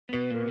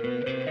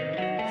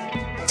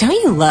Don't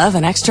you love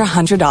an extra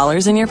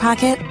 $100 in your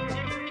pocket?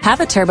 Have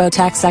a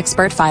TurboTax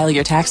expert file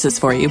your taxes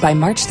for you by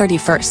March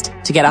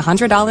 31st to get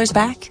 $100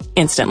 back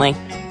instantly.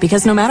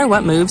 Because no matter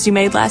what moves you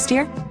made last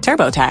year,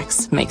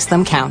 TurboTax makes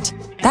them count.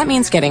 That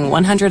means getting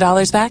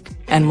 $100 back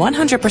and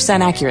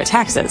 100% accurate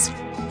taxes,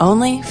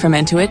 only from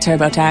Intuit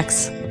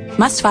TurboTax.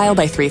 Must file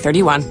by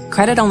 3/31.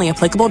 Credit only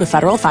applicable to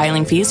federal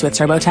filing fees with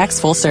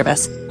TurboTax full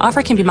service.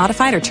 Offer can be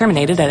modified or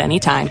terminated at any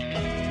time.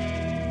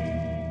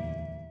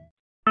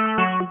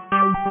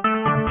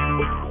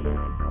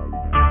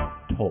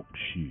 Talk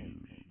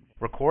shoes.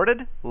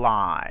 Recorded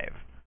live.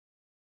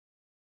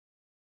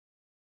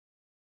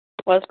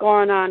 What's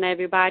going on,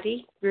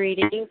 everybody?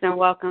 Greetings and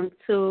welcome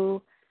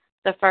to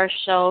the first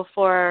show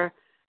for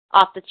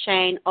Off the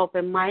Chain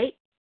Open Mic.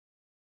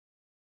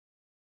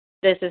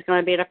 This is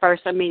going to be the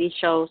first of many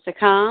shows to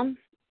come.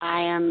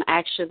 I am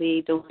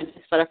actually doing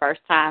this for the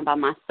first time by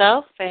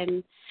myself,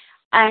 and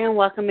I am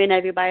welcoming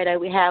everybody that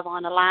we have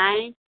on the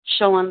line,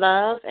 showing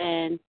love,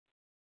 and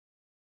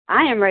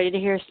I am ready to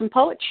hear some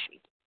poetry.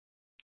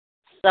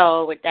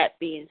 So with that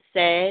being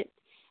said,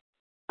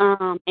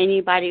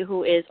 anybody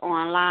who's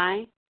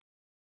online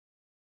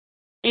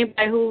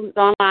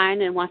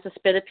and wants to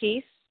spit a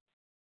piece,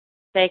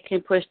 they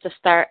can push the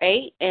star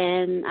 8,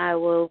 and I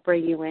will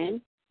bring you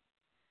in.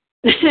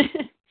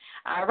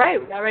 All right,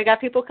 we already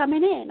got people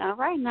coming in. All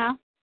right, now.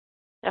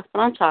 That's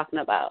what I'm talking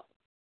about.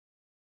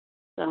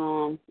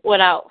 So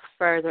without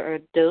further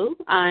ado,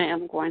 I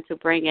am going to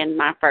bring in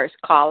my first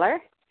caller.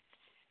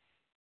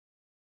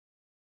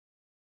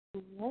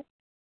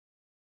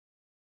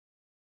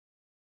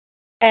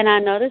 And I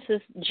know this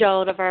is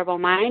Joe, the Verbal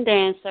Mind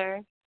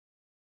Dancer.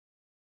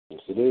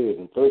 Yes, it is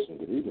in person.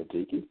 Good evening,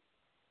 Tiki.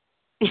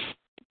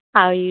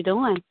 How are you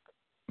doing?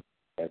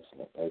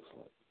 Excellent,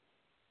 excellent.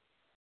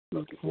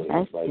 Looking Okay, for the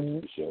invite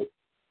to the show.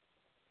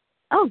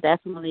 Oh,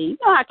 definitely. You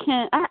know,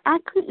 I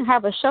couldn't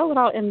have a show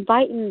without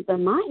inviting the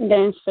Mind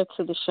Dancer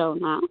to the show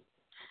now.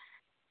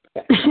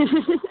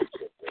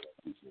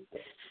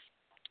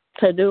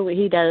 To do what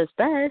he does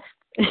best.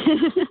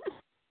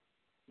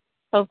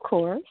 Of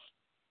course.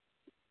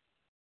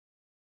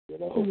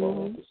 And I hope I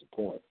won't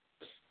disappoint.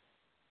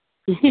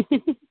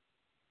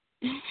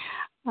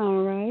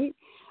 All right.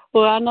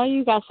 Well, I know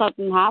you got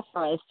something hot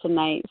for us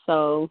tonight,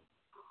 so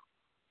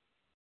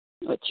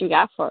what you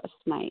got for us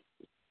tonight?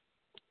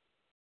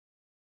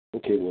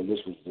 Okay, well,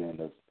 this was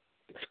an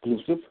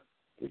exclusive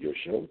for your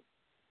show.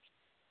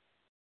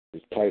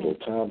 It's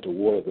titled Time to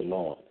Water the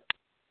Lawn.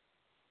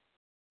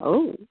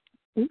 Oh,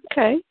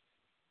 okay.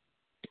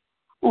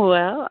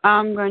 Well,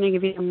 I'm going to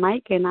give you the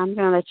mic, and I'm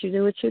going to let you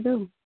do what you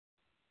do.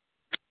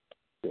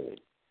 Okay.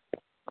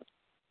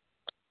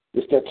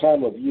 It's that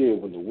time of year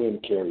when the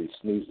wind carries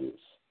sneezes.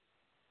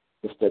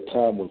 It's that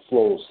time when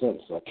floral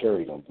scents are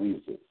carried on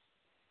breezes.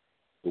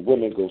 The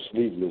women go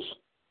sleeveless,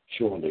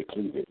 showing their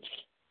cleavage.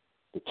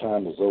 The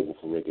time is over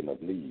for raking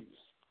up leaves.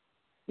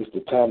 It's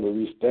the time to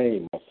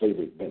restain my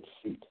favorite bent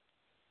feet.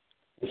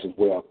 This is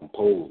where I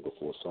compose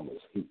before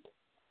summer's heat.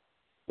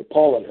 The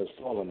pollen has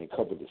fallen and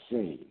covered the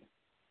scene.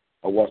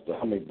 I watch the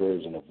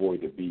hummingbirds and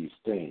avoid the bees'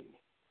 sting.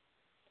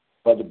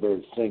 Other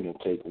birds sing and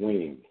take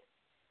wing.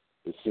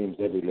 It seems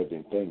every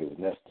living thing is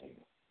nesting.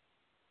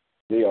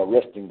 They are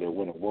resting their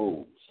winter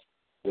woes.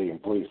 They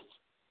embrace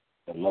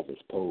and lovers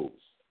pose.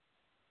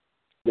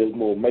 There's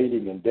more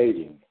mating and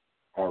dating,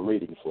 our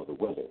rating for the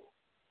weather.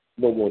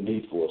 No more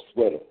need for a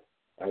sweater.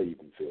 I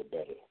even feel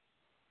better.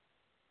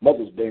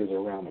 Mother's Day is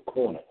around the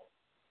corner.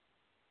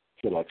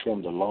 Shall I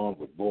trim the lawn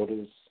with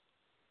borders?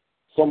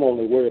 Some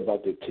only worry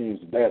about their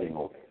team's batting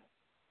order.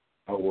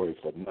 I worry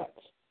for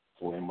nuts,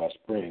 for in my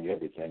spring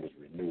everything is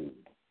renewed.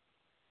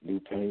 New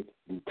paint,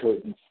 new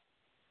curtains,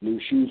 new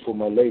shoes for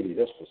my lady,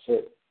 that's for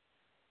certain.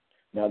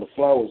 Now the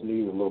flowers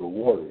need a little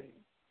watering,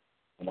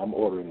 and I'm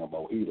ordering a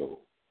mojito.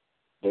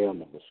 Damn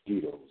the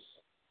mosquitoes.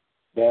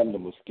 Damn the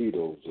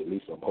mosquitoes, at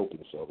least I'm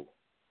hoping so.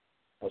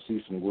 I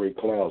see some gray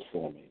clouds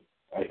forming.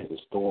 I hear the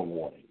storm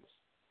warnings.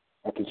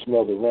 I can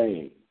smell the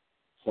rain.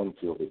 Some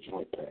feel the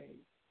joint pain.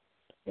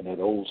 And that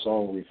old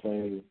song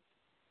refrain,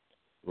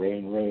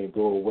 rain, rain,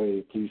 go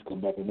away, please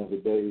come back another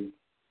day.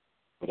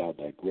 But I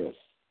digress.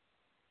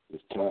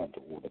 It's time to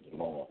water the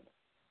lawn.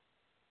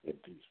 In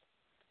peace.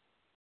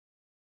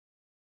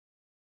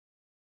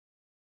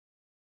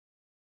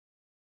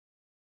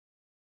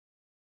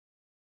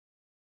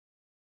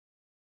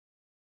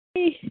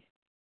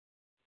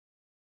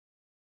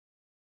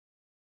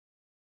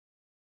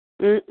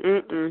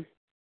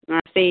 I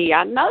see.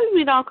 I know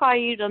we don't call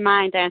you the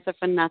Mind Dancer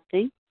for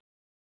nothing.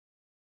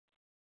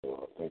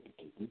 Oh, thank you,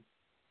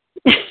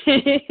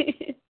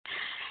 Kiki.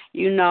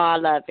 You know I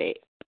love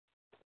it.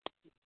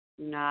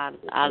 You know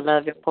I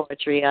love your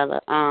poetry. I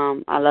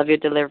love your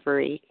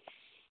delivery,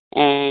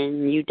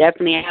 and you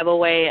definitely have a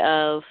way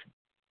of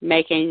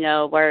making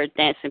your words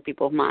dance in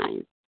people's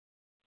minds.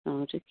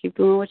 So just keep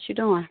doing what you're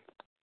doing.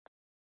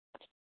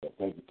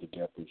 Thank you,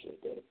 Kiki. I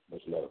appreciate that.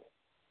 Much love.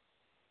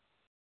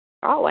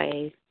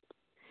 Always.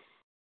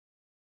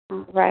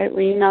 All right.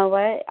 Well, you know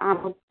what?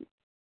 I'm going to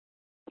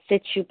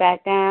sit you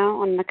back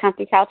down on the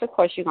comfy couch. Of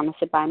course, you're going to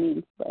sit by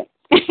me, but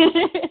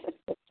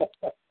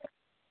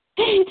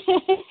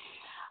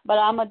But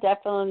I'm gonna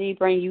definitely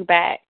bring you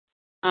back.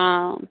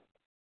 Um,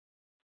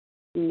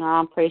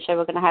 I'm pretty sure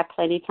we're gonna have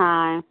plenty of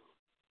time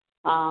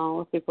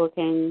where people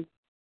can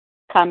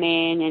come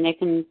in and they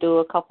can do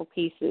a couple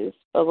pieces.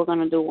 But we're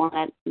gonna do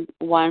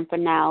one for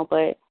now.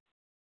 But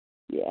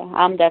yeah,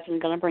 I'm definitely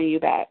gonna bring you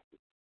back.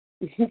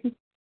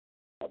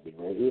 I'll be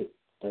right here.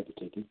 Thank you,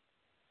 Tiki.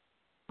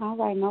 All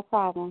right, no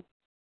problem.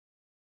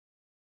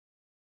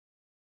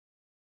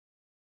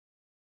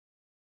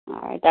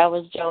 All right, that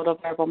was Joe, the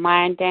verbal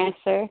mind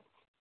dancer.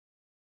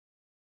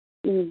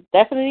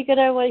 Definitely good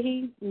at what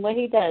he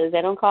does.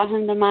 They don't call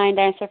him the mind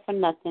dancer for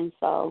nothing.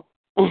 So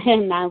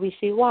now we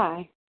see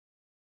why.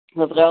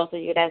 But for those of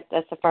you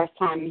that's the first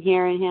time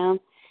hearing him,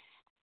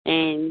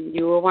 and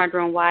you were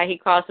wondering why he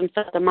calls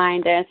himself the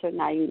mind dancer,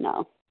 now you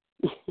know.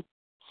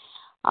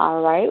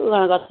 All right, we're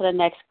gonna go to the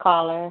next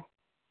caller.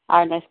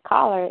 Our next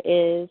caller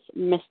is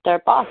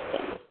Mr.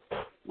 Boston.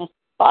 Mr.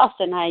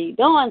 Boston, how you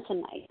doing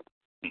tonight?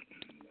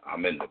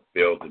 I'm in the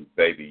building,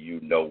 baby. You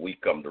know we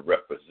come to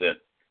represent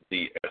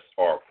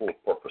DSR, Full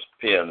Purpose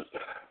Pens,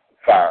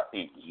 Fire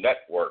Inc.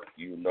 Network.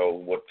 You know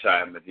what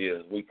time it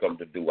is. We come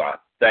to do our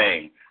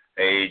thing.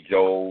 Hey,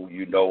 Joe,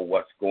 you know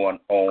what's going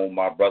on,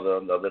 my brother,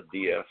 another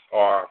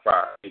DSR,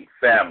 Fire Inc.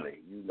 family.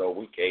 You know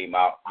we came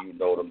out, you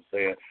know what I'm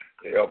saying,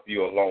 to help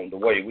you along the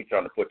way. We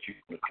trying to put you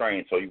in the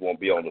train so you won't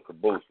be on the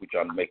caboose. We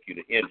trying to make you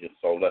the engine,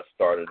 so let's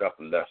start it up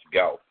and let's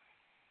go.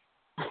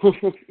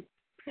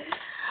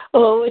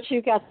 Well, what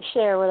you got to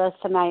share with us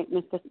tonight,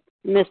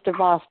 Mr.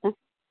 Boston?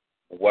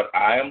 What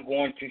I am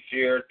going to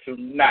share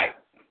tonight,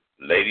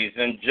 ladies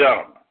and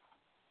gentlemen,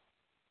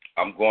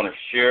 I'm going to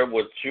share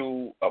with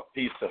you a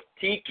piece of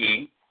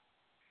tiki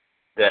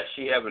that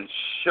she haven't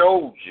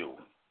showed you.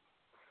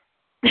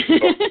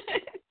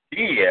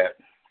 Yet,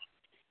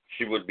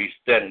 she would be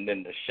standing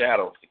in the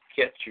shadows to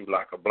catch you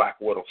like a black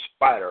widow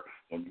spider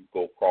when you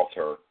go across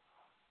her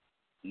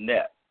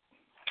net.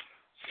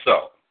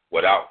 So,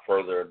 without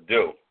further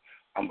ado,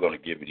 I'm going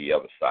to give you the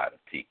other side of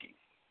tiki.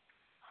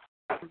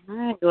 All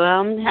right. Well,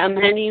 I'm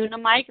handing you the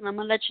mic, and I'm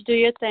going to let you do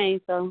your thing.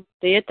 So,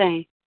 do your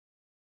thing.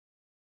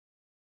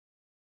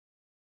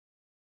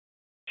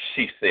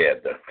 She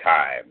said the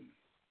time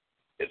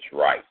is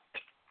right.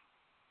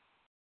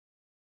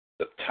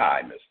 The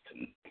time is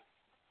tonight.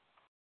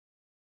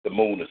 The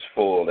moon is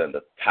full and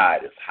the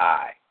tide is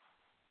high.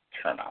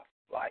 Turn out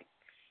the lights.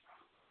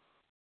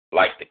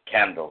 Light the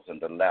candles and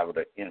the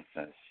lavender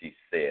incense, she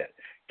said.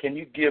 Can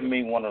you give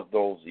me one of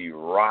those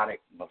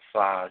erotic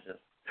massages?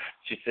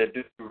 She said,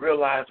 do you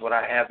realize what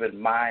I have in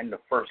mind? The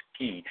first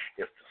key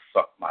is to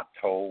suck my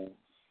toes.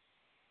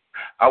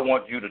 I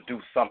want you to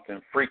do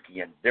something freaky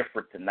and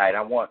different tonight.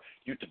 I want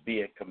you to be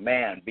in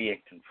command, be in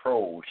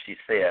control, she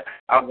said.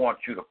 I want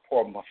you to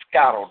pour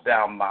Moscato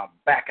down my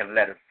back and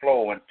let it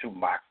flow into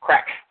my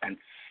crack and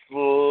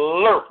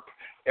slurp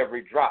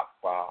every drop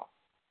while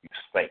you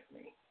spank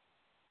me.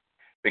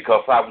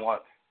 Because I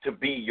want to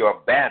be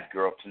your bad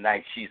girl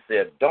tonight, she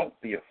said. Don't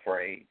be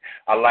afraid.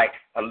 I like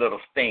a little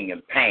sting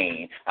and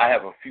pain. I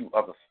have a few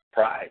other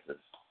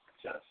surprises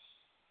just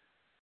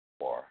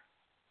for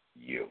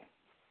you.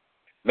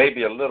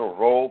 Maybe a little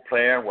role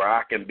playing where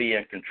I can be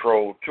in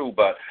control too,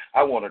 but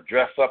I want to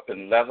dress up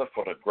in leather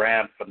for the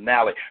grand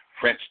finale.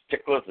 French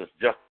ticklers is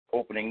just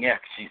opening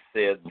act, she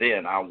said.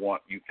 Then I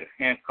want you to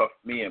handcuff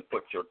me and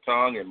put your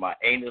tongue in my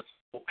anus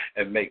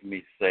and make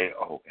me say,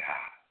 oh,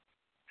 God.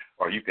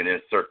 Or you can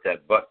insert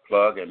that butt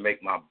plug and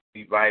make my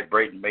booty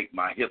vibrate and make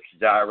my hips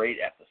gyrate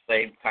at the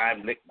same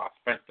time, lick my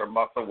sphincter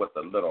muscle with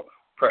a little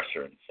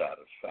pressure and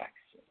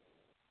satisfaction.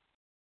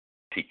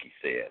 Tiki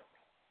said,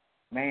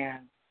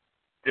 man,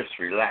 just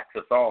relax.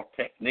 It's all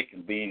technique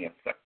and being a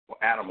sexual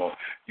animal.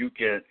 You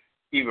can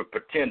even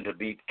pretend to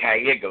be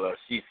Caligula.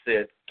 She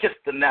said, kiss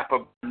the nape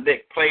of my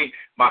neck, play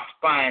my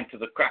spine to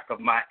the crack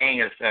of my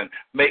anus and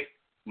make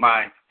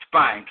my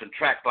spine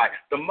contract like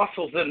the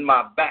muscles in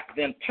my back,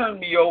 then turn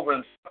me over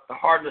and suck the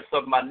hardness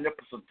of my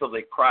nipples until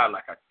they cry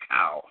like a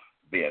cow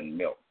being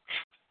milked.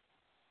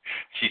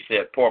 She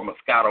said, pour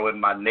Moscato in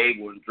my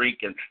navel and drink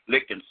and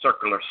lick in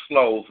circular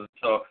slows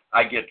until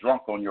I get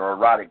drunk on your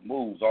erotic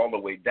moves all the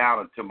way down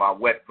into my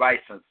wet vice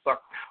and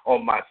suck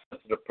on my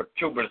sensitive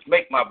protuberance.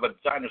 Make my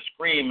vagina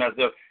scream as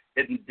if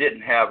it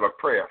didn't have a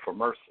prayer for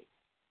mercy.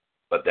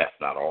 But that's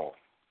not all.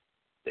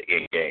 The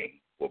end game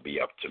will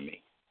be up to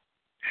me.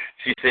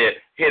 She said,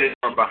 hit it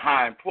from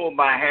behind, pull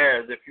my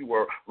hair as if you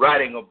were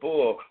riding a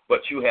bull, but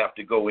you have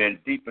to go in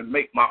deep and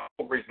make my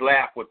ovaries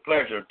laugh with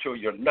pleasure until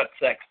your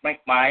nutsack spank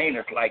my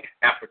anus like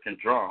African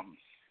drums.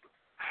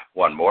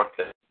 One more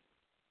thing,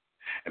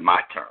 and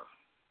my turn.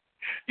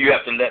 You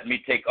have to let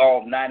me take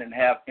all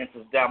 9.5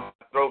 inches down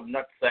my throat,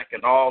 nutsack,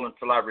 and all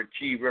until I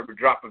retrieve every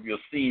drop of your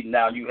seed.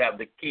 Now you have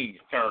the keys.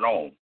 Turn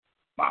on,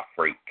 my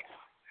freak.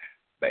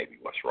 Baby,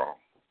 what's wrong?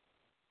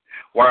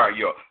 Why are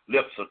your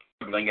lips so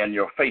trembling and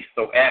your face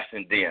so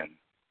ashen dim?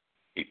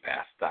 He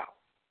passed out.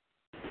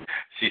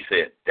 She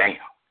said, damn,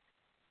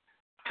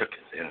 took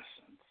his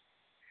innocence.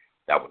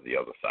 That was the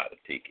other side of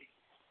Tiki.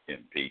 In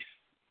peace.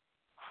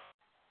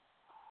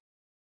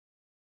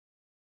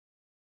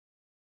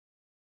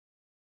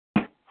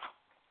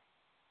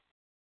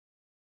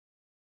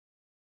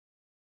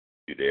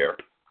 there?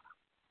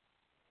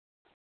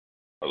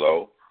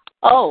 Hello?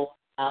 Oh,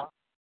 wow.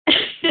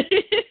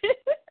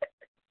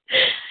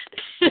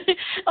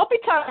 Don't be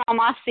talking about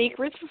my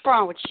secrets. What's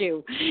wrong with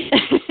you?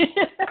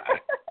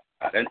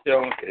 I didn't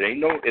tell him. It ain't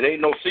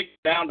no secret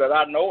now that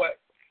I know it.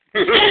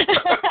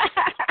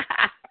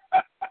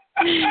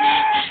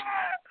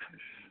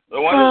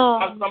 The one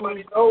that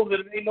somebody knows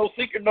that it ain't no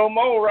secret no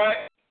more,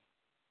 right?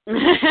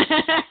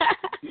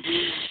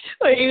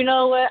 Well, you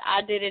know what?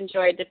 I did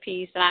enjoy the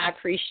piece, and I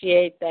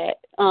appreciate that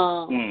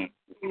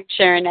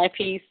sharing that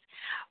piece.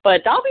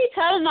 But don't be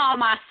telling all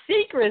my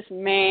secrets,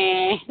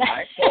 man.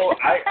 I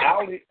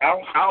only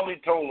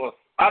told her.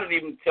 I didn't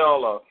even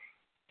tell her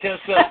 10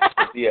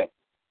 cents yet.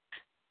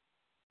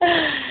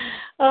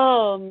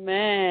 Oh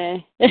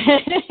man,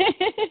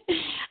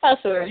 I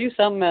swear you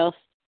something else.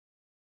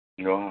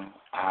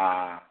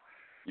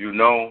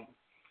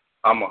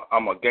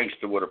 I'm a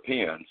gangster with a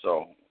pen,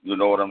 so you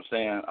know what I'm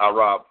saying. I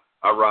rob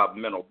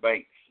mental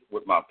banks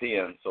with my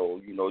pen, so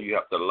you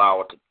have to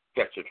allow it to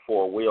catch its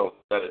four wheels,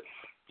 let it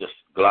just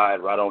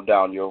glide right on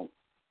down your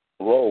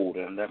road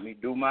and let me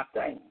do my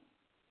thing.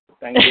 The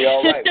thing will be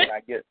all right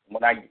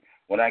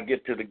when I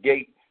get to the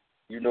gate.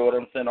 You know what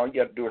I'm saying. All you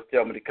have to do is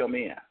tell me to come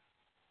in.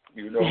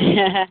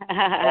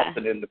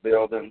 Boston in the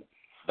building,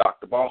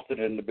 Dr. Boston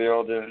in the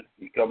building.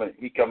 He coming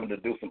to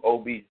do some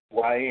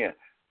OB/GYN.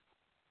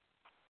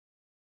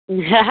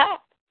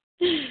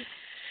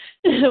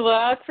 Well,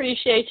 I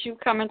appreciate you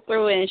coming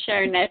through and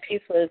sharing that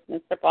piece with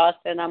Mr.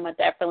 Boston. I'm gonna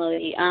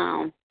definitely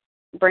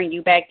bring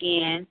you back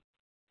in.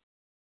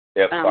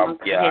 Yes, I'll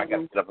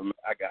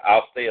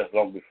stay as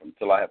long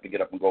until I have to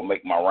get up and go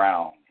make my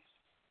rounds.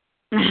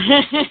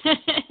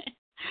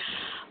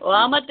 Well,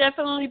 I'm gonna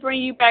definitely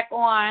bring you back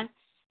on,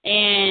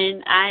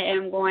 and I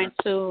am going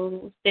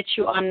to sit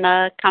you on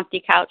the comfy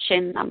couch,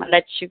 and I'm gonna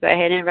let you go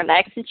ahead and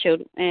relax and chill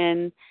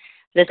and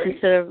listen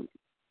to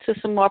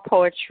some more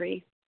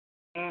poetry.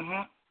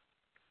 Mhm.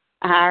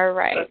 All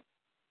right.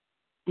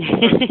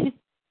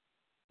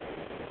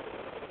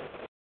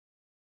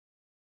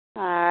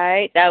 All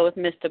right, that was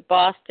Mr.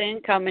 Boston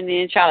coming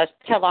in, trying to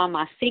tell all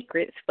my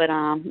secrets, but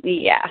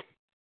yeah.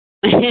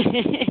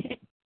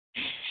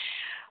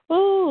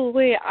 Ooh,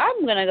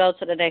 I'm gonna go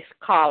to the next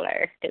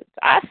caller because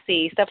I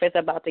see stuff is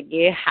about to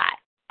get hot.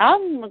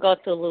 I'm gonna go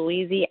to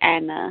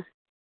Louisiana.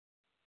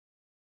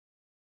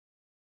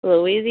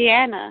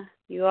 Louisiana,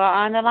 you are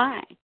on the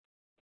line.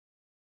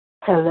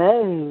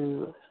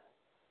 Hello.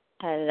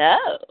 Hello.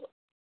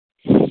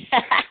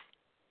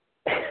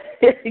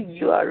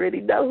 You already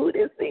know who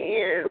this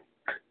is.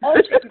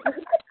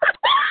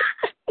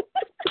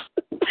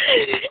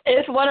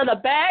 It's one of the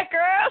bad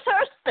girls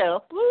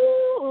herself.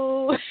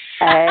 Ooh.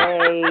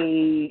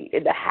 Hey,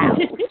 in the house.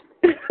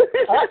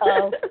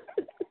 Uh-oh.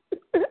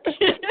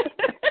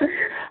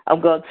 I'm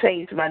going to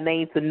change my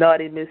name to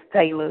Naughty Miss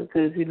Taylor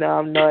because,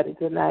 I'm naughty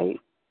tonight.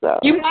 So.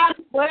 You might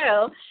as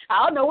well.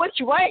 I don't know what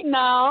you're waiting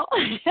on.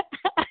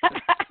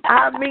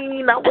 I'm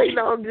waiting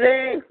on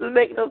James to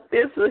make no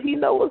sense so he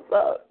know what's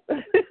up.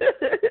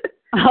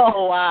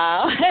 Oh,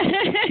 wow.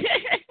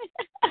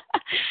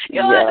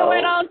 You don't have to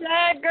wait on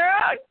that,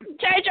 girl.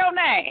 Change your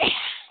name.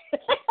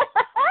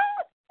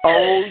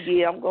 Oh,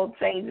 yeah, I'm going to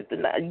change it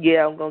tonight.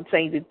 Yeah, I'm going to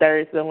change it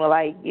Thursday. I'm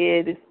like,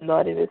 yeah, this is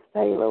Naughty Miss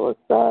Taylor.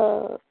 What's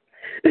up?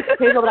 He's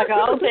going to be like,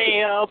 oh,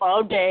 damn.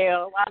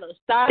 I done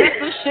started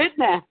some shit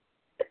now.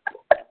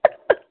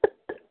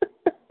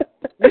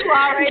 You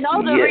already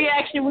know the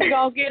reaction we're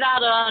going to get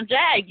out of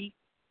Jaggy.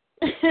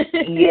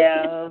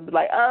 Yeah,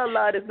 like, oh,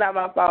 Lord, it's not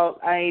my fault.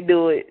 I ain't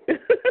do it.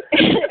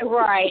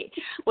 Right.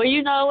 Well,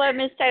 you know what,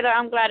 Miss Taylor,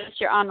 I'm glad that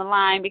you're on the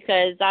line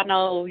because I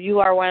know you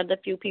are one of the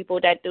few people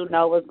that do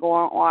know what's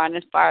going on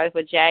as far as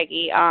with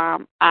Jaggy.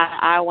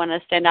 I want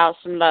to send out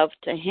some love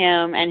to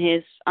him and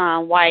his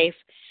wife,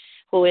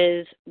 who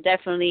is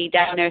definitely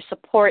down there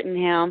supporting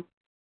him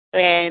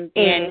and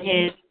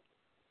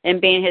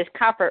being his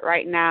comfort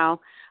right now.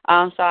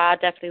 So I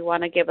definitely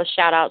want to give a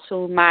shout out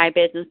to my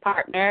business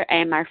partner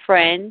and my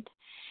friend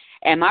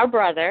and my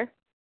brother,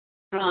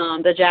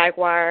 the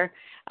Jaguar.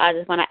 I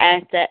just want to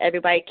ask that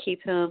everybody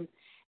keep him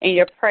in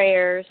your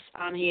prayers.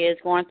 He is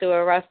going through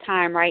a rough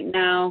time right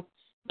now.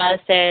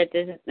 Like I said,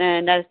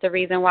 and that's the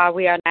reason why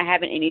we are not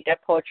having any Deaf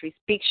Poetry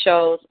Speak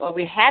shows, or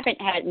we haven't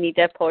had any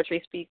Deaf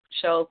Poetry Speak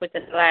shows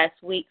within the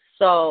last week.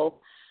 So,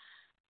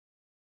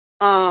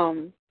 I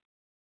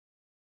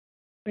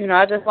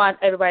just want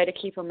everybody to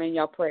keep him in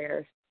your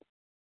prayers.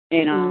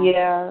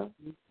 Yeah,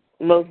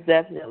 most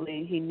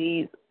definitely. He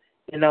needs,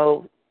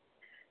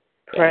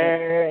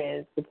 prayer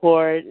and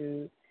support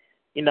and,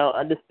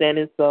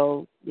 understanding.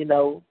 So,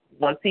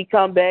 once he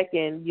come back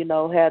and,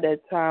 have that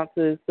time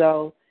to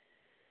himself,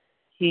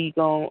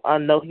 I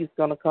know he's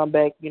gonna come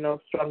back,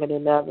 stronger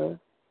than ever.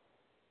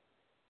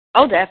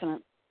 Oh,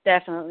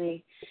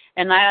 definitely.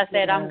 And like I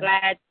said, I'm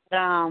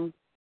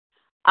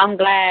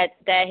glad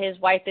that his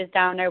wife is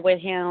down there with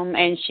him,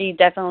 and she's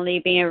definitely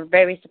being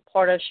very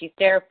supportive. She's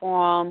there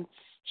for him.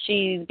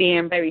 She's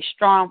being very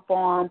strong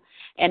for him,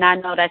 and I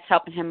know that's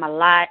helping him a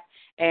lot.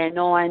 And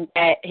knowing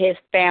that his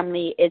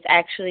family is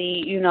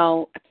actually,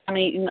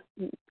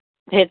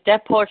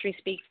 that Poetry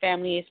Speak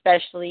family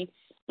especially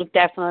is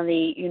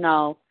definitely,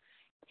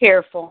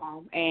 here for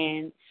him.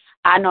 And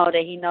I know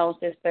that he knows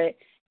this, but,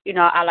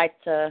 I like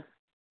to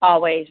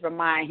always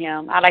remind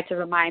him. I like to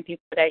remind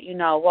people that,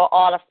 we're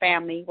all a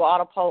family. We're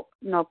all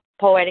a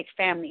poetic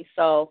family.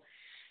 So,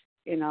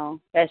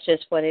 that's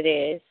just what it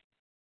is.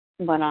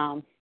 But,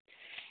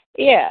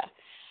 yeah.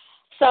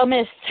 So,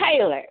 Miss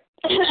Taylor,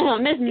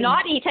 Miss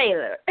Naughty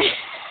Taylor.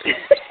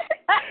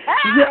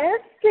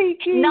 Yes,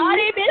 Kiki.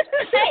 Naughty Miss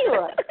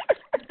Taylor.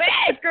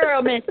 Bad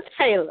girl, Miss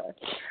Taylor.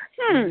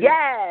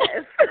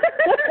 Yes.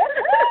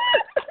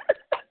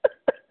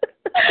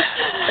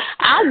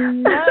 I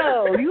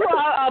know. You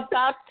are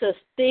about to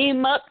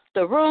steam up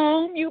the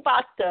room. You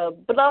about to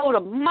blow the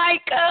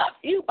mic up.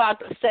 You about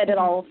to set it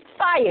on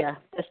fire.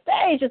 The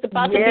stage is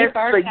about to be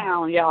burnt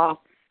down,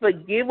 y'all.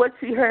 Forget what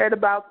you heard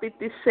about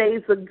 50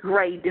 Shades of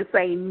Grey. This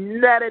ain't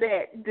none of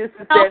that. This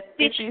is that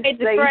 50 Shades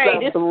of Black.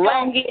 This is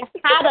going to get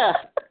hotter.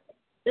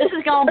 This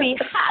is going to be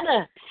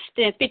hotter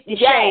than 50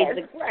 Shades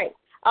of Grey.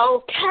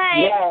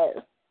 Okay.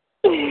 Yes.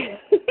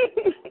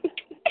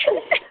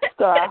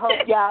 So I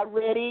hope y'all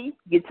ready.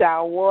 Get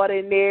y'all water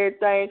and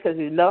everything, because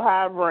you know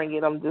how I bring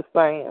it. I'm just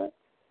saying.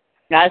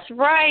 That's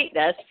right.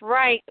 That's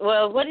right.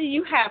 Well, what do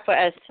you have for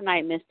us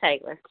tonight, Miss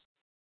Taylor?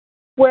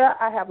 Well,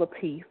 I have a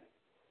piece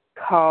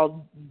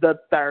called The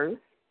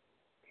Thirst.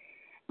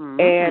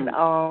 And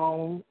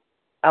I'm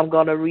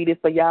going to read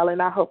it for y'all,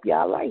 and I hope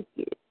y'all like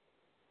it.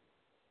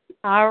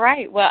 All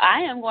right. Well, I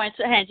am going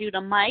to hand you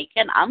the mic,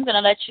 and I'm going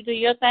to let you do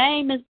your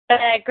thing, Miss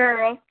Bad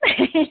Girl.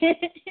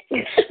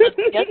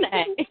 Your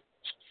thing.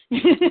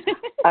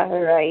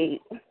 All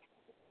right.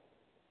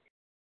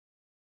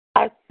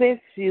 I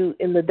sense you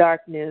in the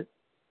darkness.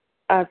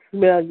 I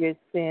smell your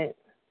scent.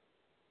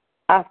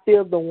 I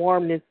feel the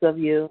warmness of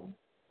you,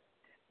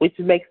 which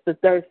makes the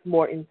thirst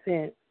more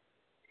intense.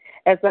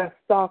 As I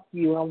stalk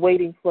you, I'm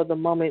waiting for the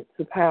moment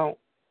to pounce,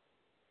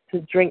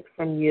 to drink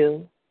from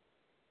you,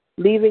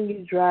 leaving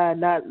you dry,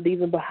 not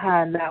leaving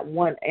behind not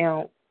 1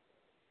 ounce.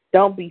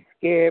 Don't be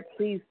scared.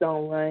 Please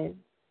don't run.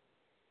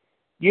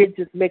 You're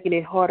just making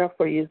it harder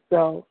for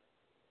yourself.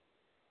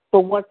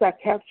 But once I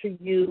capture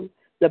you,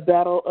 the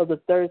battle of the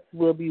thirst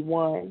will be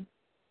won.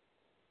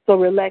 So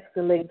relax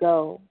and let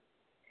go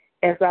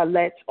as I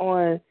latch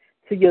on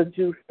to your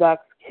juice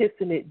box,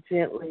 kissing it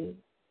gently.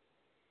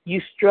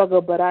 You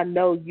struggle, but I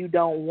know you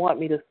don't want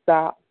me to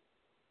stop.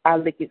 I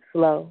lick it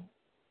slow.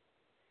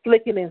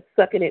 Flicking and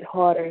sucking it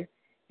harder,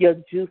 your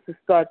juices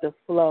start to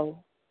flow.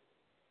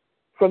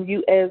 From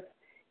you as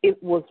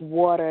it was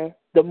water,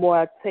 the more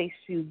I taste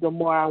you, the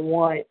more I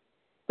want,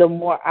 the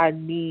more I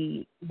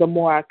need, the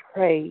more I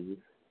crave.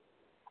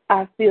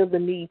 I feel the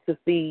need to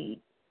feed.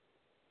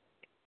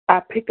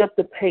 I pick up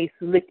the pace,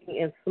 licking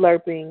and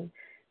slurping,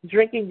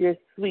 drinking your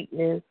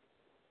sweetness.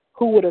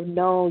 Who would have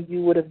known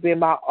you would have been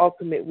my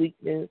ultimate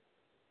weakness?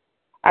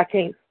 I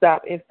can't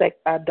stop. In fact,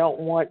 I don't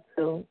want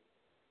to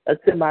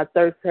until my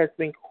thirst has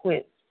been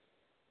quenched.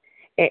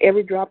 And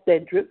every drop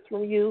that drips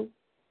from you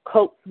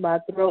coats my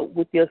throat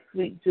with your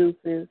sweet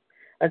juices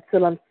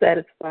until I'm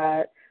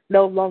satisfied,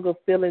 no longer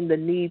feeling the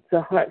need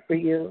to hunt for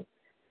you.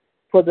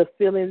 For the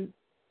feeling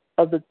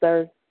of the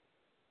thirst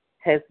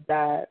has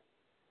died.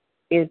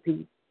 In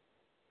peace.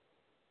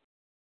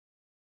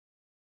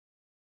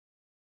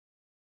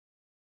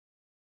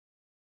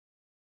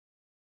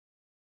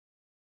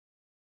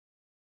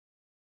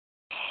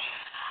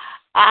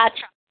 I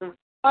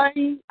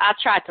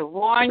tried to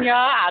warn y'all.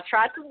 I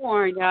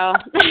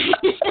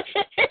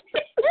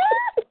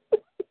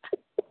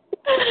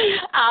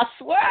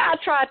swear I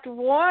tried to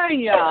warn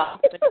y'all.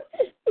 But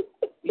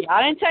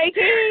y'all didn't take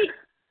heed.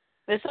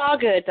 It's all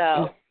good,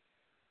 though.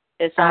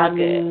 It's all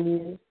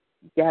good.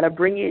 Gotta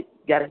bring it.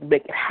 Gotta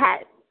make it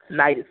hot.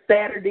 Tonight is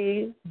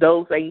Saturday.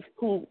 Those ain't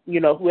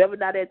whoever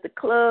not at the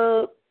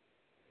club,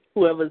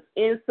 whoever's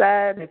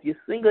inside. If you're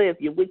single, if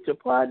you're with your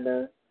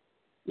partner,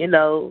 at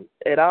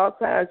all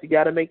times you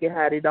gotta make it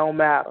hot. It don't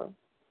matter.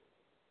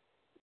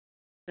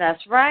 That's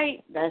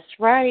right.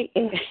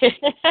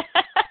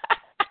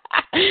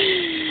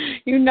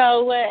 You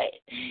know what?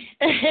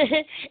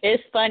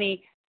 It's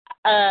funny.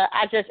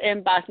 I just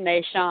inboxed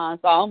Nashawn,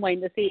 so I'm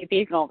waiting to see if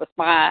he's gonna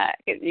respond.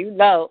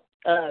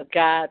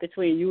 God,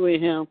 between you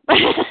and him.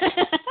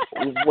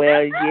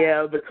 Well,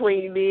 yeah,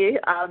 between me,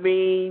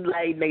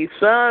 like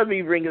Nashawn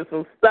be bringing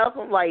some stuff.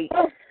 I'm like,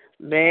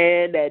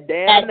 man, that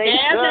damn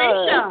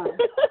Nashawn.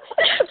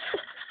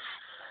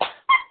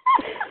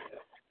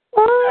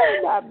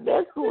 I'm not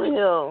messing with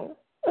him.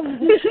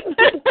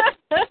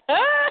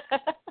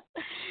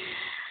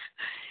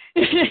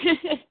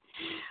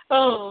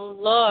 Oh,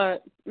 Lord.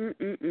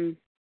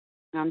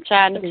 I'm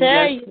trying to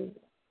tell you.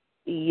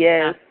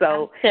 Yes,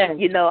 so,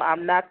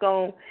 I'm not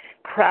going to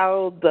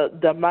crowd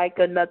the mic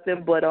or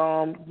nothing, but,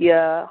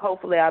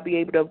 hopefully I'll be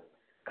able to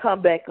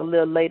come back a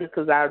little later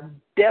because I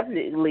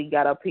definitely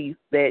got a piece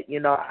that,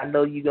 I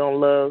know you're going to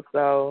love,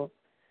 so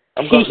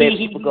I'm going to let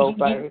people go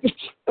first.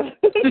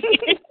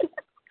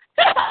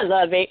 I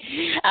love it.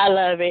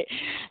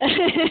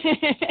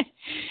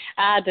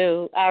 I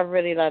do. I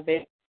really love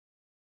it.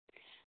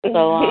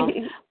 So,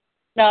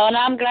 No, and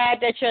I'm glad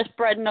that you're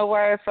spreading the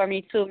word for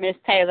me too, Miss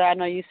Taylor. I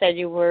know you said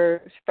you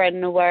were spreading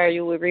the word,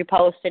 you were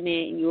reposting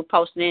it, and you were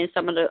posting it in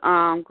some of the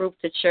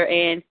groups that you're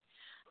in.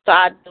 So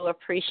I do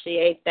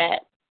appreciate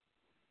that.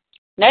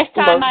 Next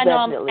time Most I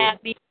know definitely. I'm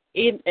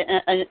going to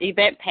have an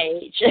event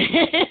page.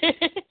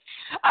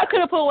 I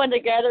could have put one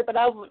together, but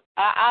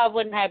I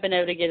wouldn't have been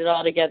able to get it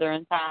all together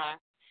in time.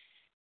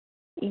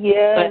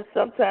 Yeah, But and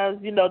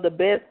sometimes, the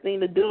best thing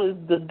to do is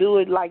to do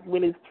it like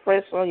when it's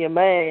fresh on your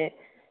mind,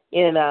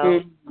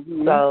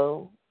 mm-hmm.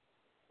 So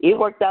it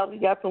worked out. We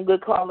got some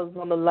good callers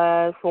on the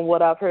line from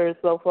what I've heard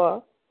so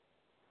far.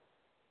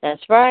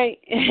 That's right.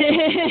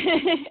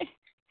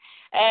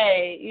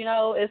 Hey,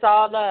 it's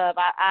all love.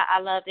 I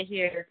love to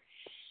hear,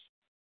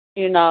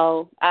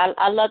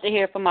 I love to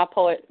hear from my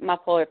poet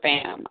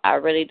fam. I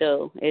really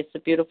do. It's a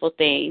beautiful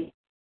thing.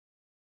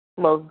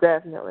 Most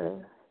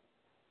definitely.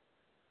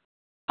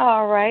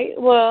 All right.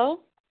 Well,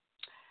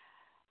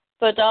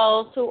 for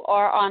those who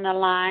are on the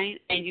line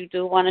and you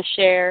do want to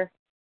share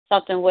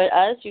something with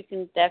us, you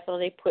can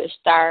definitely push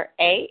 *8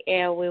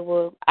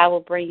 and I will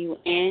bring you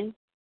in.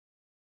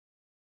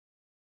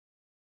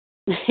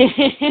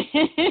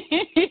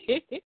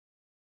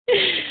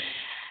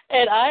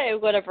 And I am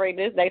going to bring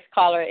this next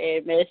caller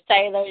in. Miss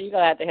Taylor, you're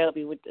going to have to help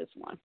me with this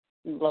one.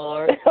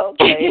 Lord.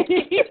 Okay.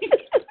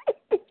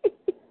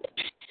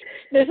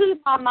 This is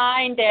my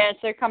mind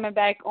dancer coming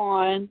back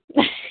on.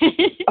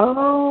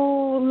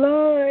 Oh,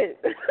 Lord.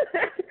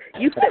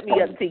 You set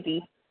me up,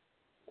 Tiki.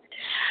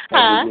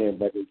 Huh?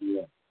 Back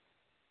again.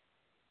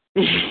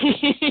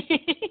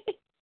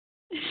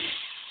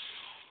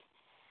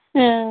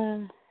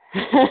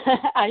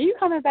 Are you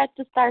coming back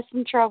to start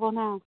some trouble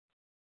now?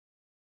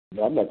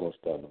 No, I'm not going to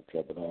start no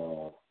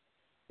trouble.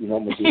 I'm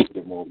going to do a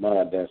bit more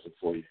mind dancing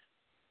for you.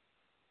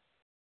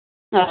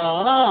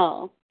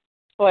 Oh.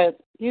 Well,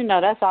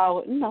 that's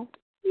all,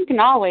 you can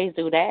always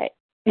do that.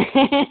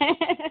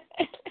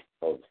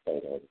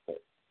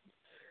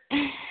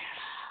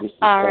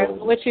 All right,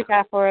 what you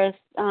got for us?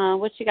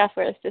 What you got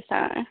for us this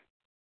time?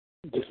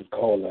 This is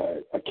called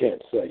I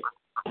Can't Say.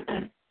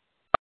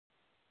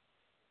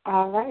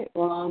 All right.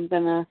 Well, I'm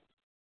gonna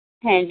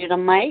hand you the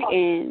mic,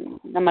 and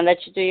I'm gonna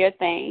let you do your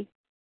thing.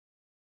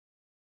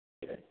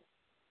 Okay.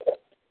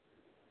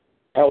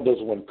 How does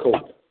one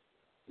cope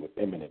with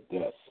imminent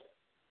death?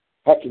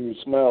 How can you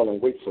smile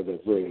and wait for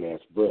that very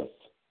last breath?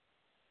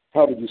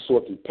 How do you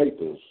sort through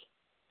papers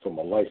from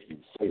a life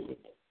you've savored?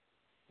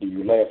 Do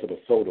you laugh at a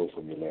photo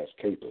from your last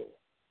caper?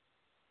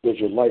 Does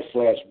your life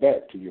flash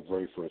back to your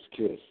very first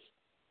kiss?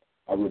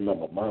 I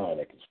remember mine,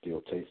 I can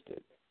still taste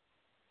it.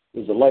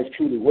 Is a life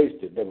truly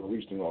wasted, never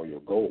reaching all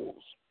your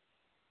goals?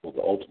 Will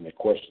the ultimate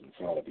question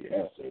finally be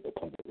answered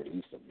upon the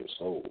release of your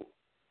soul?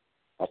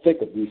 I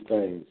think of these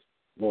things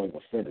knowing a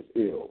friend is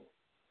ill,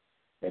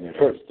 and it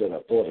hurts that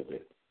I thought of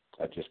it.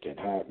 I just can't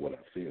hide what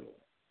I feel.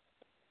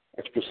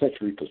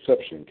 Extrasensory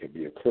perception can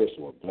be a curse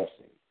or a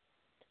blessing.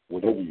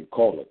 Whatever you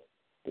call it,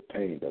 the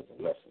pain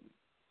doesn't lessen.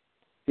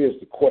 Here's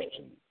the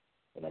question,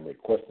 and I'm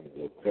requesting a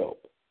little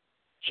help.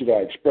 Should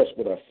I express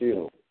what I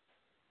feel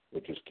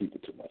or just keep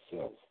it to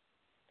myself?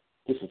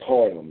 This is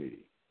hard on me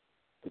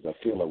because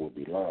I feel I would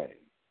be lying.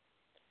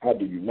 How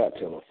do you not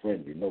tell a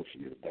friend you know she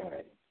is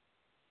dying?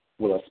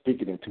 Will I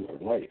speak it into her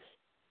life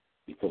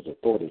because the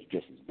thought is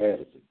just as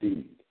bad as the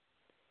deed?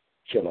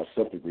 Shall I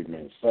simply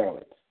remain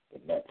silent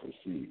and not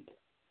proceed?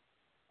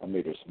 I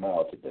made her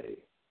smile today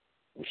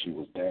when she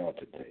was down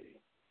today,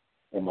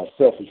 and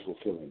myself is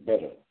feeling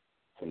better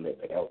for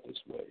letting it out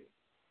this way.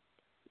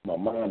 My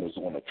mind is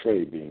on a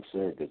tray being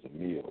served as a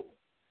meal,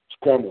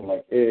 scrambled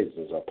like eggs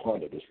as I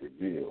ponder this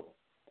reveal.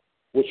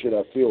 What should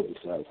I feel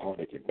besides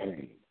heartache and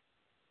pain?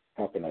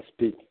 How can I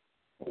speak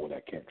on what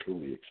I can't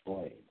truly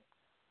explain?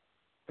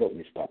 Help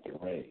me stop the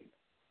rain.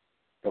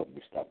 Help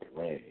me stop the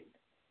rain.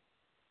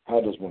 How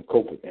does one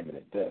cope with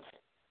imminent death?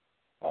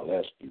 I'll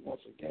ask you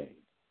once again.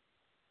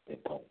 Then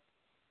poem.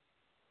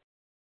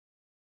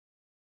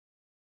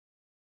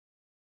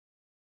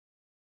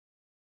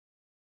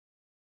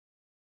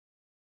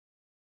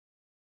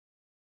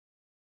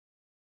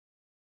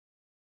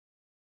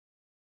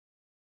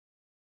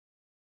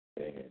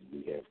 And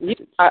we have You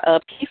are a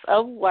piece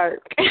of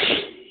work.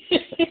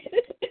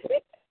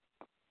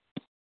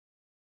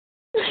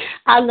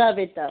 I love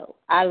it, though.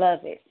 I love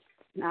it.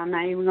 I'm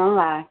not even going to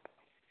lie.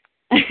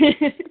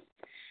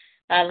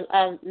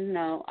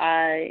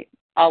 I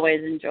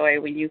always enjoy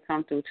when you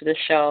come through to the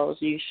shows,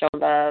 you show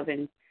love,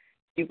 and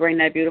you bring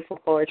that beautiful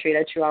poetry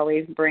that you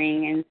always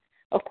bring. And,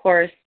 of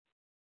course,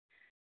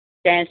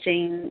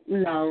 dancing,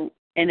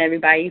 in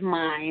everybody's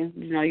mind.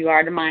 You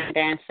are the mind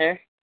dancer.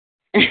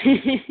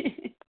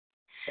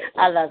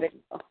 I love it.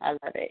 I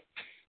love it.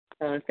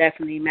 So it's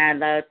definitely mad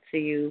love to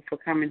you for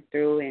coming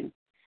through and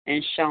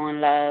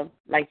showing love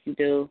like you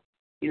do.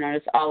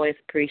 It's always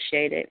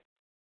appreciated.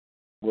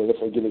 Well,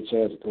 if I get a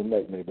chance to come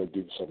back, maybe I'll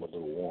give you something a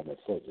little warm and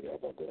fuzzy. How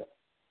about that?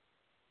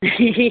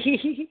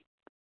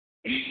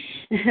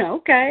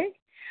 Okay.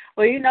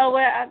 Well, you know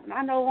what?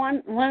 I know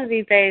one of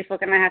these days we're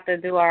gonna have to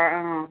do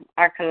our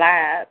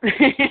collab.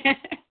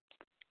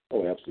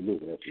 Oh,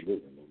 absolutely, no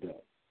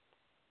doubt.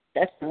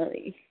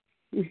 Definitely.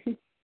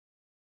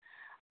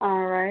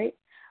 All right.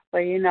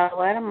 Well, you know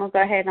what? I'm going to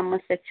go ahead and I'm going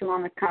to sit you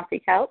on the comfy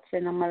couch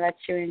and I'm going to let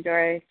you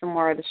enjoy some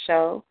more of the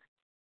show.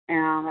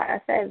 And like I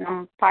said,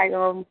 I'll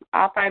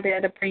probably be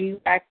able to bring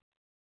you back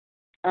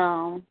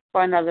for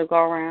another go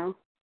around.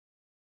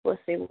 We'll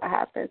see what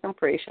happens. I'm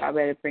pretty sure I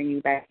better bring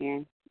you back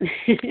in.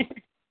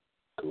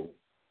 Cool.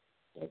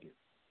 Thank you.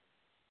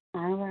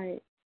 All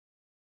right.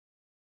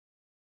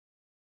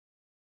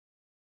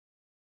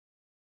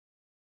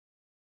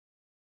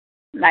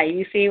 Now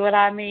you see what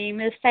I mean,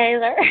 Miss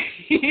Taylor?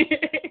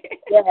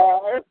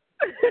 Yes.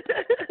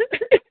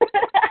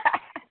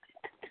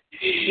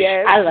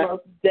 Yes, I love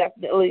most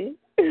definitely.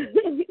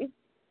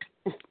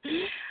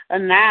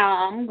 And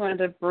now I'm going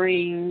to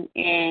bring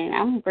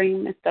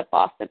Mr.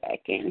 Foster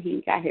back in.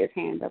 He got his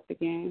hand up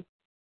again.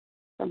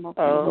 So I'm going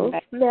to bring him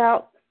back.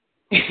 Now,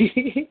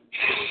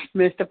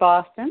 Mr.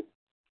 Boston.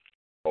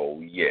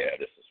 Oh, yeah,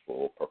 this is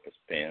Full Purpose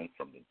Pen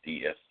from the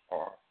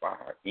DSR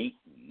Fire Inc.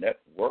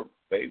 Network,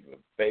 baby.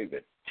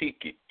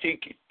 Tiki,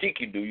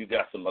 do you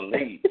got some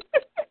lead?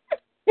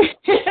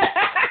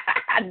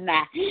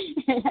 Nah.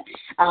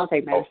 I don't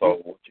take medicine.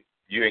 So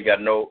you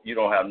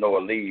don't have no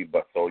leave,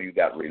 but so you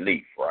got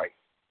relief, right?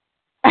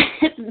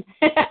 You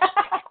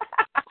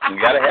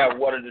got to have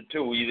one of the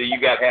two. Either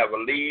you got to have a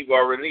leave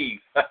or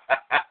relief.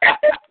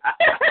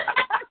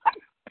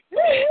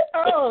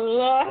 Oh,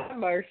 Lord have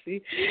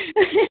mercy.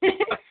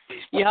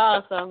 You're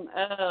awesome.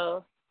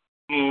 Oh.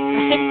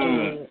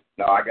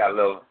 No, I got a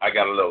little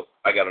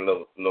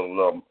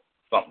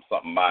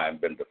something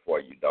mind bender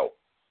for you though,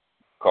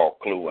 called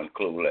Clue and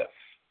Clueless.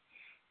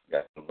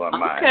 Got to run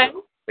mind. Okay.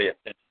 Pay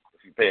attention.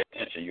 If you pay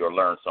attention, you'll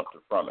learn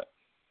something from it.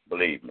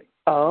 Believe me.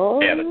 Oh.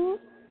 If you're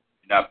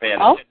not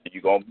paying attention,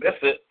 you're gonna miss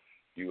it.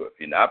 If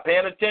you're not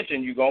paying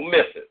attention, you're gonna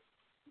miss it.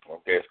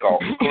 Okay, it's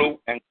called Clue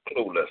and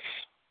Clueless.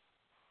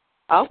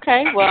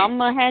 Okay, well, I'm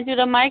going to hand you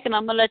the mic, and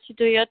I'm going to let you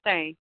do your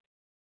thing.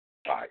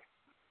 All right.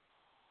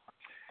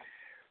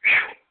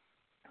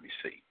 Let me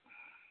see.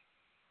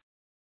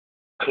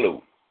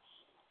 Clue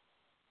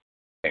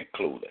and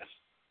Clueless.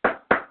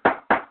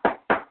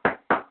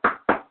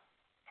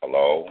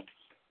 Hello?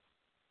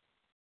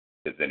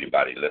 Is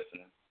anybody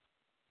listening?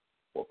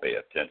 Well, pay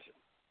attention.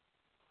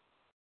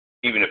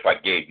 Even if I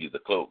gave you the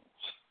clues,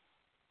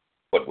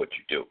 what would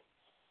you do?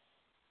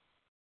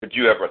 Would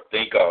you ever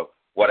think of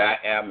what I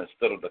am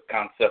instead of the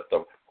concept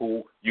of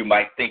who you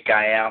might think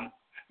I am,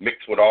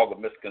 mixed with all the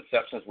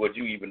misconceptions? Would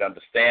you even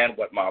understand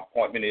what my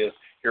appointment is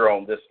here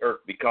on this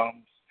earth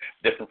becomes?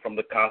 Different from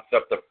the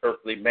concept of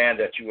earthly man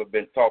that you have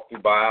been taught through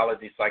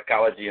biology,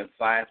 psychology, and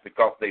science,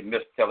 because they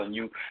miss telling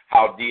you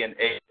how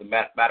DNA is the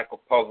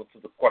mathematical puzzle to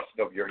the question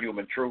of your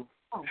human truth.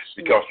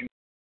 Because you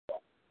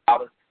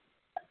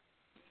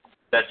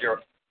that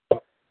your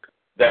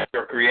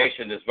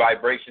creation is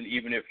vibration,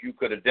 even if you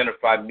could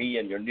identify me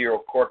and your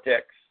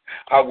neocortex.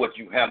 How would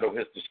you handle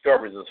his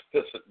discoveries,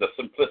 the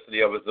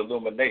simplicity of his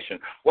illumination?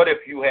 What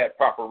if you had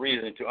proper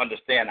reasoning to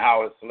understand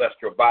how his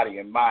celestial body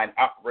and mind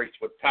operates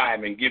with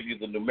time and give you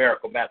the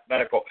numerical,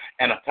 mathematical,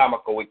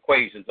 anatomical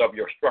equations of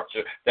your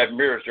structure that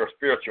mirrors your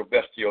spiritual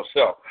best to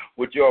yourself?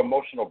 Would your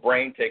emotional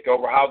brain take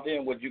over? How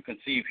then would you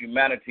conceive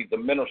humanity, the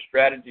mental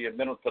strategy and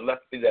mental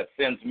telepathy that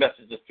sends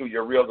messages to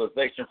your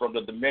realization from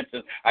the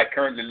dimensions I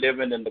currently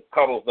live in the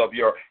cuddles of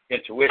your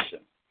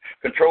intuition?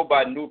 Controlled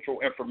by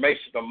neutral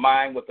information, a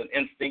mind with an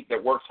instinct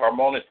that works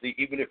harmoniously,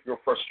 even if your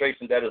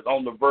frustration that is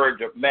on the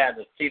verge of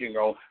madness, teetering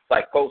on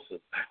psychosis.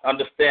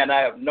 Understand,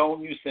 I have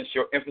known you since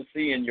your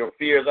infancy and your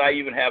fears. I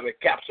even have a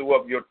capsule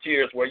of your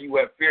tears where you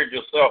have feared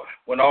yourself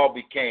when all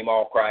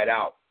cried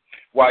out.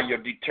 While your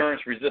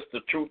deterrence resists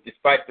the truth,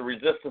 despite the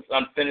resistance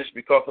unfinished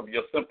because of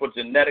your simple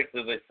genetics,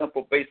 is a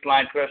simple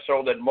baseline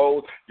threshold that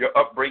molds your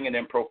upbringing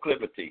and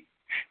proclivity.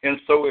 And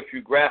so if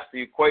you grasp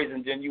the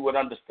equation, then you would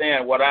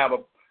understand what I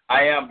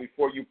am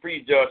before you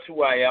prejudge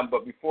who I am,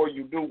 but before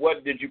you do,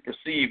 what did you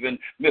perceive in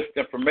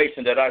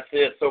misinformation that I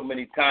said so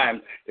many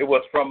times? It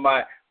was from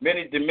my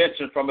many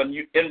dimensions, from an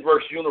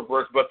inverse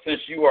universe, but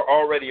since you are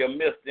already a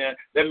myth, then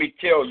let me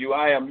tell you,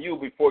 I am you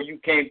before you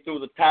came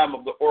through the time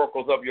of the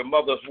oracles of your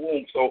mother's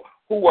womb. So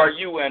who are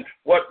you and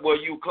what will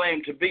you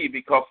claim to be?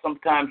 Because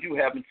sometimes you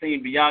haven't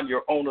seen beyond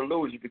your own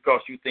illusion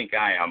because you think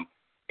I am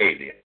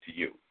alien to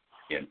you.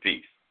 In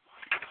peace.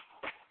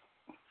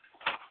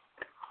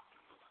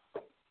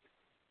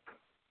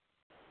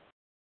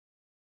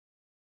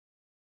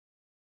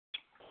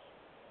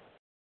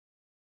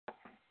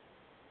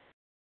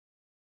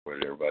 Where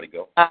did everybody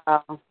go?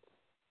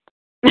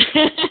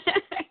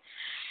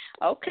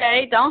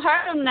 Okay, don't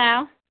hurt them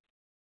now.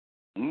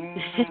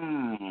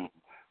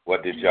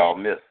 What did y'all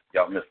miss?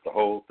 Y'all missed the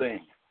whole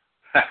thing.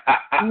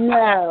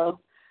 No,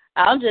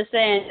 I'm just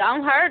saying,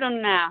 don't hurt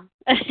them now.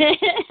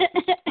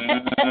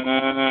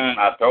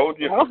 I told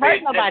you. Don't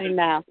hurt nobody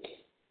now.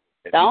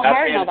 Don't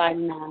hurt nobody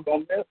now.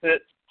 Don't miss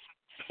it.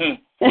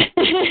 If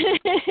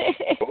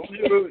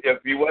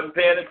you wasn't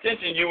paying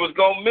attention, you was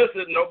gonna miss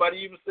it. Nobody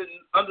even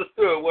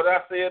understood what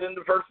I said in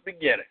the first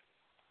beginning,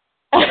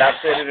 and I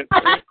said it in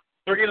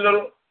three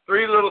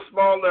little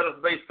small letters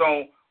based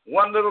on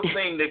One little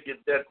thing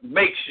that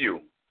makes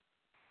you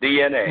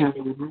DNA.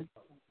 Mm-hmm.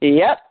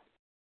 Yep.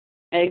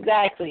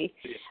 Exactly.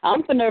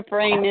 I'm going to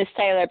bring Miss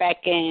Taylor back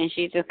in.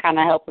 She's just kind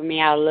of helping me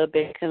out a little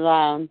bit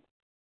because,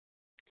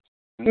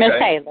 Miss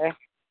Taylor.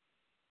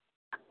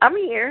 I'm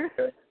here.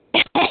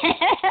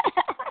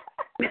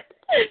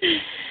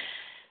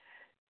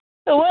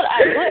 So what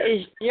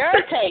is your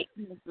take,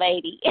 Miss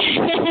Lady?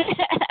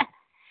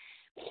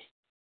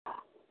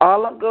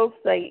 All I'm going to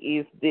say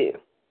is this.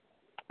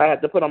 I have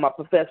to put on my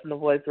professional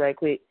voice right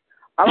quick.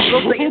 All I'm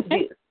going to say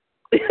is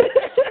this.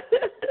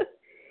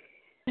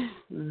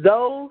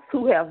 Those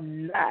who have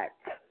not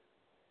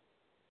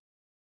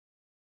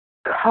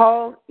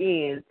called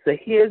in to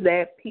hear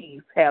that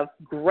piece have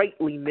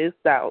greatly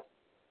missed out.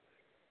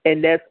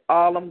 And that's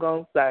all I'm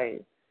going to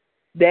say.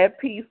 That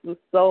piece was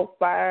so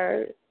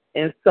fire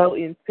and so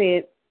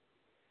intense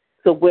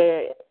to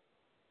where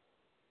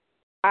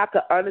I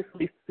could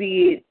honestly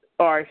see it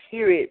or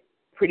hear it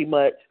pretty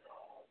much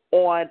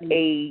on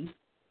a,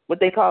 what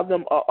they call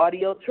them, an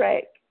audio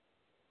track.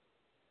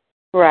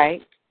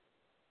 Right.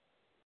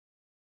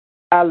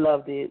 I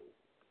loved it.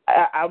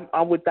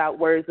 I'm without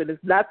words, and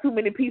it's not too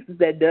many pieces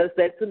that does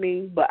that to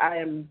me, but I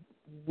am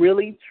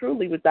really,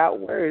 truly without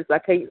words. I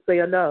can't say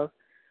enough,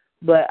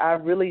 but I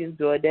really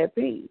enjoyed that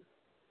piece.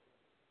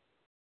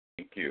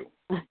 Thank you.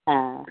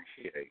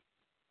 Appreciate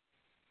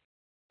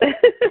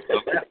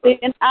it.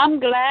 And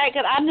I'm glad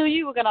because I knew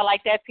you were going to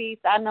like that piece.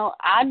 I knew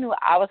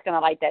I was going to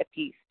like that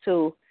piece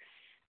too.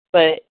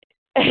 But,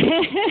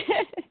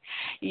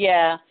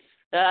 yeah,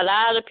 a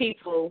lot of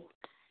people,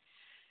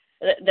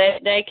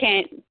 they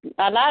can't,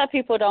 a lot of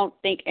people don't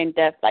think in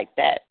depth like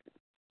that.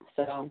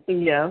 So,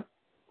 yeah.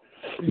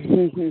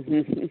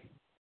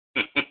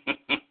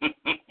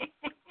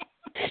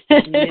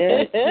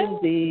 Yes,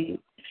 indeed.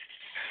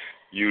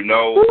 You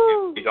know,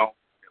 if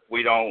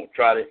we don't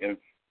try to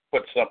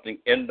put something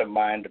in the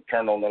mind to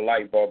turn on the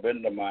light bulb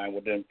in the mind,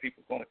 well, then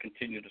people are going to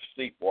continue to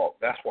sleepwalk.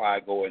 That's why I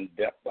go in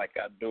depth like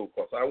I do,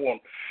 because I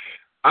want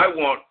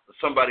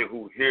somebody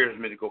who hears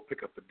me to go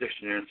pick up a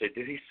dictionary and say,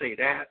 did he say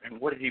that? And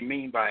what did he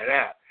mean by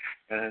that?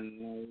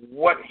 And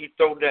what he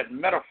threw that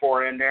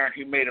metaphor in there, and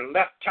he made a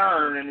left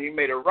turn, and he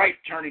made a right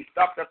turn. He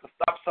stopped at the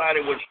stop sign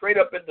and went straight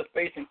up into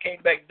space and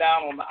came back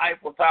down on the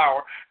Eiffel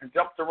Tower and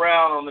jumped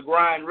around on the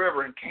Rhine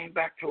River and came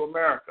back to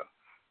America.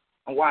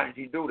 And why did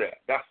he do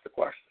that? That's the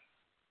question.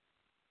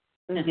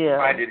 Yeah.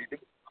 Why did he do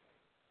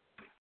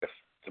that?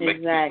 To make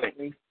exactly. you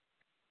think.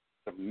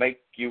 To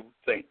make you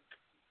think.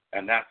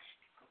 And that's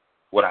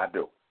what I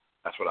do.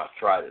 That's what I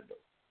try to do.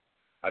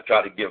 I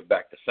try to give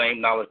back the same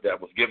knowledge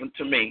that was given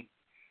to me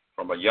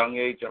from a young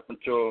age up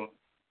until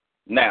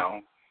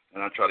now,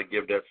 and I try to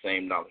give that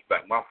same knowledge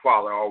back. My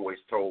father always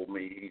told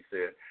me, he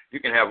said, you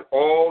can have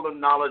all the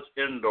knowledge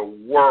in the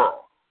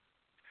world,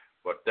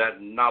 but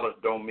that knowledge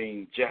don't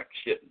mean jack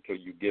shit until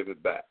you give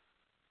it back.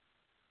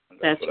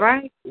 That's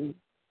right. And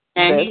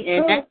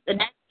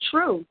that's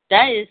true.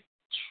 That is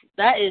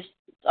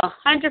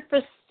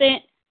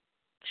 100%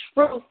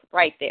 truth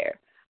right there.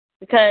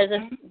 Because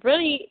it's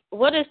really,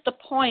 what is the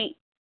point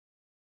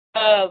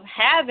of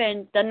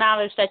having the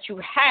knowledge that you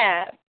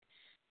have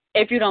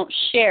if you don't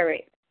share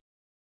it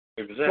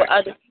with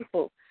other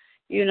people?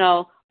 You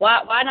know,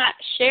 why not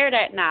share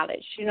that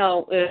knowledge? You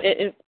know,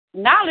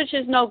 knowledge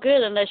is no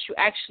good unless you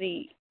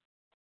actually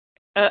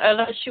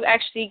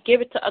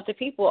give it to other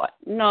people,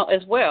 you know,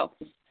 as well.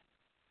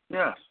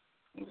 Yes,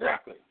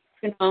 exactly.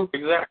 You know,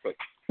 exactly.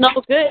 No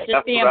good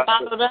just being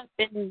bottled up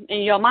in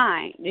your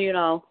mind. You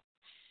know.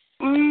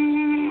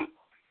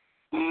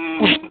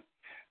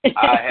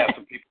 I had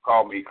some people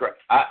call me crazy.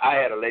 I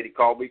had a lady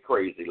call me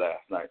crazy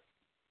last night.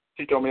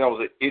 She told me I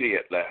was an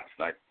idiot last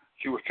night.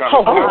 She was trying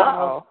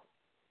to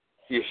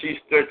she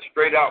stood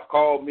straight out,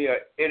 called me an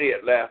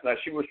idiot last night.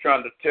 She was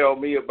trying to tell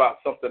me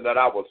about something that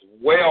I was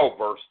well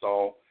versed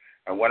on.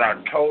 And when I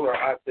told her,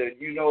 I said,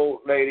 you know,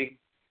 lady,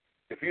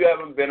 if you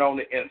haven't been on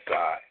the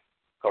inside,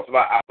 because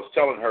I was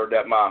telling her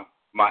that my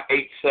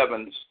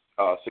 8-7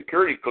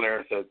 security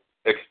clearance had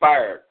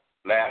expired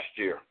last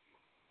year,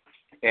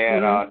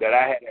 and that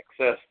I had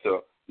access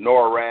to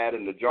NORAD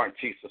and the Joint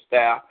Chiefs of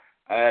Staff.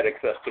 I had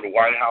access to the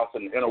White House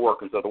and the inner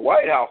workings of the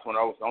White House when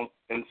I was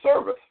in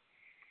service.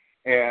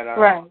 And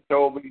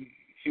told me,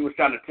 she was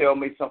trying to tell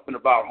me something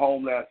about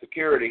Homeland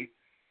Security,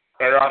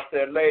 and I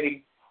said,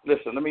 lady,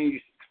 listen, let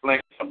me explain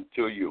something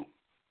to you.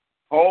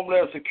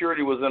 Homeland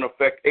Security was in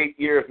effect 8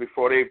 years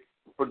before they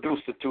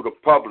produced it to the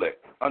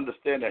public.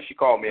 Understand that? She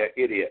called me an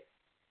idiot.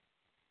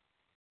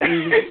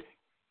 And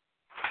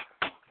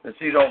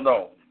she don't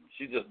know.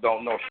 She just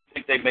don't know. She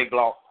think they make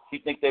law. She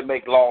think they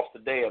make laws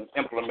today and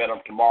implement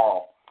them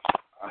tomorrow.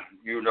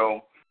 You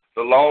know,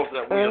 the laws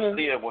that we are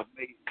seeing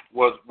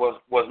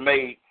was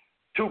made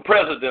 2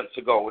 presidents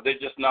ago. They're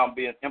just now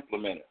being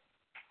implemented.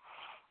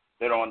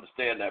 They don't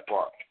understand that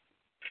part.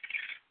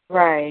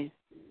 Right.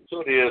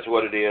 So it is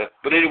what it is.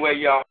 But anyway,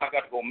 y'all, I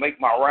got to go make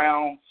my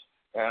rounds.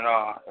 And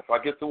if I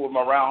get through with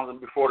my rounds and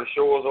before the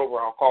show is over,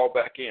 I'll call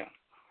back in.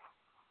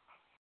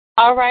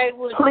 All right.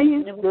 Well,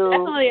 Please it was do.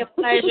 definitely a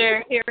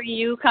pleasure hearing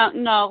you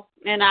come. No,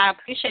 and I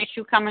appreciate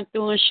you coming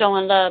through and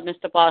showing love,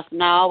 Mr.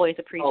 Boston. I always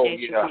appreciate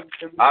you coming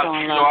through and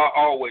showing love. I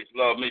always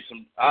love me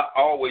some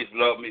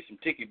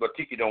Tiki, but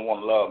Tiki don't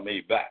want to love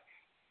me back.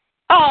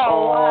 Oh,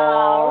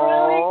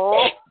 wow,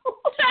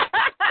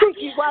 really?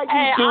 Tiki, why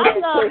you do that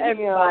to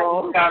everybody?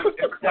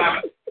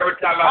 Every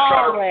time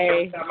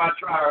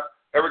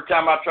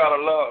I try to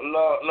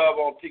love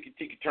on Tiki,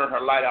 Tiki turn her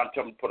light on and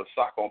tell me to put a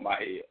sock on my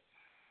head.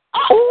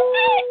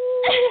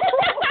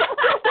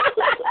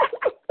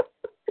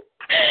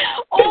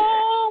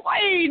 Oh,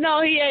 wait,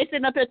 no, he ain't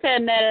sitting up here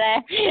telling that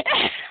lie.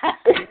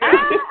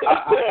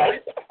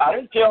 I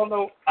didn't tell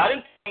no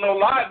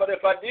lie, but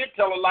if I did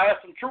tell a lie,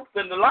 there's some truth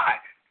in the lie.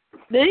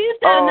 He's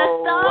telling the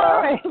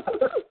story.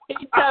 Wow.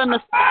 He's telling the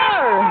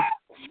story.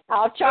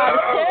 I'll try to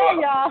tell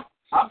y'all.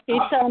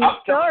 He's telling the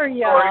story,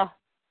 y'all.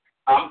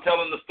 I'm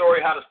telling the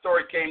story how the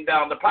story came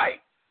down the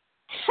pipe.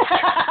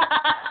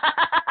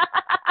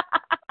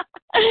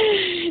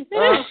 You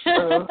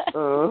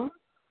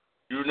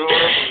know what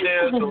I'm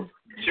saying? So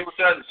she was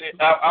trying to say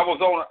I was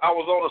on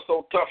her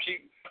so tough.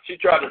 She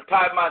tried to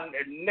tie my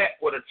neck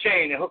with a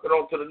chain and hook it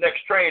onto the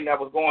next train that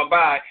was going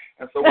by.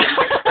 And so when the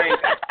next train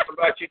came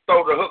by, she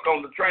threw the hook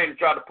on the train and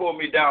tried to pull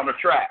me down the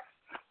track.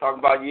 Talking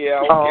about I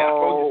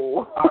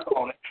told you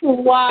on it.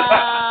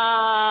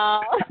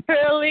 Wow,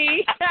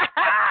 really?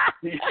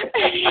 See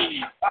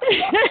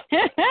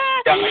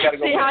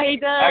how he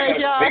does,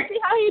 y'all. See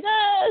how he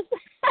does.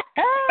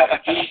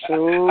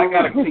 I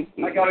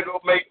gotta go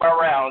make my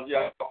rounds,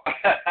 y'all.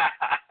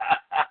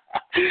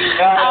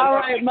 All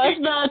right, much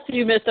love to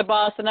you, Mr.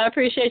 Boston. I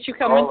appreciate you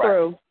coming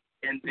through.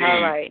 Indeed.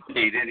 All right.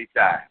 Indeed,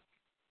 anytime.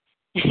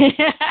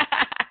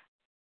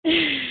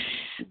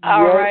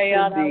 All right,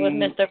 y'all. That was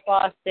Mr.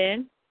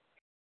 Boston.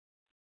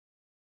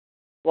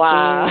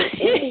 Wow.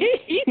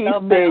 He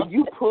said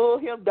you pull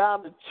him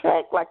down the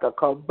track like a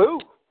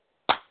caboose.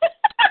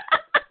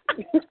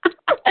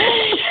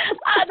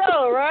 I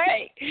know,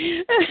 right?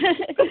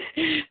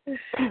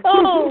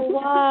 Oh,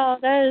 wow.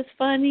 That is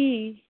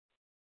funny.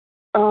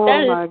 Oh,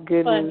 that my is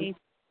goodness. Funny.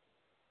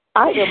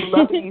 I am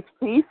loving these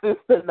pieces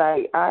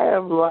tonight. I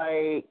am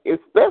like,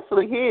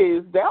 especially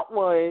his, that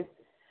one.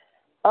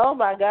 Oh,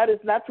 my God,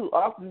 it's not too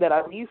often that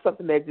I need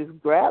something that just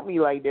grabbed me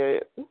like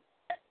that.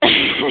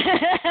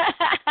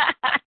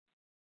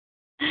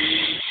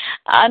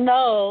 I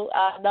know.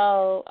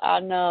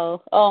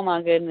 Oh,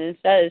 my goodness.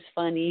 That is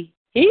funny.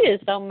 He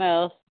is something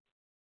else.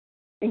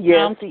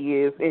 Yes, he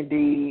is,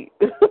 indeed.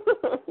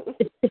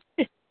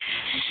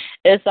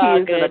 It's all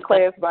he is good. in a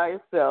class by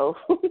himself.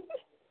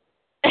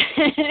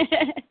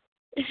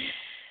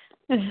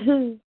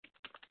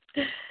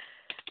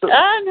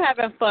 I'm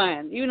having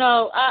fun. You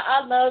know,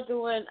 I love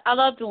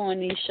doing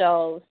these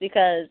shows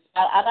because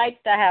I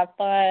like to have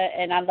fun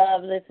and I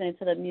love listening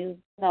to the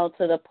music,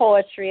 to the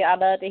poetry. I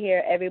love to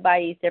hear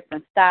everybody's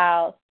different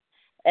styles.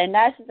 And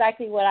that's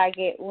exactly what I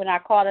get when I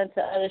call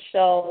into other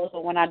shows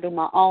or when I do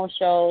my own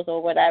shows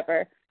or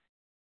whatever.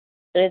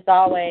 It's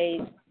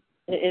always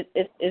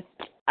it's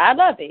I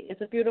love it.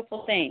 It's a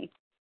beautiful thing.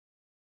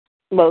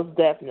 Most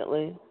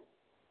definitely.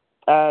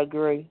 I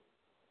agree.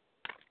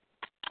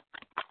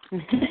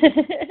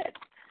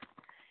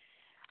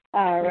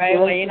 All right.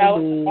 Well, we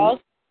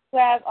also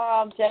have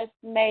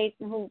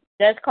who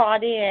just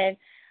called in,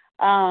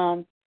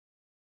 and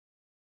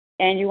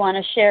you want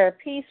to share a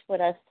piece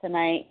with us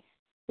tonight.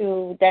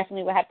 You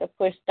definitely will have to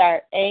push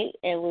star 8,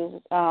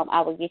 and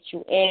I will get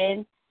you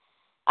in.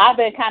 I've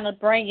been kind of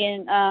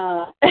bringing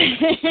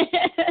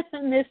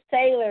Miss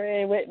Taylor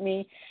in with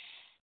me,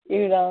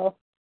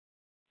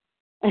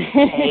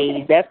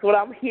 Hey, that's what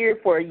I'm here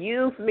for.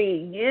 Use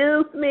me.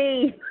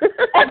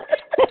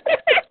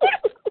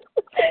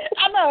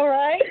 I know,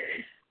 right?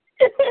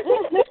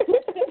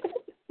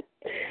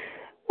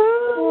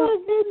 Oh, my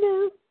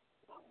goodness.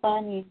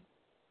 Funny.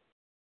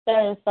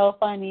 That is so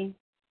funny.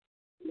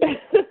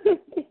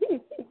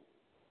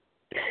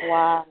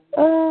 Wow.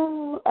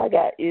 Oh, I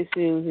got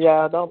issues,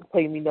 y'all. Don't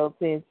pay me no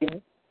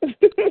attention.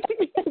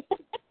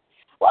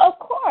 Well, of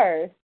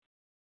course.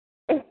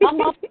 I'm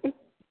not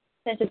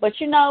attention, but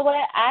you know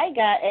what? I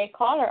got a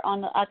caller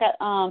I got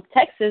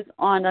Texas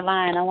on the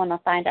line. I want to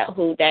find out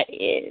who that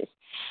is.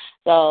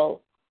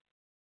 So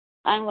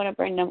I'm going to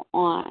bring them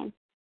on.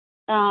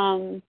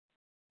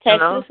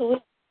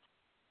 Texas,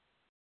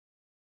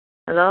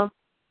 Hello?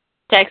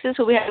 Texas,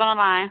 who we have on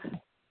the line?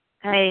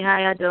 Hey, how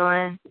y'all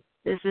doing?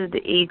 This is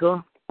the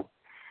Eagle.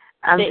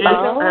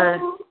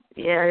 Eagle?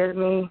 Yeah, it's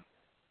me.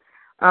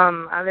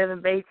 I live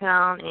in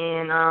Baytown,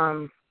 and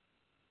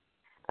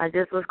I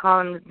just was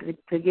calling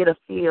to get a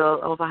feel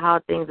over how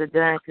things are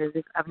done, because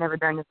I've never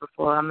done this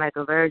before. I'm like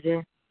a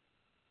virgin.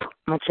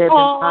 My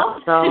children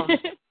pop, so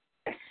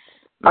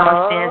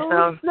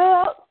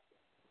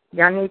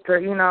y'all need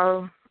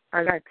to,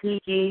 I got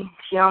Tiki.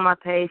 She on my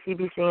page. She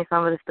be seeing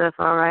some of the stuff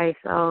all right,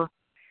 so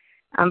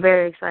I'm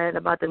very excited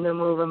about the new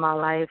move in my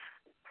life.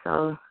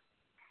 So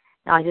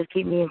y'all just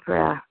keep me in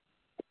prayer.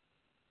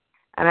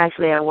 I'm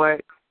actually at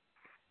work,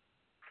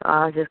 so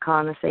I was just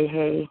calling to say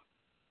hey.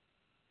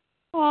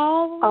 Oh,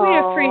 we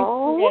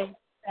appreciate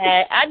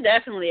that. I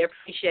definitely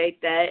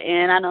appreciate that,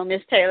 and I know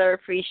Miss Taylor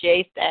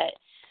appreciates that.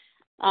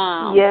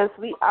 Yes,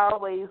 we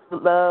always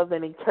love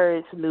and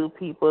encourage new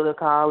people to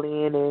call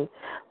in and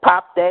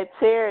pop that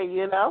cherry,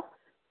 you know.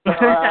 So,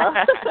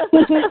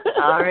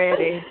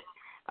 Already.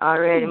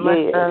 Much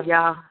Yes. love,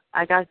 y'all.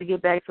 I got to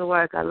get back to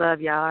work. I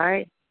love y'all, all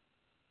right?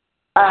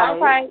 All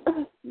right.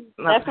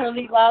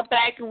 Definitely love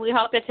back, and we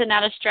hope that you're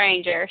not a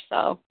stranger.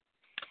 So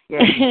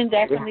Yes.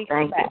 definitely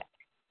come back.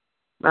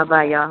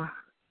 Bye-bye, y'all.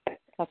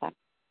 Bye-bye.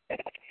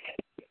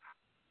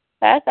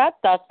 I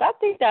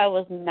think that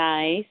was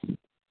nice.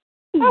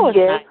 Yes,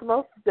 nice.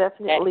 Most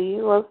definitely.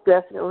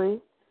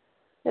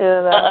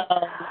 And,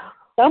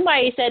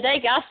 somebody said they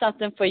got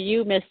something for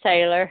you, Miss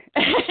Taylor.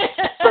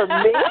 For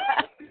me?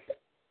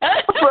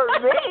 For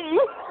me?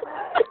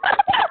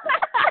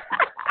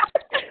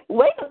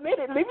 Wait a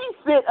minute. Let me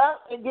sit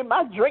up and get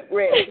my drink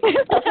ready.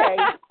 Okay,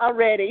 I'm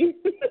ready.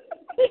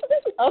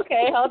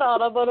 Okay, hold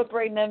on. I'm going to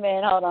bring them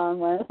in. Hold on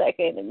 1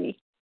 second. Let me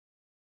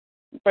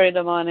bring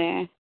them on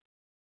in.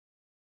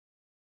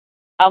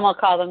 I'm going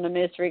to call them the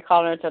mystery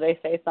caller until they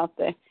say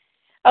something.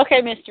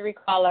 Okay, mystery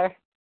caller.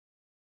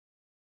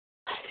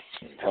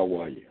 How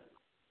are you?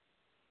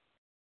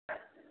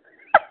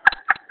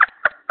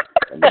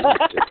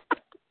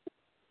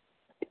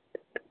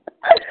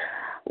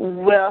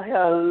 Well,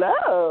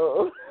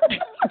 hello.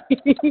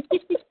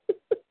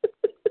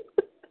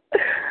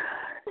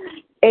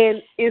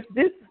 And is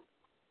this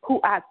who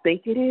I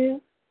think it is?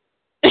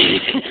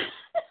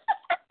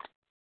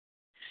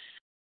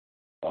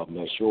 I'm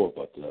not sure,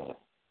 but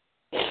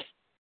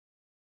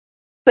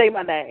say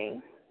my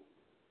name.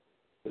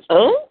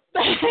 Oh?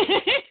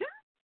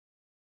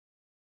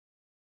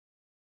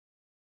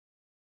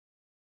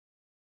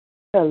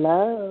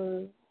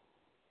 Hello.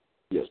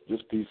 Yes,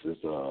 this piece is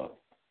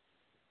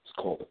it's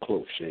called the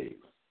Close Shave.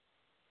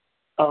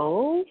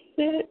 Oh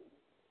shit.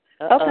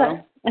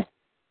 Okay.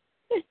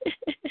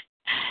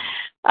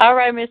 All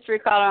right, mystery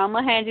caller. I'm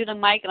gonna hand you the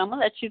mic and I'm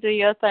gonna let you do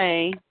your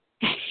thing.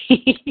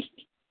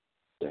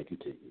 Thank you,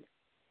 Tiki.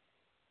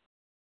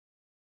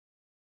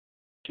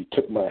 She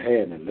took my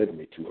hand and led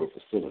me to her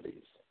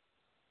facilities.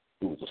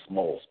 It was a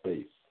small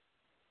space.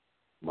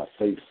 My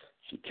face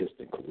she kissed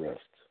and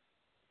caressed.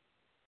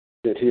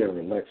 Sit here and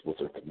relax was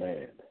her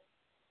command.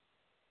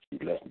 She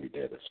left me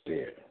there to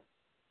stare.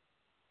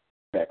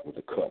 Back with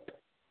a cup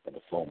and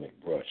a foaming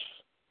brush,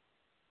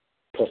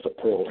 plus a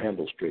pearl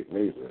handle straight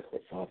razor her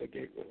father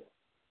gave her.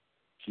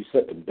 She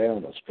set them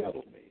down and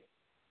straddled me,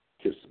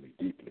 kissed me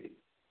deeply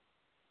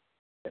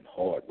and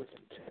hard with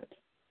intent.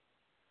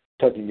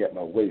 Tugging at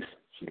my waist,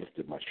 she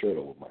lifted my shirt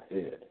over my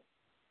head.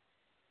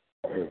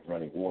 I heard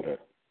running water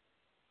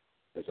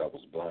as I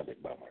was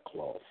blinded by my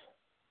cloth.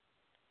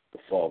 The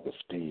fog of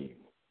steam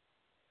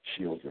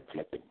shields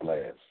reflecting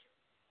glass.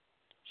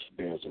 She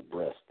bears her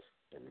breast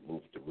and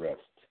removes the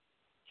rest.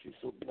 She's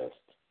so blessed.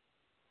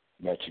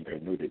 Matching her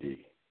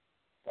nudity,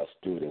 I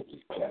stood as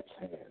we clapped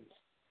hands.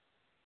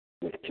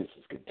 Wet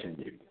kisses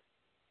continued,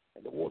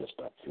 and the water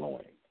stopped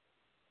flowing.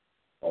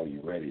 Are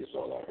you ready is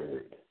all I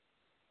heard.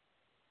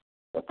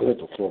 A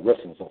glint of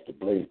fluorescence off the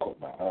blade caught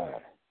my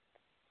eye.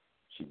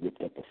 She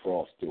whipped up a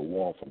froth still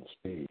warm from the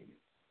steam.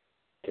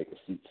 Take a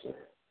seat, sir.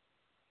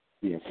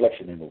 The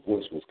inflection in her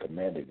voice was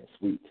commanding and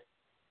sweet.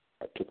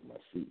 I took my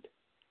seat.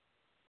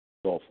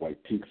 Soft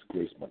white peaks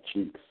graced my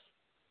cheeks.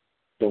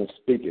 Don't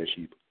speak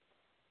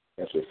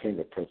as her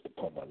finger pressed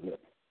upon my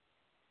lip.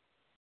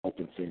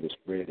 Open finger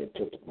spread and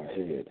tilted my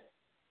head.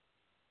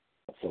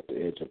 I felt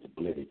the edge of the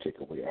blade take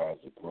away hours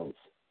of growth.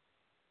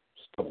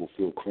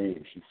 Stubble-filled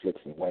cream she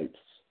flicks and wipes.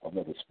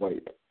 Another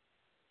swipe.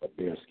 A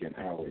bare skin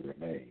Howie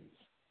remains.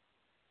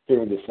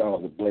 Hearing the sound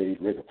of the blade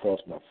rake across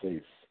my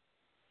face,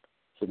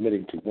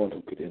 submitting to one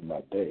who could end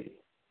my day.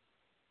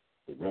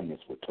 The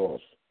remnants were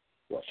tossed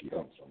while she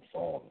hung some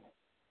song.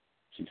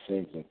 She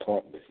sings and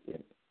taunts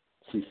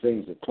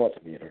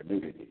me in her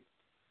nudity.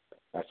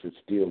 I sit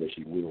still as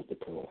she wields the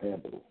pearl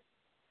handle.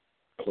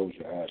 Close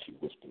your eyes, she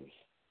whispers.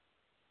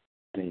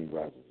 Steam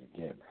rises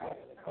again,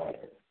 higher and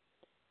hotter.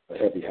 A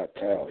heavy hot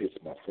towel hits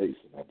my face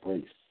and I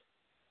brace.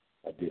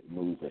 I didn't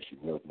move as she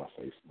rubbed my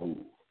face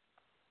smooth.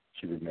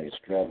 She remained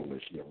straddled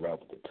as she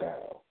unraveled the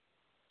towel.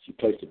 She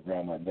placed it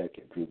around my neck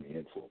and drew me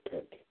in for a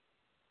peck.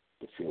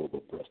 The feel of her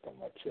breast on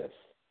my chest,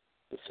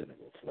 the scent of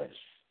her flesh.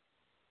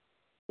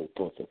 No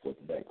thoughts of what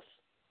next.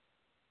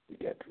 We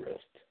got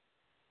dressed.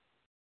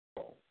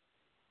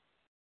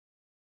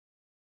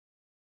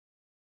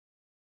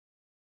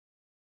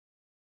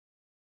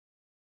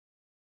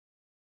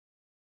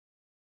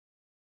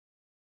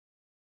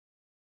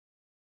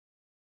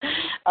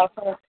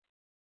 Oh.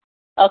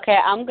 Okay,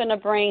 I'm gonna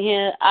bring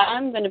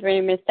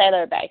Miss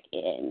Taylor back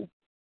in.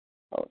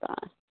 Hold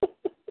on.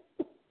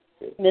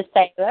 Miss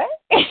Taylor?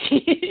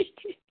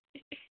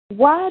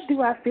 Why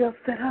do I feel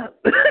set up?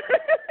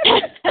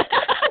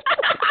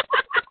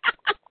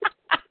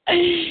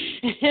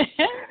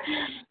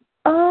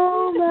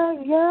 Oh my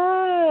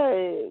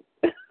God.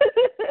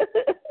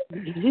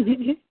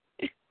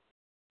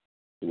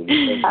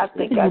 I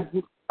think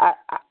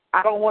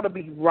I don't want to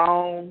be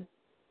wrong,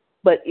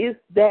 But is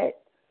that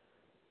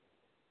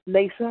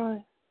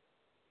Nation?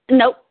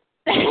 Nope.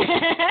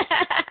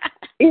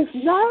 It's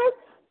not?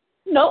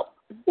 Nope.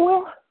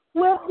 Well,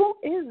 who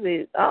is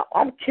it?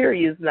 I'm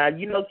curious now.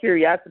 You know,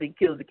 curiosity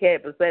kills the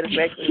cat, but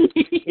satisfaction,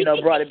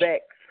 brought it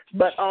back.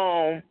 But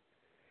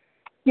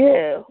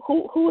yeah,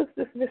 who is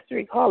this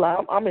mystery caller?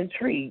 I'm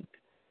intrigued.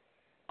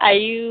 Are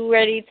you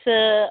ready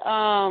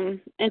to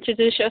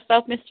introduce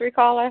yourself, mystery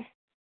caller?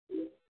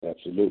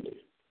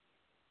 Absolutely.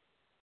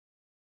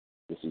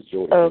 This is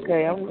Jordan.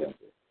 Okay,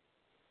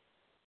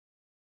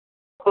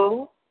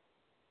 who?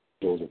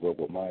 Jordan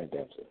Verbal Mind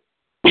Dancer.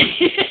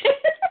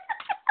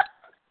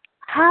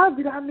 How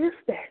did I miss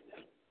that?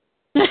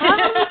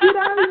 How did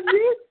I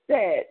miss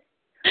that?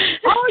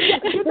 Oh,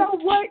 you know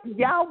what?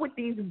 Y'all with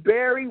these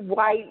very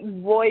white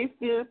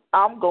voices,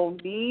 I'm going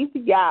to need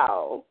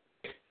y'all.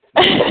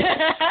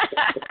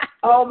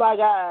 Oh, my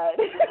God.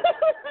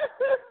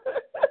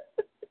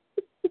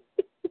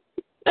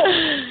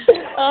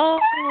 Oh.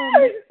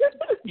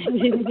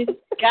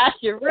 Got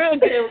you real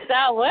good with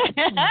that one.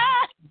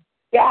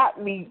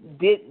 Got me.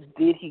 Did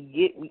he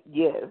get me?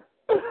 Yes.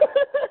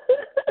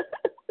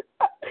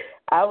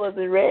 I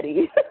wasn't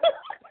ready.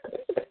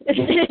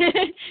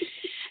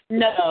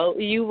 No,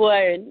 you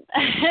weren't.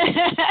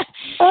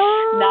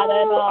 Not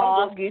at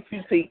all. I'm going to get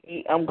you,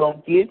 Tiki. I'm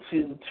going to get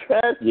you.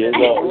 Trust me.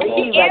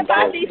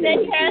 Everybody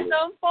said you had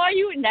something for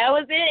you, and that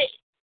was it.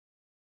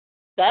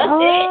 That's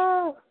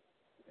it.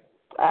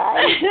 I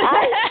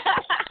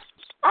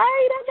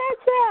ain't on that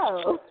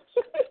show.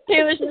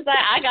 He was just like,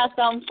 I got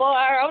something for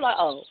her. I'm like,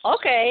 oh,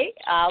 okay.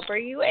 I'll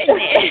bring you in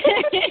there.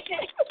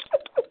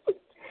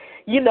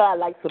 You know I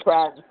like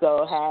surprises,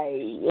 so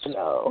hey,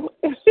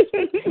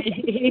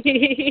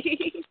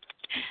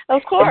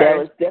 Of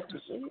course. That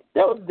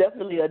was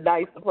definitely a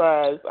nice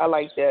surprise. I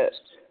like that.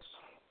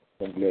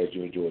 I'm glad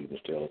you enjoyed it,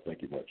 Miss Taylor.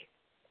 Thank you much.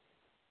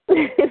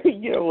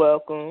 You're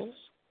welcome.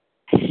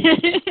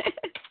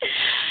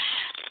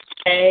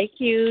 Thank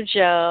you,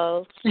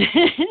 Joe.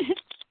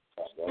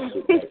 I'll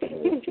sit back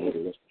and enjoy the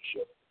rest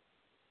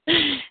of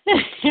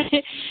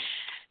the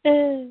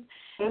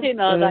show. He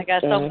knows I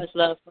got so much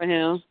love for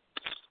him.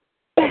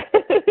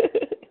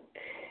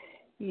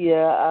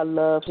 Yeah, I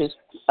love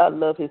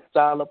his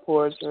style of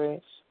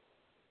poetry.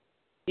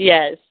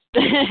 Yes.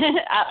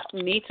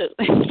 Me too.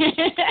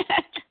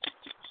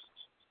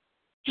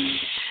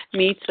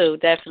 Me too,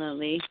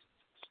 definitely.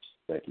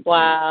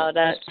 Wow,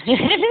 that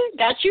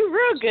got you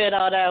real good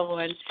on that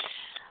one.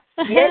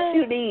 Yes,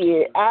 you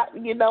did.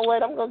 You know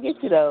what? I'm gonna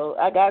get you though.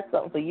 I got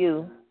something for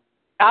you.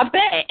 I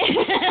bet.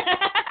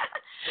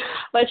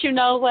 But you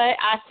know what?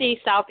 I see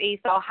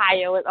Southeast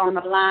Ohio is on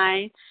the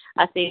line.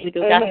 I see we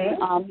do got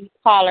some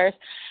callers.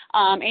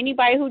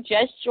 Anybody who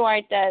just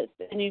joined us,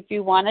 and if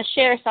you want to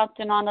share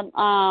something on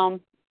the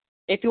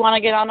if you want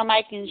to get on the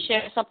mic and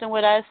share something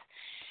with us,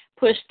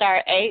 push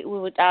star 8.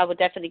 I would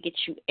definitely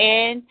get you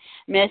in.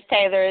 Miss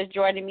Taylor is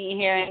joining me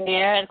here and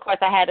there, and of course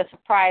I had to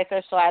surprise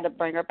her, so I had to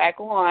bring her back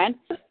on.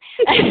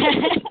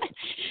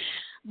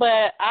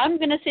 But I'm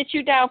gonna sit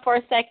you down for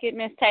a second,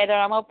 Miss Taylor.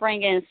 I'm gonna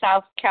bring in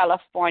South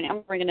California.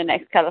 I'm bringing the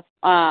next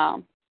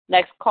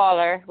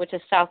caller, which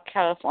is South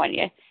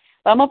California.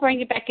 But I'm gonna bring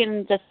you back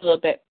in just a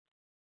little bit.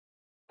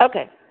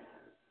 Okay.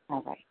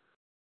 All right.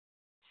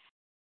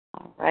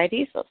 All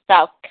righty. So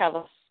South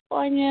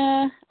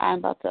California, I'm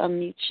about to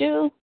unmute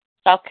you.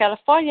 South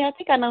California, I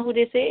think I know who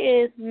this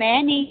is.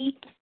 Manny.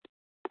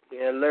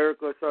 Yeah,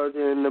 Lyrical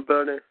Soldier in the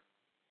building.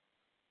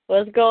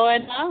 What's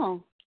going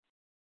on?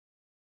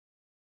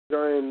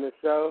 Enjoying the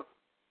show.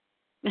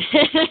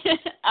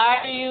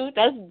 Are you?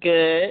 That's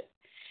good.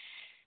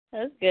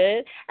 That's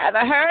good. I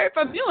haven't heard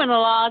from you in a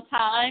long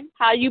time.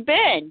 How you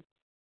been?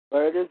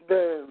 Well, it's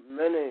been a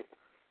minute.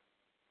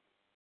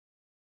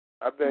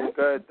 I've been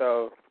good,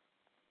 though.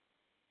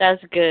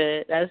 That's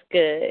good. That's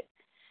good.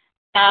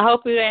 I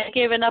hope you ain't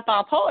giving up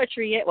on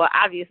poetry yet. Well,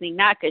 obviously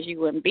not, because you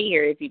wouldn't be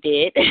here if you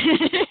did.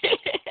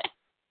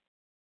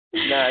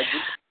 Nah, just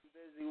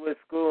busy with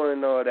school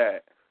and all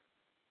that.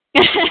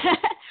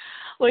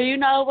 Well, you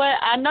know what?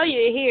 I know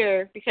you're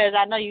here because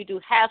I know you do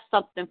have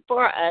something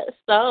for us.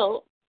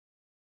 So,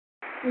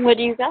 what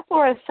do you got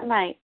for us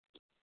tonight?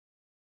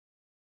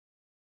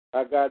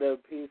 I got a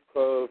piece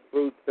called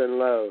Fruits and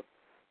Love.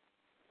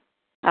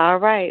 All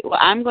right. Well,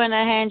 I'm going to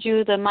hand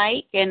you the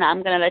mic, and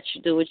I'm going to let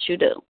you do what you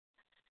do.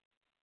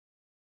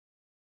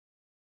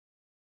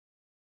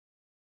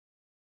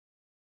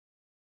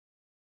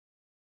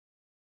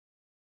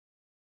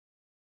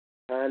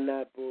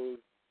 Pineapples,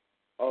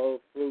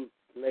 all fruits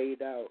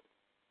laid out,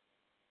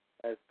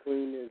 as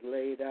queen is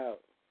laid out,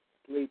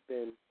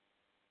 sleeping,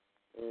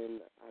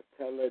 and I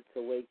tell her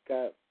to wake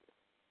up.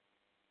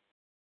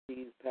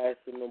 These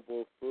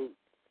passionable fruits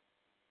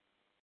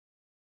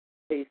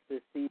taste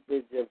the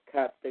seepage of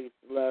Coptic's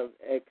love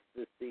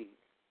ecstasy.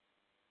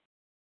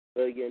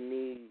 Feel your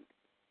need.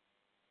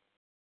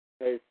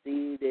 Her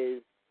seed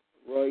is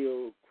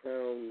royal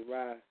crown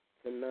Ra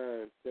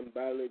Tanan,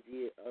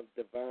 symbology of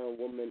divine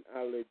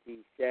womanology,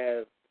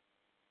 shaft.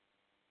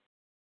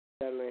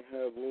 Telling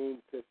her womb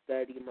to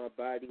study my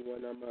body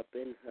when I'm up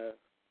in her.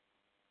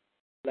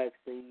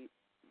 flexing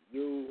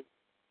you,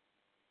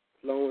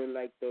 flowing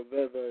like the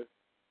river,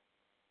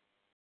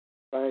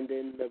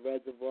 finding the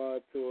reservoir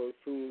to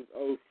Oshun's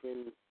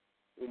ocean.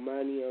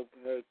 Umani of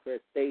her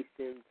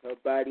crustaceans, her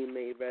body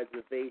made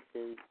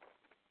reservations.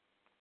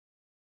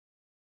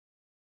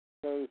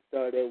 Tongue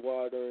started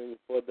watering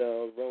for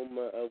the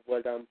aroma of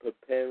what I'm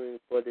preparing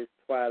for this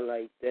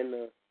twilight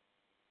dinner.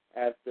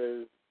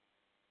 After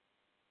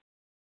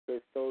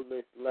the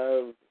soulless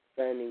love,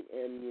 fanning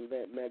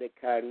amulet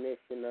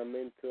metacognition, I'm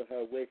into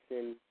her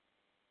wishing.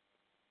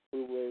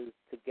 We was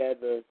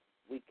together,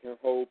 we can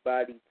hold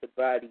body to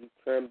body,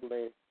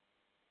 trembling.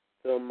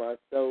 Feel my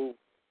soul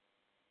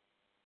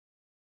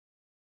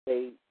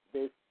say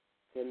this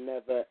can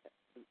never.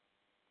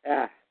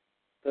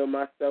 Feel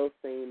myself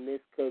saying this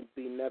could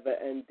be never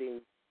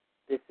ending.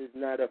 This is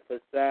not a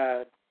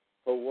facade.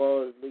 Her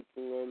walls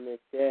leaking on the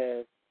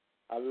shaft.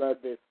 I love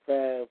this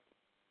craft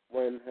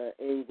when her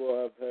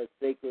angle of her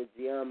sacred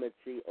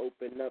geometry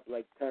opened up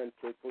like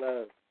tantric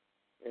love.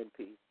 In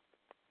peace.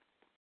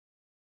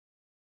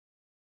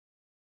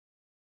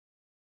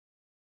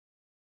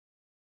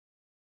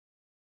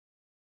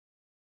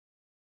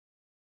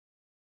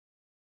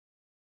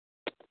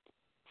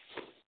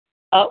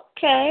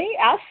 Okay,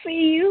 I see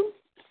you.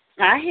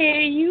 I hear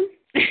you.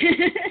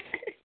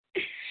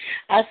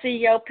 I see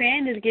your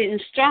pen is getting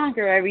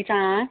stronger every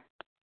time.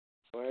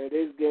 Well, it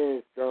is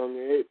getting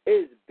stronger.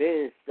 It's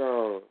been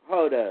strong.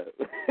 Hold up.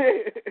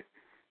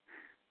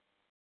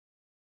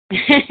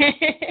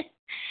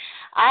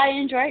 I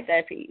enjoyed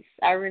that piece.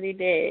 I really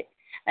did.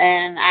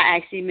 And I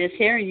actually miss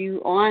hearing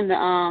you on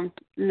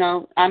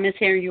the I miss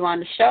hearing you on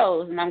the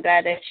shows, and I'm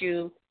glad that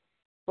you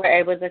were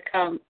able to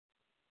come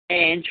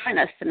and join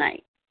us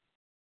tonight.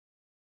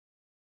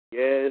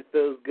 Yeah, it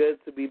feels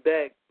good to be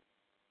back.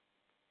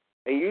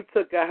 And you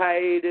took a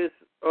hiatus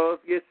off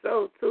your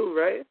show too,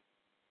 right?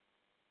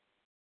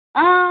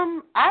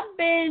 I've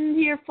been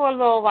here for a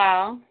little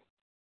while.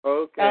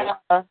 Okay.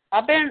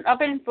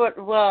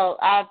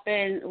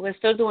 We're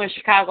still doing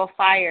Chicago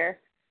Fire.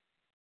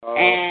 Oh.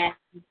 And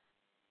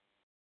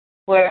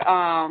we're,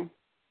 I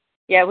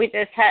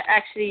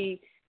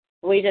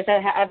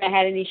haven't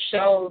had any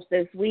shows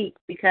this week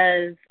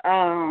because,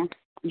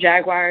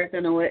 Jaguar is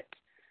dealing with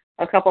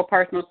a couple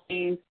personal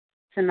things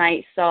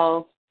tonight,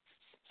 so,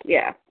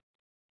 yeah.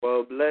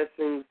 Well,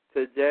 blessings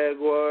to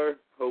Jaguar.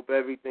 Hope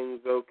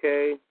everything's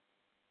okay.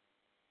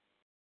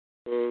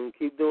 And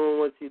keep doing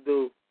what you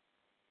do.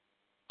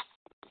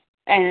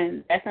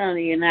 And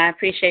definitely, and I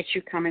appreciate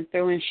you coming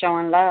through and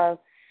showing love.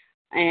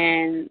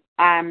 And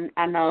I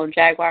know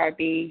Jaguar would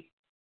be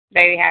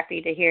very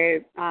happy to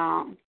hear,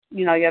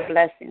 your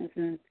blessings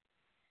and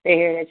to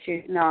hear that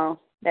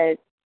that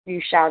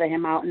you shouted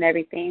him out and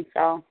everything.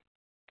 So,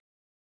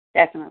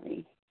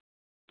 definitely.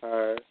 All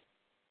right.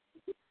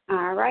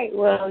 All right.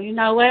 Well, you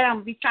know what? I'm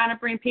going to be trying to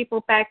bring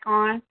people back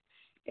on.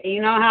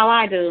 You know how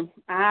I do.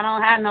 I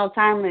don't have no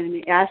time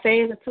limit. I say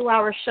it's a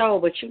 2-hour show,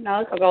 but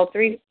it could go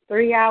 3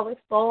 hours,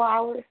 4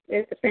 hours.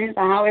 It depends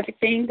on how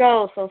everything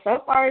goes. So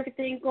far,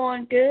 everything's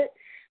going good.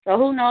 So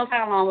who knows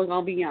how long we're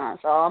going to be on.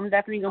 So I'm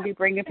definitely going to be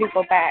bringing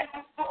people back.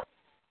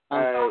 All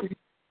right.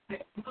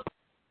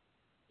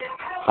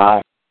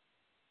 Hi.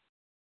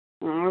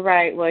 All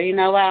right. Well, you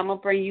know what? I'm going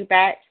to bring you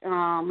back in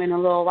a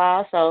little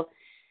while. So,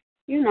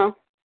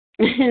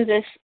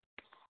 just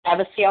have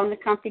a seat on the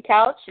comfy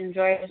couch,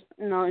 enjoy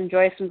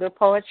some good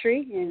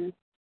poetry, and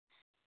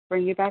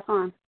bring you back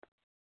on.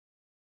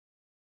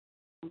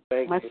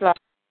 Much love.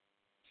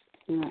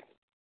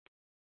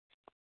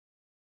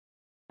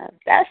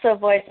 That's a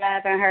voice I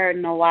haven't heard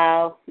in a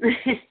while.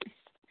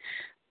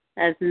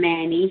 That's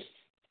Manny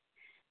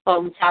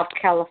from South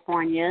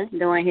California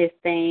doing his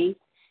thing,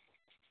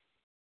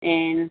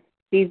 and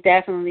he's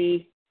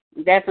definitely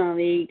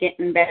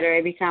getting better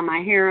every time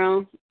I hear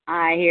him.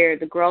 I hear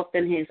the growth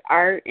in his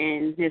art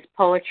and his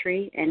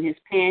poetry and his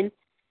pen.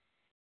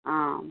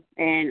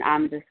 And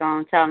I'm just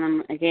going to tell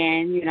him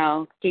again,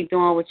 keep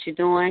doing what you're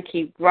doing,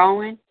 keep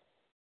growing,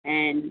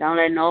 and don't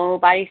let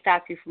nobody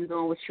stop you from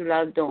doing what you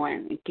love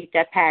doing, and keep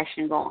that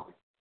passion going.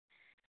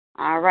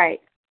 All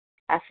right.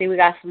 I see we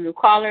got some new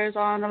callers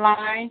on the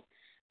line.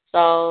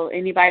 So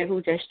anybody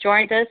who just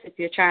joined us, if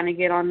you're trying to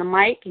get on the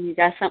mic and you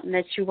got something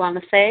that you want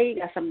to say, you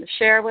got something to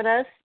share with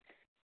us,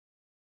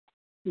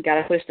 you got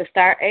to push the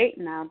 *8,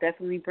 and I'll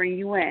definitely bring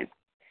you in.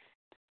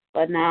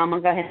 But now I'm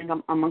going to go ahead and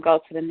I'm going to go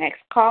to the next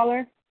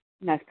caller.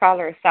 Next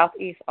caller is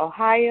Southeast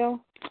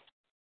Ohio.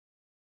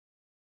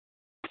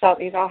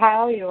 Southeast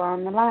Ohio, you're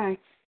on the line.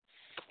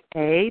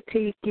 Hey,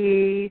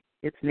 Tiki.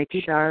 It's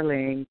Nikki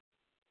Darling.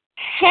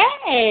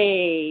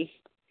 Hey.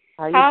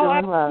 How you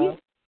doing, love?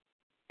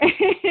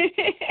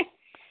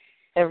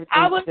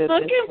 I was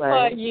looking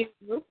for you.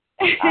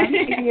 I'm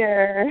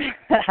here.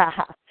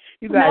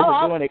 You guys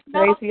are doing it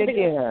crazy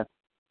again.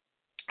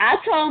 I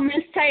told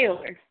Miss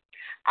Taylor,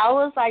 I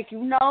was like,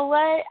 you know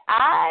what?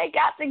 I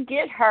got to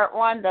get her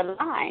on the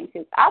line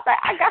because I was like,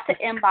 I got to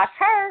inbox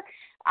her.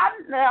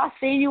 I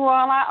seen you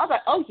online. I was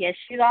like, oh yes,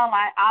 she's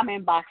online. I'm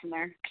inboxing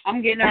her.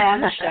 I'm getting her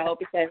on the show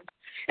because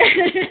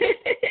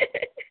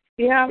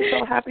Yeah, I'm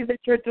so happy that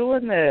you're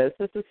doing this.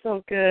 This is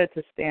so good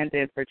to stand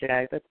in for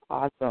Jag. That's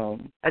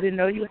awesome. I didn't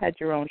know you had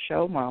your own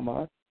show,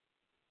 Mama.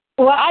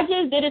 Well, I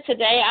just did it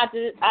today.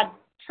 I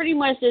pretty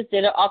much just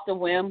did it off the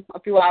whim a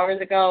few hours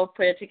ago,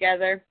 put it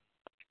together.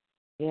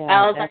 Yeah,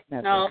 I was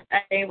definitely.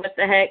 like, hey, what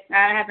the heck?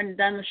 I haven't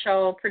done the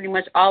show pretty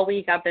much all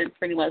week. I've been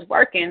pretty much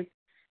working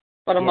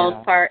for the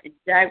most part.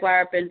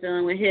 Jaguar been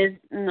dealing with his,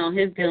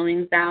 his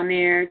dealings down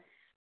there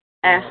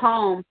at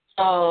home.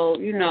 So,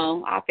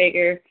 I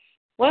figure,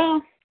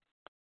 well,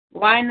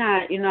 why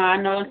not? I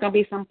know there's going to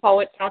be some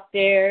poets out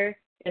there.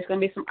 There's going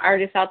to be some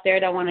artists out there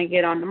that want to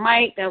get on the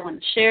mic, that want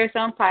to share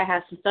some, probably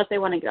have some stuff they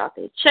want to get off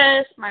their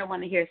chest, might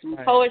want to hear some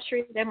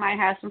poetry. They might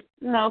have some,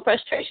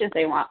 frustrations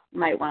they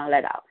might want to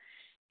let out.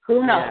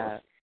 Who knows?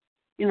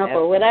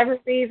 For whatever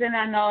reason,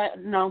 I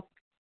know,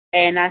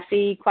 and I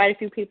see quite a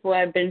few people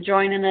have been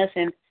joining us,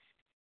 and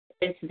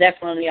it's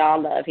definitely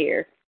all love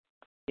here.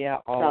 Yeah,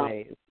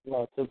 always. So.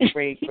 Well, it's a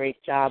great,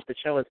 great job. The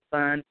show is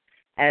fun.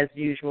 As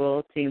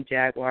usual, Team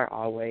Jaguar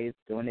always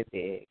doing it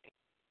big.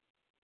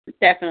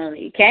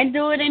 Definitely. Can't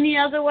do it any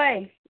other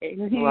way.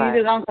 You're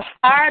either going to go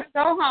hard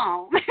or go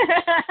home.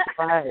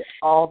 Right,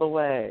 all the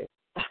way.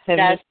 And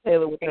Miss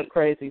Taylor with her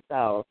crazy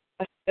self.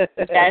 That's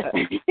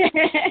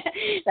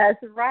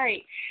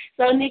right.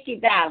 So, Nikki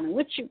Darling,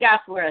 what you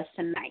got for us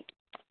tonight?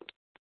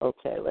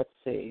 Okay, let's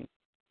see.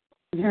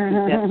 You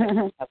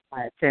definitely have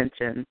my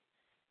attention.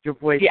 Your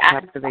voice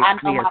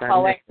captivates me as I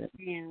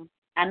listen.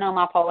 I know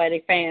my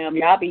poetic fam.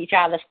 Y'all be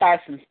trying to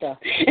start some stuff.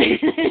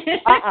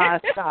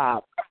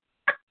 Stop.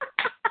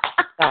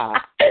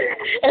 Stop.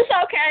 It's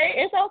okay.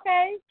 It's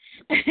okay.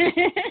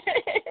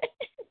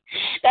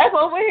 That's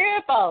what we're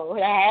here for.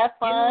 To have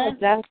fun.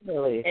 Yeah,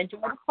 definitely. Enjoy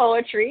the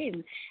poetry.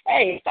 And,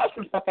 hey, start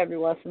some stuff every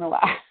once in a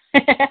while.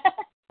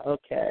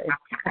 Okay.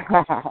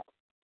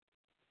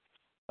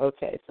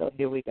 Okay, so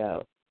here we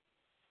go.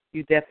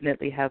 You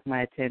definitely have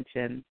my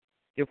attention.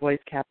 Your voice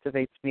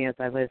captivates me as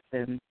I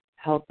listen,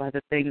 held by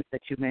the things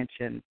that you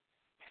mention,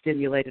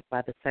 stimulated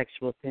by the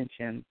sexual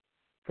tension,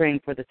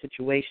 praying for the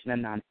situation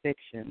in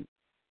nonfiction,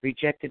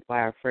 rejected by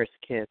our first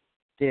kiss,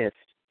 dissed,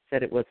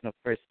 said it wasn't a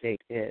first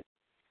date hit,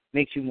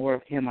 makes you more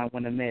of him I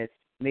want to miss,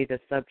 made the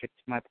subject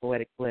to my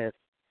poetic bliss.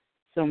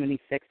 So many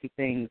sexy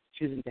things,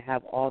 choosing to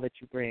have all that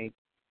you bring,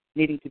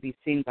 needing to be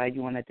seen by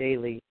you on a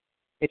daily,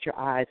 hit your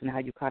eyes and how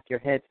you cock your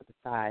head to the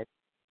side,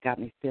 got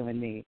me feeling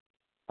me.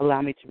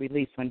 Allow me to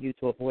release on you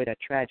to avoid a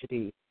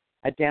tragedy,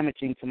 a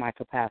damaging to my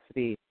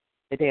capacity.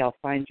 The day I'll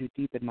find you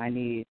deep in my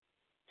need.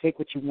 Take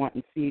what you want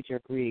and feed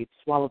your greed.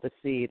 Swallow the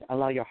seed.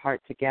 Allow your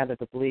heart to gather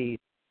the bleed.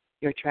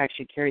 Your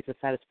attraction carries the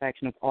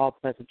satisfaction of all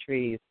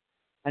pleasantries.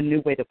 A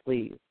new way to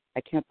please.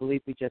 I can't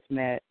believe we just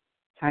met.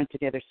 Time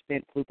together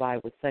spent flew by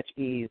with such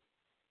ease.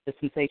 The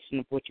sensation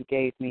of what you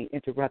gave me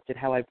interrupted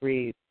how I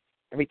breathed.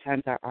 Every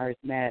time our eyes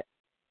met,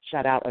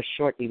 shot out a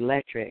short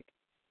electric.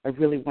 I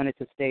really wanted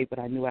to stay, but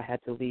I knew I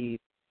had to leave.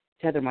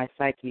 Tether my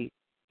psyche,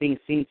 being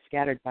seen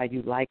scattered by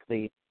you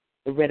likely.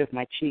 The red of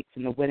my cheeks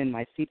and the wet in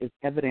my seat is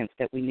evidence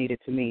that we needed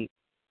to meet.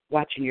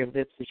 Watching your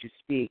lips as you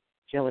speak,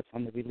 jealous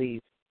on the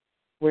release.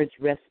 Words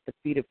rest at the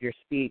feet of your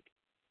speak.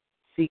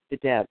 Seek the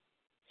depth,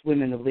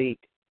 swim in the leak,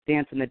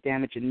 dance in the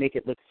damage and make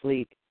it look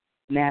sleek.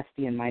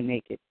 Nasty in my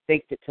naked,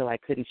 faked it till I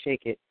couldn't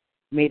shake it.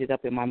 Made it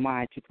up in my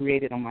mind to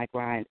create it on my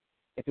grind.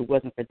 If it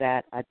wasn't for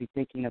that, I'd be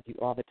thinking of you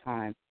all the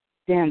time.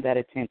 Damn that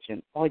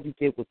attention. All you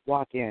did was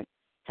walk in.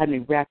 Had me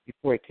wrapped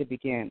before it could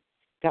begin.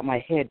 Got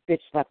my head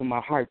bitch slapping my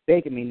heart,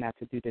 begging me not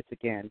to do this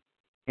again.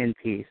 In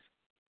peace.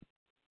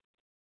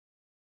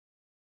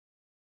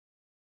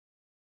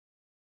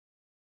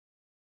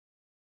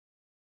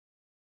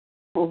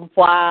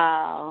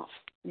 Wow.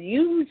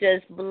 You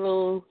just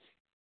blew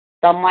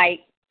the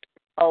mic.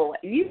 Oh,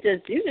 you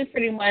just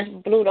pretty much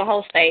blew the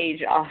whole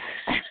stage off.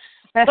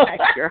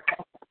 Girl.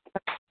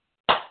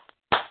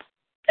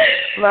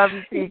 Love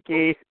you,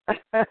 Kiki.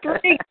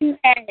 Bringing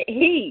that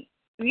heat.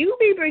 You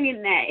be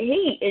bringing that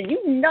heat, and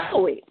you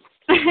know it.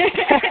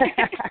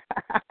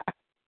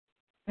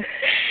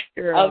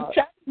 Girl, I'm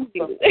telling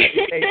you.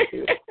 Thank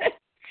you.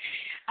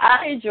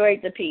 I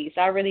enjoyed the piece.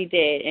 I really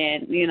did.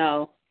 And,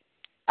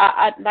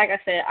 I like I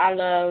said, I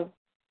love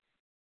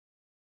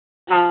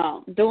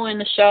doing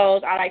the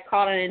shows. I like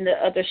calling in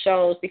the other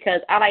shows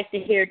because I like to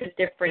hear the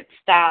different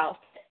styles.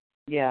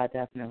 Yeah,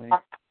 definitely.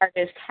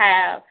 Artists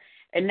have.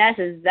 And that's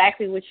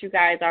exactly what you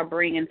guys are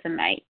bringing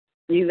tonight.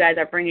 You guys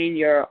are bringing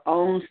your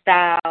own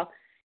style.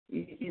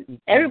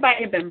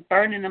 Everybody has been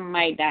burning the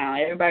mic down.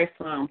 Everybody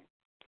from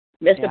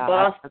Mr.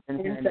 Boston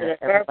to the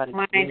Earth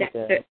Mind,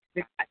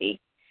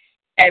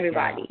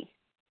 everybody.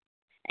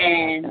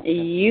 And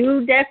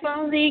you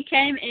definitely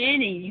came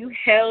in and you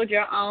held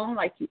your own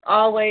like you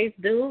always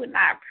do, and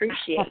I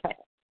appreciate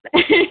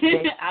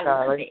it. I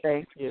love it.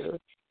 Thank you.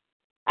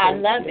 I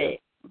love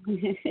it.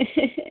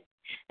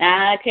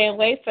 I can't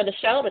wait for the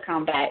show to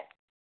come back.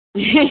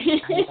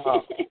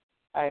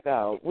 I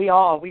know. We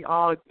all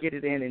get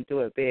it in and do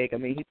it big. I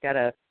mean, he's got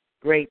a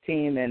great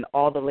team, and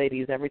all the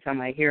ladies, every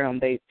time I hear them,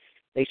 they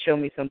show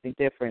me something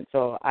different.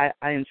 So I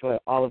enjoy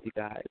all of you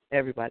guys.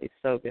 Everybody's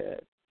so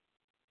good.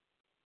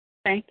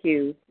 Thank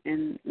you.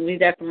 And we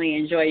definitely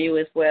enjoy you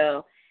as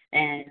well.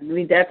 And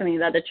we definitely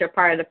love that you're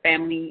part of the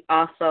family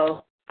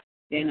also.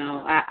 You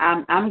know,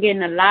 I'm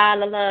getting a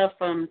lot of love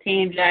from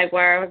Team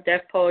Jaguar,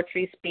 Def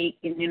Poetry Speak,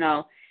 and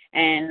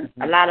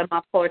a lot of my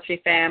poetry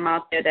fam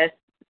out there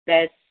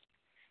that's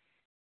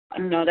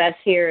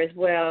here as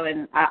well,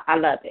 and I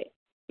love it.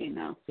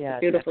 Yeah,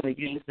 beautiful.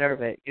 definitely. You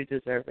deserve it. You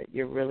deserve it.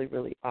 You're really,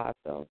 really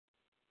awesome.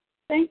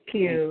 Thank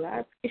you. I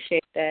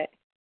appreciate that.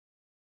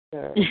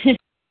 Sure.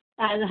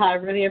 I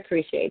really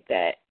appreciate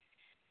that.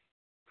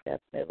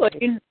 Definitely.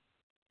 Well,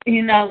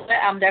 you know what?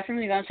 I'm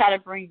definitely going to try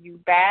to bring you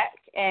back,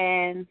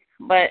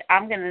 but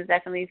I'm going to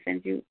definitely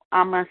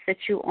I'm going to sit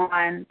you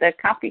on the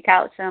comfy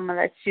couch, and I'm going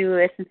to let you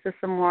listen to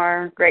some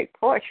more great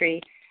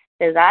poetry,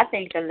 because I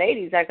think the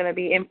ladies are going to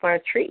be in for a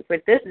treat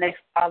with this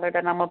next caller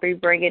that I'm going to be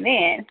bringing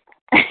in.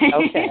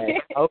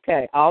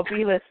 Okay. I'll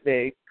be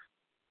listening.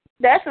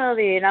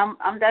 Definitely, and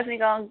I'm definitely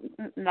going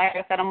to, like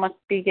I said, I'm going to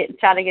be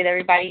try to get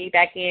everybody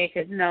back in,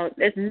 because,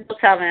 there's no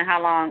telling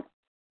how long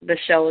the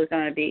show is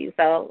going to be.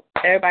 So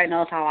everybody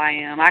knows how I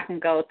am. I can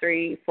go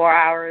 3-4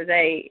 hours,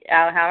 8,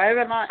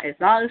 however long, as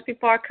long as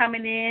people are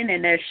coming in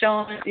and they're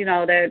showing,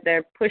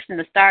 they're pushing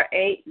the start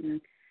 8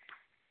 and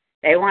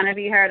they want to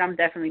be heard, I'm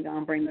definitely going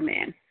to bring them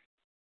in.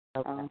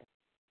 Okay.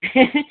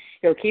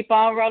 You'll keep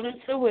on rolling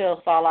till the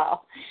wheels fall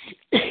off.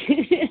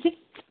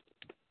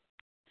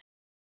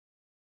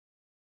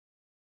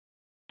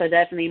 So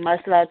definitely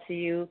much love to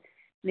you,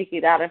 Nikki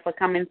Dowden, for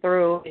coming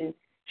through and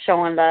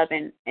showing love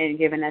and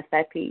giving us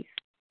that piece.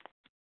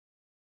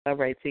 All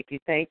right, Tiki.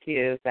 Thank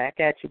you. Back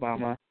at you,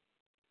 Mama.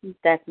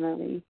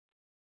 Definitely.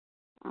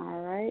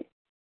 All right.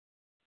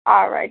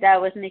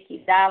 That was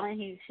Nikki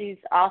Dowling. She's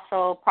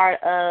also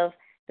part of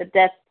the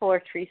Def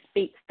Poetry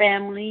Speak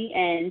family,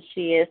 and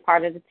she is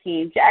part of the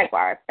Team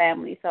Jaguar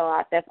family.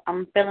 So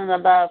I'm feeling the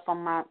love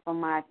from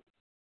my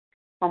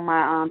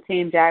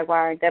Team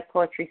Jaguar, Def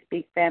Poetry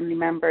Speak family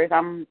members.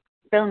 I'm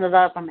feeling the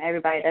love from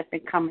everybody that's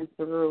been coming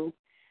through.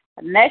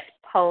 The next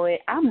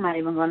poet, I'm not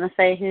even going to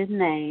say his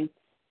name,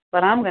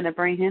 but I'm going to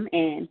bring him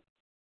in.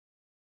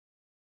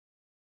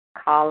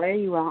 Caller,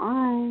 you are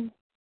on.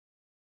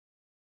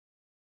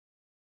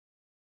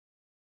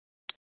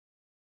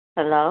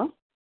 Hello?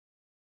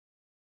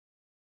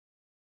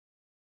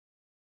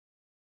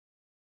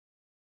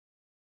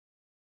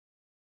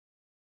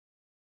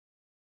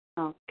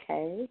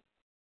 Okay.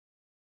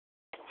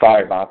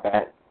 Sorry about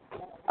that.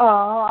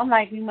 Oh, I'm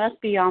like, you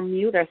must be on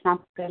mute or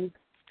something.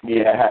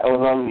 Yeah, I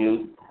was on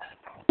mute.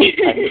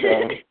 How you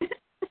doing?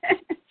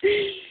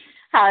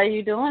 How are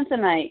you doing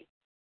tonight?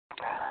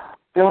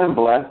 Feeling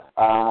blessed.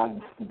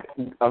 I'm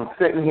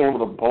sitting here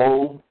with a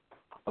bowl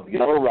of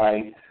yellow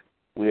rice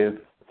with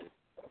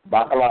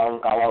bacalao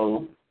and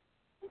callaloo,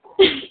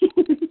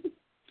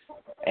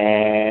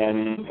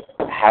 and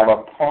have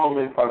a poem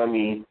in front of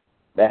me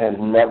that has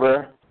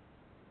never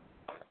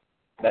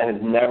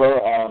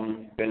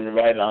been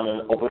read on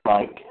an open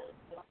mic.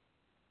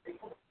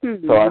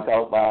 Mm-hmm. So I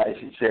thought I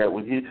should share it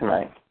with you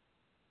tonight.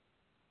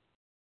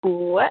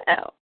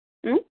 Well,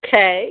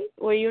 okay.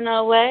 Well, you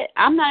know what?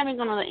 I'm not even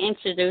going to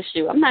introduce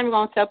you. I'm not even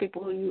going to tell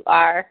people who you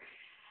are.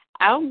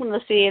 I'm going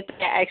to see if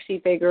they actually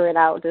figure it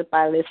out just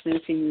by listening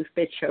to you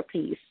spit your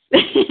piece.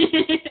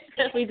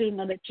 Because we do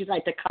know that you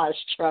like to cause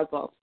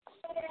trouble.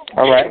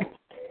 All right.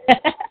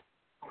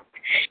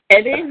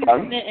 And then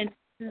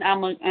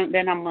I'm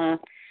gonna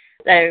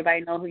let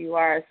everybody know who you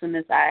are as soon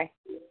as I.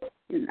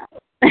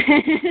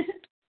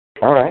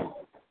 All right.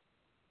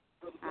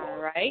 All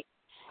right.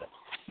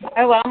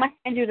 Well, I'm going to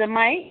hand you the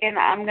mic, and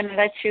I'm going to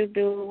let you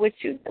do what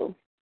you do.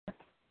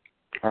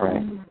 All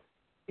right.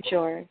 It's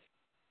yours.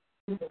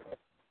 The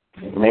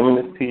name of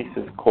this piece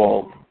is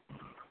called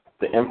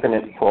The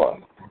Infinite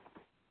Thought.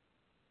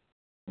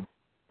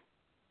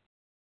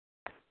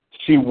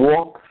 She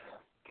walks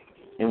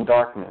in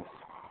darkness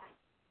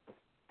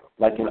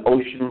like an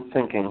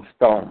ocean-sinking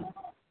stone.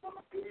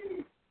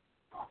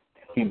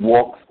 He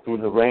walks through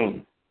the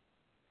rain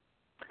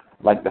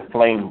like the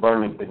flame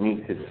burning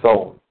beneath his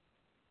soul.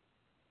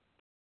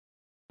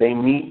 They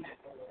meet,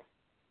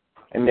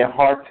 and their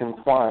hearts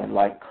entwine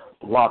like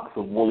locks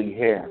of woolly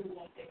hair.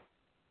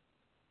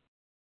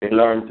 They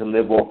learn to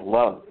live off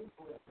love,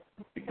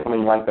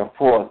 becoming like the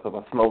frost of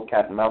a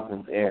snow-capped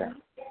mountain's air.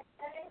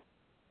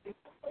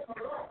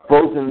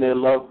 Frozen their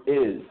love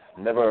is,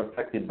 never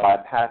affected by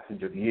a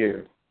passage of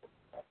years.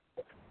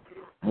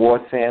 More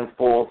sand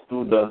falls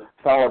through the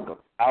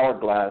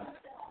hourglass,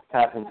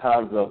 passing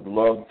times of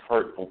love's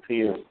hurtful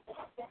tears.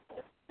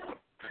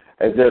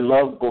 As their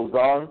love goes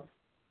on,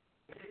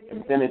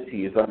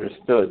 infinity is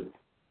understood,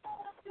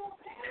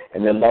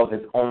 and their love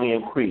has only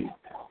increased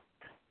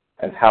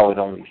as how it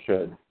only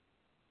should.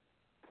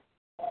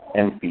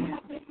 End peace.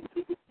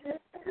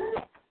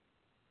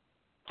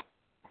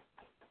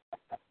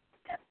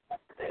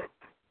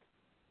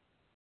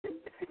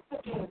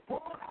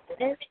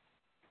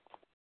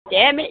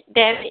 Damn it.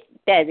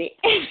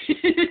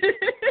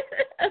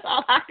 That's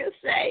all I can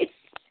say.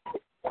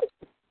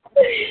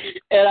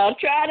 And I'm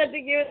trying not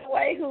to give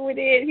away who it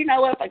is. You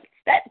know what?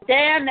 That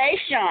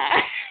damnation.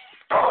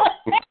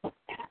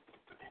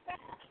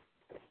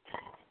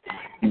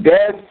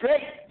 Dead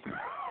straight.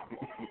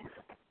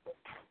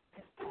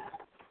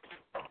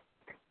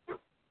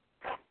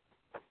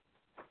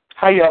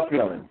 How y'all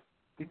feeling?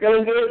 You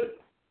feeling good?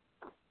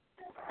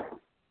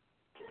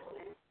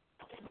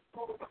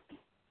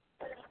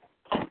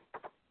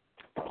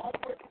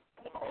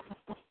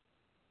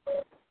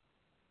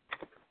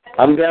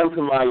 I'm down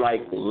to my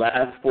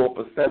last 4%.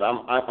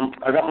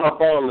 I got my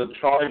phone on the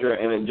charger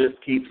and it just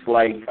keeps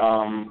flipping.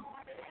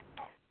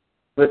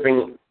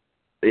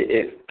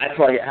 It acts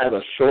like it has a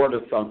short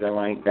or something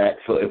like that.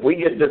 So if we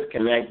get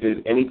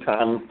disconnected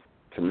anytime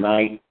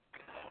tonight,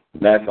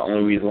 that's the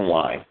only reason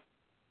why.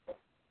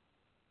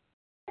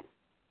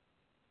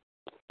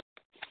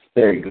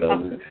 There you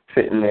go. It's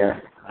sitting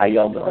there. How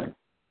y'all doing?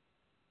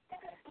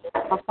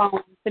 My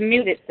phone to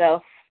mute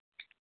itself.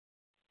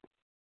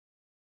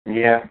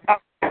 Yeah.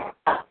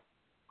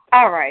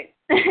 All right.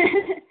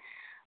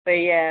 But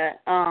yeah,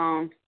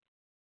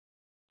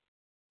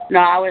 no,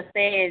 I was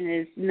saying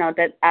is,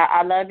 that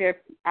I love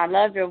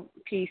your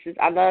pieces.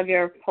 I love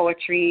your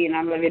poetry and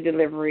I love your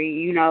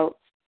delivery. All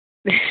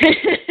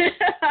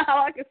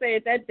I can say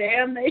is that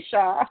damn they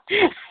shy.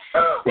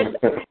 That's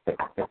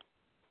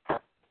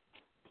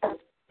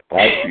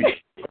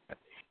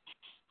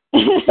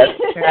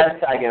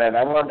hashtag it.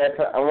 I want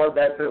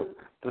that to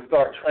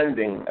start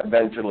trending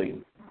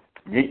eventually.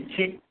 You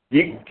keep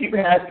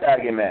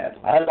hashtagging that.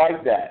 I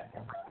like that.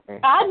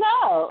 I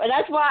know, and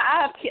that's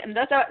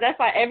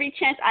why every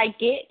chance I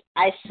get,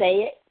 I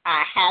say it,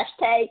 I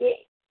hashtag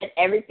it, and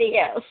everything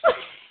else.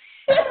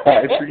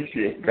 I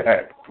appreciate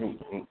that.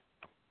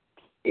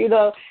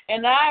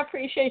 And I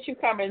appreciate you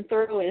coming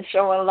through and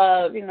showing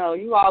love.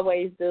 You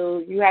always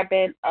do. You have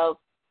been a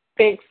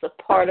big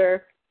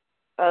supporter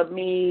of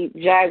me,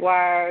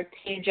 Jaguar,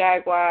 Team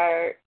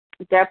Jaguar,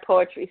 Deaf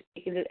Poetry,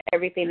 speaking to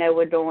everything that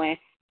we're doing.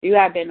 You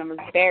have been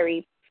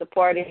very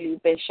supportive.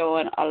 You've been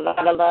showing a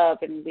lot of love,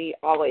 and we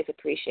always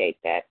appreciate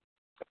that.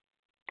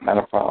 Not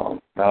a problem.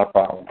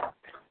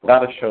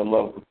 Gotta show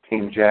love with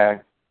Team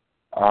Jag.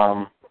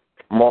 I'm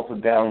also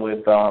down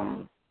with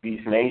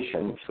Beast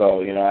Nation,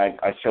 so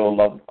I show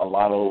love a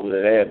lot over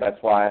there.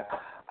 That's why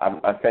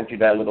I sent you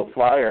that little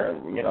flyer,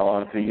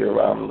 onto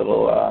your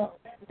little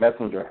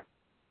messenger.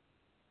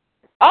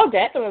 Oh,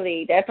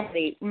 definitely.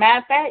 Matter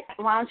of fact,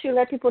 why don't you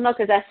let people know,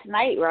 because that's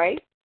tonight,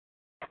 right?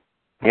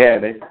 Yeah,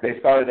 they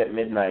started at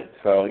midnight,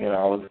 so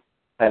I was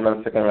planning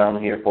on sticking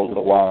around here for a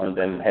little while and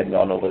then heading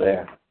on over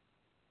there.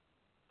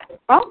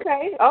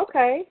 Okay,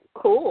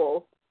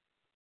 cool.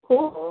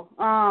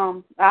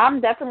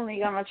 I'm definitely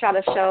gonna try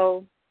to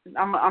show.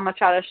 I'm gonna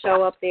try to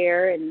show up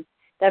there and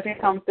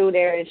definitely come through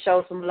there and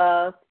show some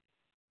love.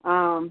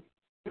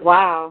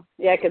 Wow,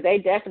 yeah, because they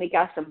definitely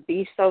got some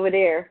beasts over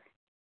there.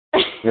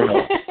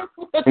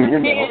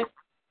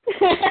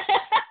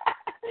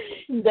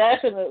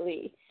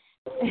 Definitely.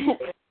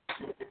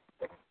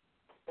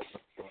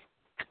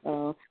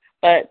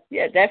 But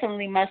yeah,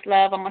 definitely much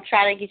love. I'm gonna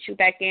try to get you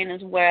back in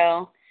as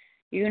well.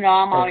 I'm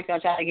always gonna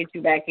try to get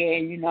you back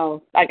in.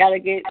 I gotta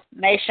get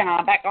Nation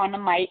back on the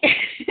mic.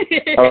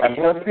 All right, I'm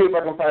gonna see if I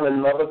can find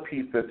another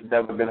piece that's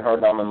never been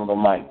heard on another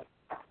mic.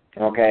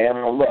 Okay, I'm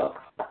gonna look.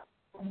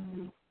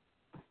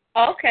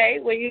 Okay,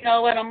 well, you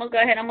know what? I'm gonna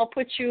go ahead. I'm gonna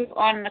put you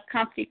on the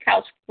comfy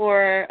couch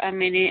for a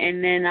minute,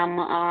 and then I'm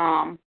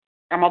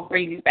gonna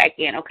bring you back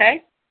in.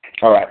 Okay?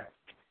 All right.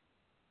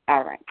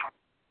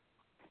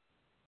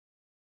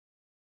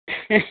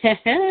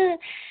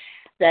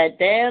 That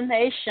damn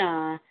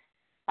Nation.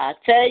 I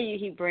tell you,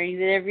 he brings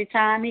it every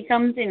time he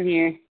comes in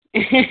here.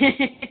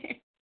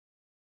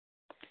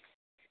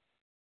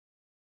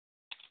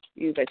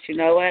 But you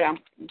know what? I'm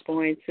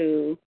going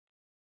to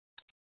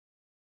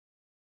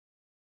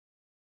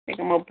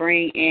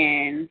bring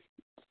in,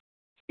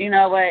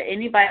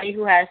 anybody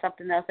who has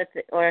something else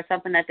or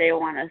something that they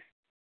want to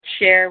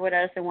share with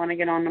us and want to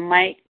get on the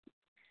mic,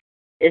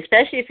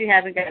 especially if you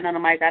haven't gotten on the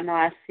mic. I know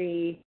I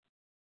see,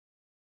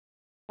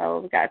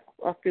 we got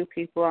a few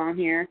people on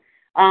here.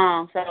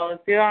 So if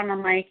you're on the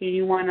mic and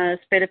you want to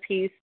spit a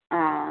piece,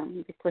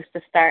 you can push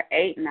the star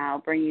 8 and I'll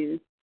bring you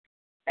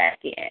back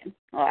in,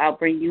 or I'll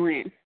bring you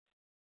in.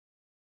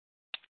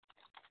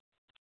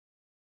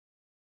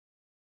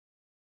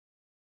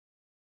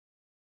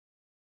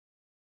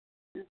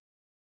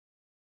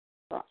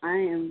 So I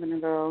am going to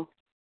go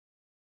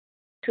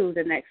to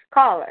the next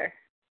caller,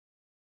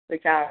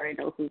 which I already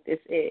know who this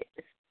is.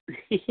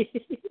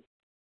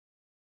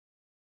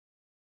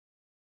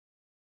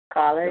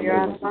 Caller, you're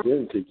on the phone?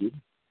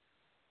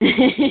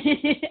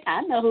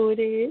 I know who it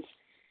is.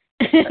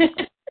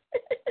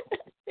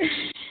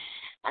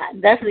 I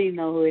definitely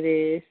know who it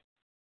is.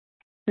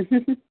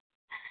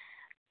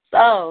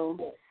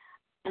 So,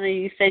 I know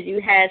you said you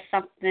had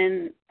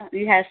something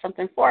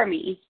for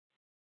me.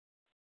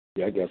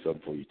 Yeah, I got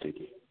something for you,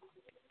 Tiki.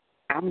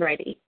 I'm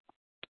ready.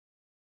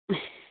 All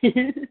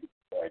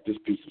right, this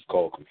piece is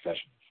called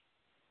Confessions.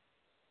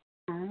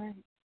 All right.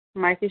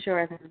 Mike is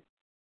yours.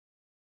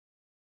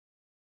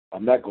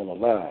 I'm not going to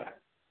lie.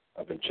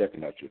 I've been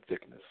checking out your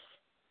thickness.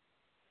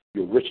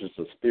 Your richness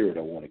of spirit,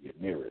 I want to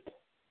get near it.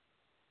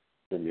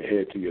 From your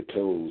head to your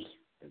toes,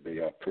 and they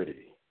are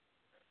pretty.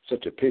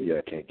 Such a pity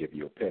I can't give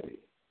you a penny.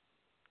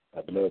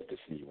 I'd love to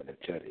see you in a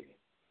teddy.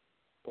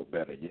 Or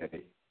better yet,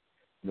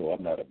 no,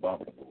 I'm not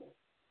abominable.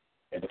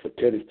 And if a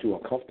teddy's too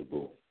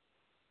uncomfortable,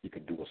 you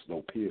can do a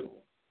slow peel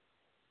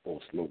or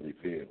a slow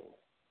reveal.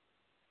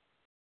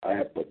 I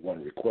have but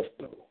one request,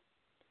 though.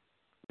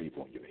 Leave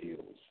on your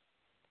heels.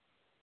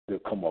 They'll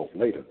come off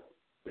later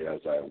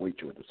as I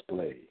await your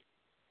display.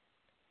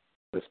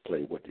 Let's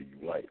play What Do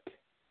You Like?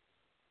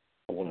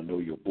 I want to know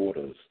your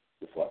borders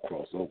before I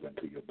cross over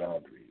into your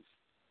boundaries.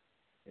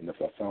 And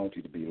if I found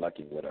you to be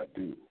liking what I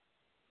do,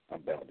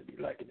 I'm bound to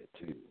be liking it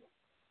too.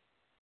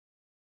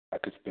 I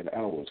could spend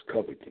hours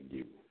coveting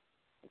you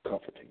and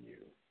comforting you.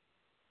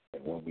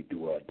 And when we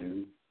do our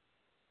due,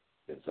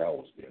 there's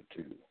hours there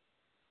too.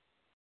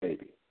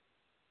 Baby,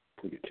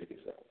 pull your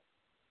titties out.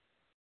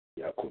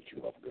 Yeah, I caught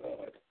you off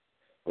guard,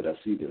 but I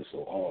see they're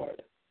so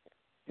hard.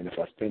 And if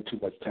I spend too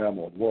much time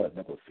on one,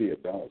 never fear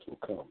balance will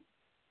come.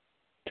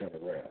 Turn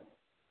around.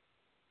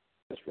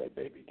 That's right,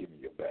 baby. Give me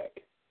your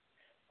back.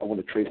 I want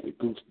to trace the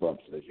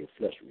goosebumps as your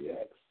flesh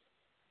reacts.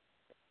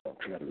 I'm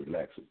trying to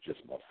relax with just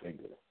my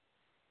finger.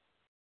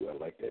 Well, I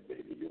like that,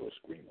 baby. You're a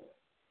screamer.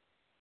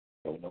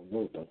 No, no,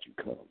 no, don't you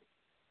come.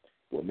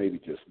 Well, maybe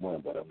just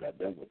one, but I'm not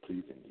done with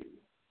pleasing you.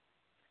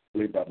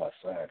 Lay by my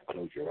side,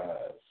 close your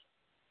eyes.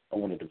 I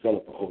want to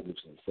develop a whole new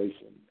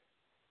sensation,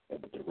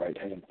 and with the right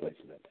hand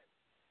placement,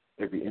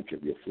 every inch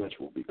of your flesh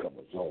will become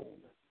a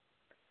zone.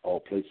 All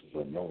places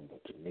unknown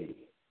but to me.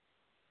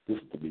 This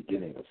is the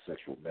beginning of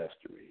sexual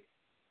mastery.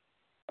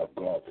 I've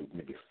gone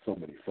through so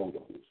many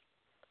photos.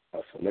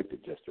 I've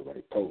selected just the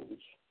right pose.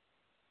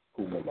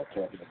 Whom am I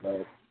talking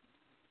about?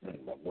 I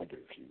wonder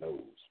if she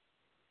knows.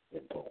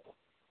 In poem.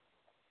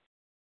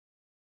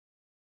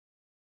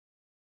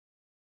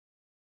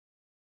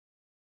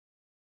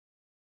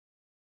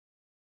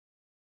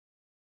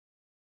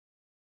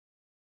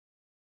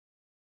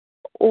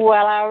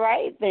 Well, all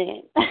right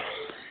then.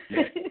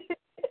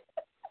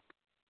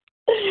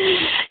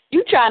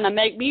 You trying to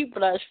make me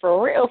blush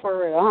for real,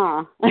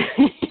 huh?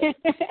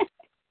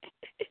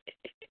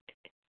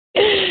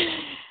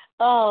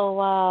 Oh,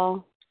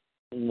 wow.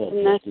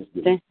 No, just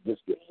get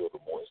a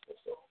little moisture,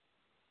 so.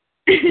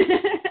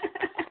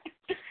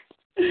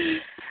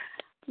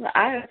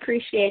 I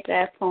appreciate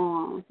that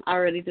poem. I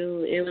really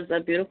do. It was a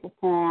beautiful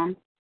poem.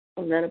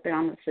 A little bit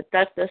on the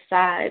seductive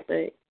side, but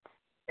it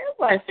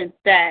wasn't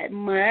that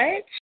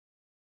much.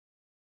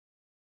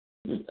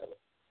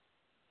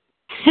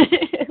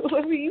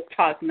 What were you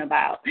talking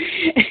about?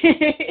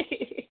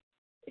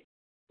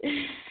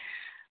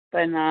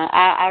 But no,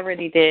 I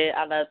really did.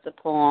 I loved the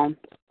poem.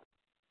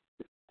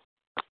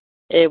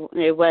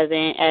 It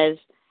wasn't as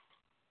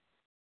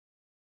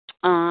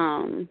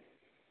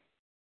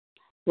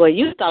well,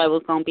 you thought it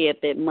was gonna be a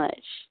bit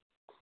much.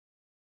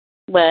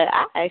 But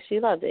I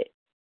actually loved it.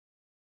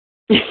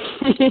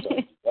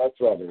 I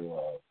try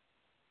to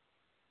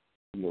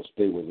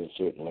stay within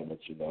certain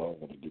limits, I don't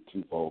want to get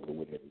too vulgar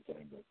with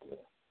everything,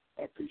 but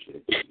I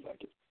appreciate that you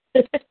like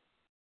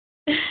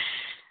it.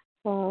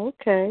 Oh,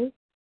 okay.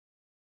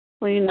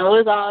 Well,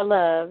 it's all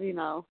love,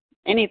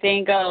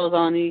 Anything goes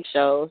on these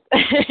shows.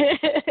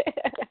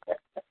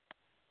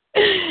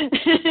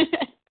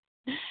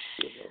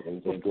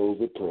 Anything goes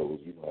with pros,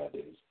 how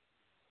it is.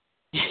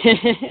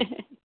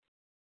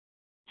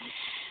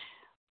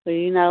 Well,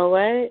 you know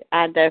what?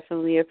 I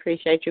definitely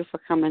appreciate you for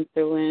coming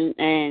through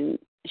and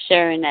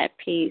sharing that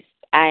piece.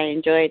 I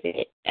enjoyed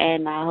it,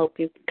 and I hope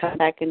you can come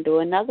back and do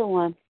another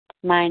one.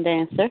 Mind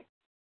Dancer.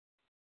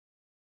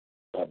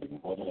 I'd be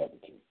more than happy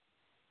to.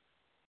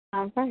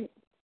 All right.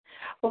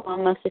 Well,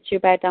 I'm going to sit you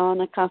back down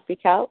on a comfy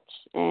couch,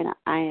 and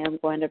I am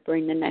going to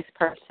bring the next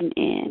person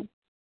in.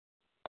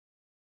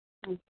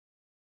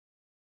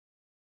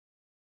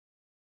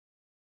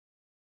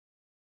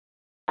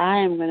 I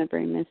am going to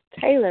bring Miss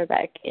Taylor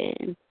back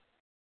in.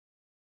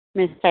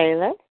 Miss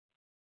Taylor?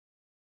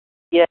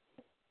 Yes.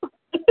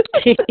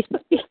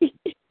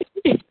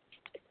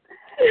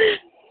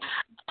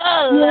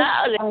 Oh,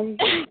 loud.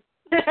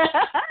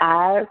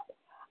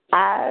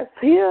 I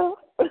feel.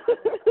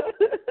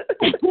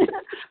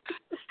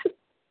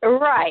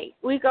 Right.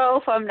 We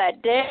go from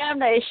that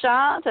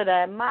damnation to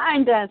that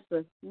mind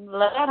dancer.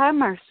 Lord have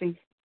mercy.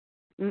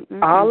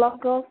 Mm-mm. All I'm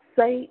going to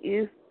say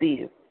is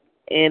this,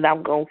 and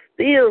I'm going to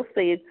still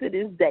say it to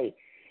this day.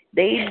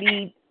 They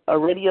need a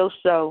radio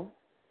show,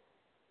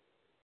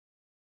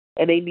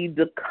 and they need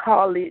to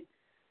call it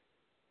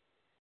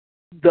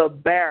The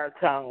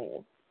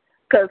Baritone.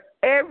 Because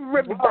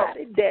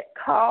everybody that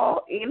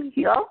call in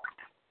here,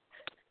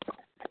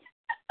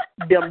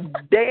 them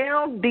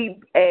damn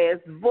deep-ass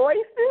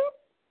voices,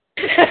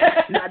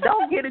 now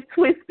don't get it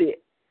twisted.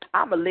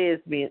 I'm a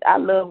lesbian. I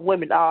love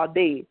women all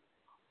day.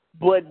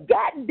 But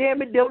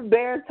goddamn it, them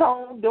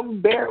baritone, them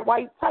Barry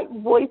White type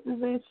voices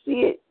and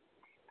shit.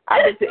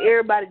 I bet to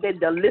everybody that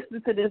done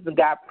listened to this and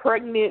got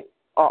pregnant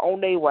or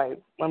on their way.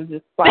 I'm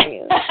just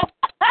saying.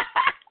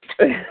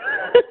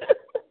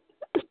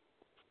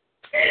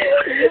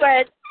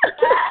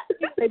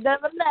 You said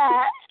never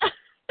that.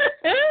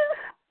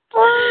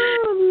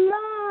 Oh,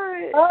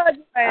 Lord. Oh,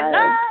 you ain't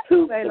lied.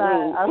 Too You ain't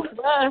lied. I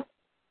swear.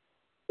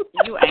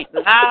 You ain't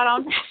lied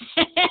on that.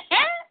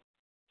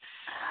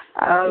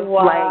 I was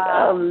like,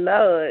 oh,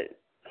 Lord.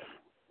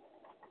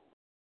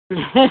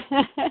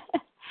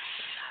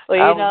 Well,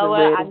 you know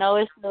what? I know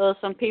it's still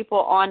some people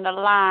on the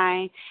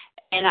line,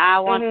 and I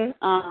want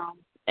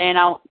and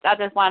I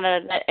just want to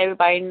let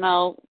everybody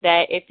know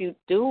that if you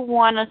do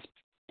want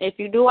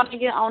to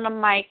get on the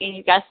mic and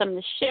you got something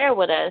to share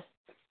with us,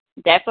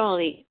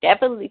 definitely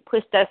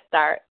push that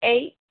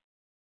 *8,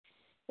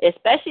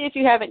 especially if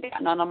you haven't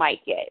gotten on the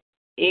mic yet.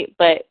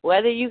 But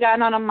whether you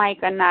got on the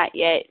mic or not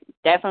yet,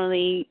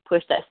 definitely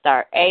push that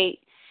 *8,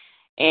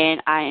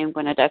 and I am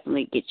going to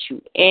definitely get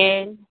you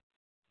in.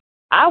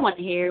 I want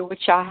to hear what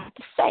y'all have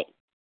to say.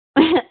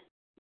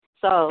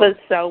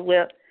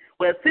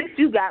 Well, since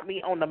you got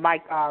me on the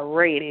mic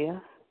already,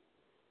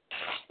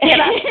 can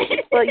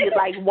I tell you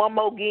like one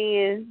more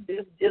again?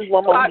 Just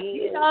one more again.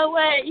 You know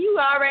what? You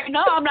already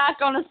know I'm not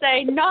going to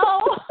say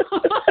no.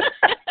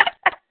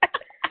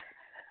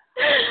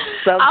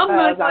 I'm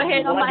going to go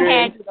ahead. I'm going to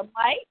hand you the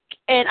mic,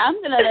 and I'm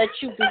going to let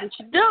you do what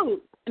you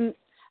do.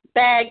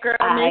 Bad girl,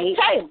 Miss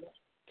Taylor.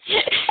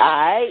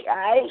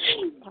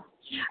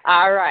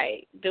 All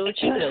right. Do what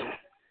you do.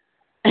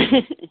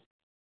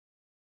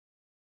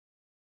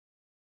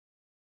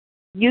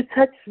 You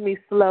touch me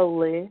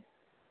slowly.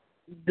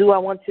 Do I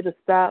want you to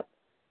stop?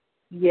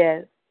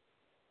 Yes.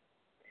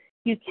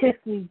 You kiss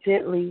me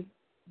gently.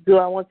 Do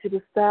I want you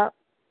to stop?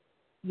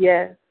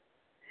 Yes.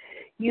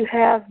 You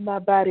have my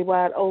body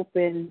wide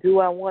open. Do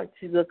I want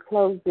you to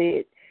close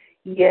it?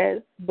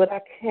 Yes. But I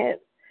can't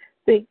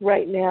think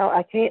right now.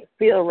 I can't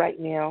feel right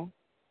now.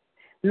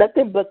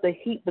 Nothing but the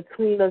heat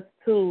between us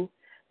two.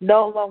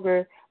 No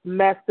longer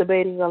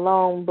masturbating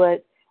alone,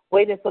 but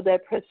waiting for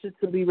that pressure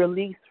to be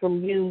released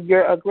from you.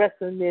 Your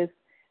aggressiveness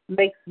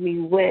makes me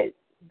wet.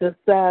 The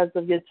size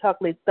of your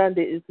chocolate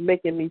thunder is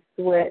making me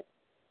sweat.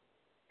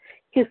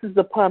 Kisses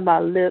upon my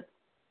lips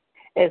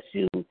as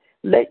you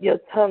let your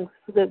tongue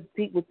slip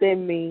deep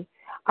within me.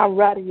 I'm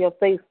riding your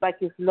face like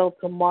it's no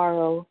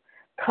tomorrow,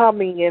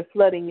 coming and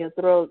flooding your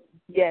throat.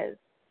 Yes,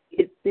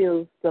 it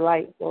feels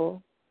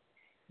delightful.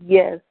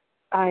 Yes,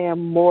 I am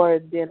more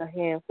than a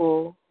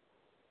handful.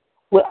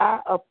 Will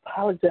I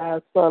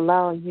apologize for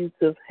allowing you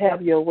to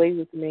have your way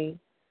with me?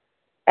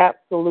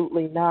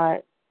 Absolutely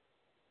not.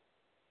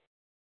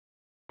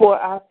 For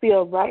I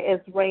feel right as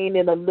rain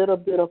and a little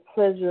bit of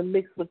pleasure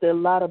mixed with a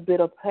lot of bit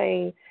of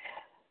pain.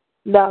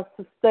 Now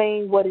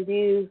sustain what it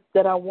is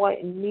that I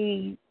want and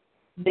need.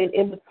 Then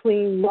in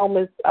between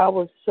moments, I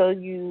will show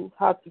you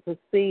how to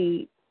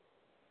proceed.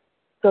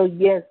 So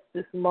yes,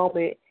 this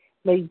moment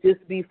may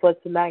just be for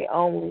tonight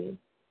only.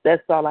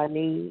 That's all I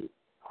need.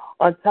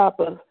 On top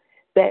of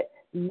that,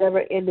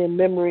 never-ending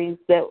memories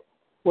that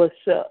will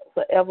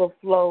forever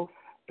flow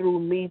through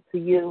me to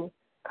you,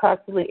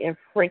 constantly and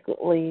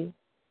frequently.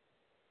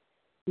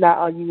 Now,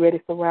 are you ready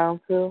for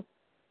round 2?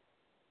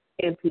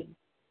 MP.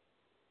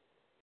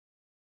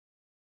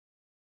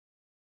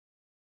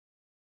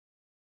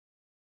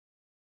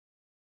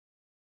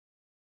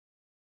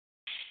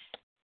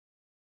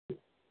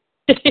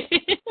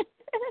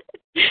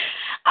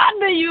 I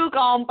knew you were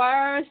going to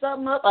burn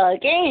something up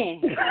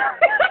again.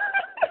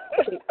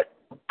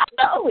 I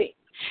know it.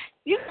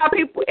 You got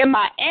people in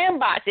my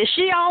inbox. Is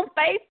she on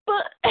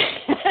Facebook?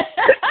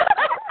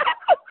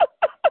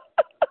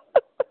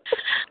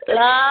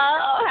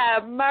 Lord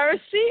have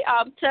mercy.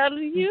 I'm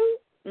telling you.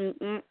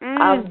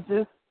 I'm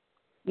just,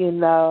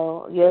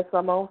 yes,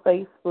 I'm on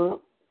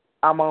Facebook.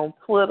 I'm on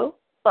Twitter.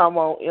 I'm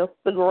on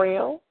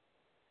Instagram.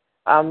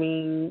 I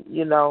mean,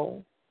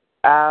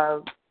 I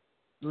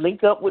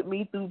link up with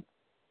me through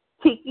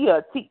Tiki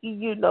or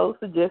Tiki,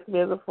 suggest me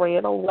as a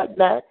friend or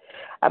whatnot.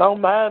 I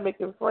don't mind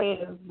making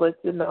friends, but,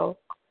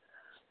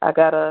 I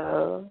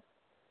gotta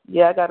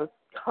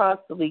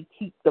constantly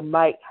keep the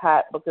mic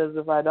hot because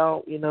if I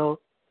don't, I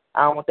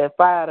don't want that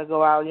fire to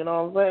go out, you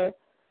know what I'm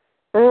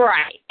saying?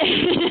 Right.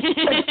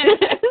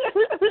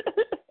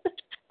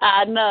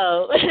 I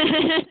know.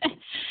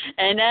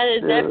 And that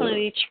is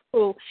definitely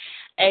true.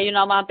 And,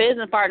 my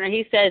business partner,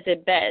 he says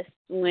it best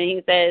when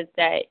he says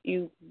that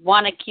you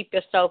want to keep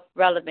yourself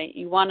relevant.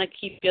 You want to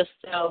keep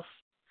yourself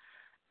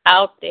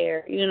out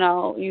there. You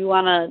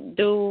want to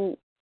do,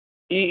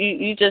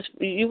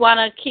 you want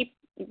to keep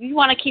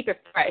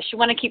it fresh. You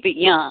want to keep it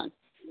young.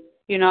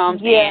 You know what I'm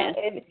saying?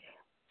 Yeah,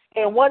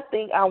 and one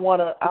thing I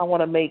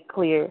wanna make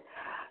clear,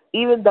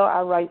 even though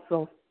I write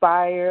some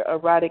fire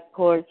erotic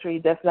poetry,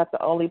 that's not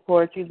the only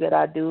poetry that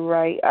I do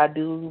write. I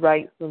do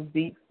write some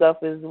deep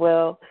stuff as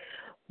well.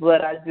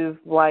 But I just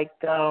like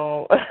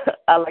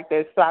I like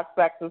that shock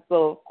factor,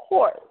 so of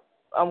course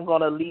I'm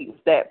gonna lead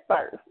with that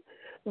first.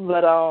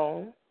 But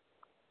I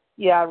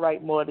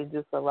write more than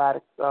just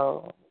erotic,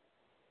 so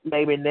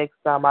maybe next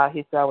time I'll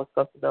hit y'all with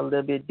something a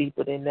little bit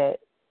deeper than that.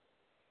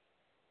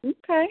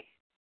 Okay.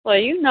 Well,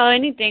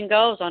 anything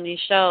goes on these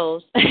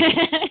shows.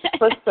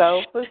 For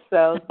sure. Just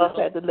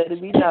had to let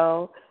it be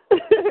known.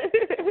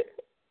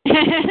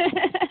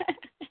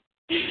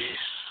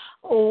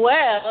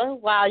 Well,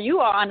 while you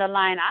are on the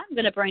line, I'm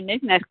going to bring this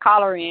next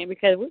caller in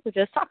because we were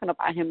just talking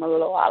about him a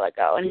little while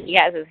ago, and he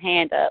has his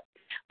hand up.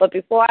 But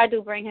before I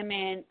do bring him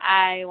in,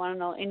 I want to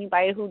know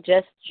anybody who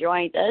just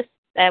joined us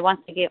that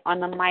wants to get on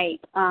the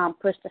mic,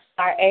 push the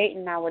star 8,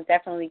 and I will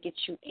definitely get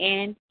you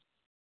in.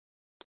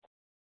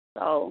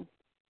 So,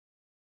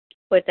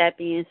 with that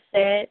being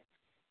said,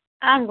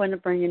 I'm going to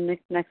bring in this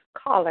next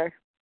caller.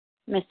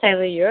 Miss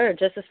Taylor, you're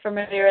just as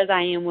familiar as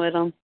I am with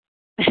him.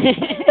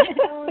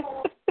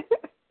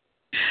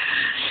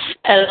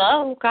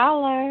 Hello,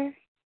 caller.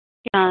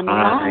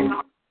 Hi.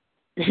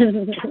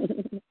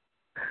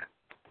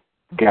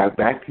 Got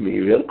back to me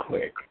real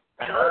quick.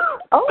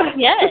 Oh,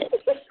 yes.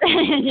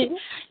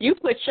 You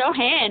put your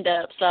hand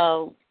up,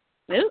 so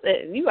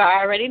you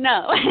already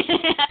know.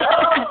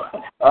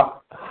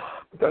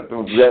 That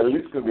at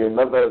least could be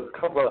another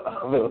couple of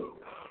other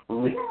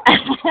weeks.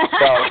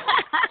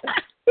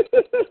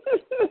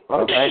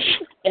 All right.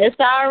 It's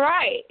all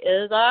right.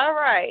 It's all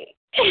right.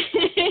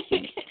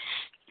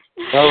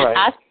 All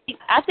right.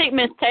 I think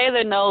Miss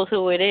Taylor knows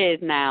who it is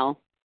now.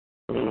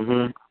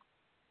 Mhm.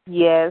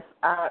 Yes,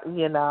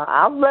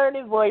 I'm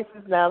learning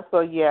voices now, so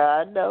yeah,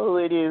 I know who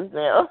it is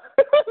now.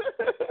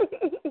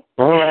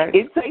 All right.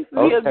 It takes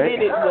me a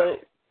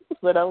minute,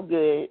 but I'm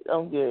good.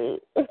 I'm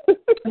good.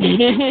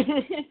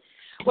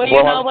 Well,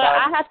 you know what?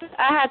 I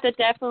have to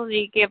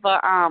definitely give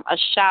a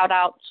shout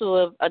out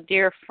to a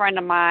dear friend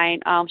of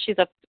mine. She's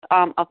a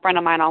friend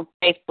of mine on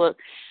Facebook.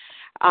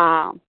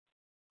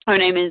 Her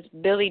name is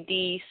Billy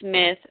D.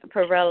 Smith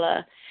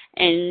Perella,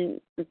 and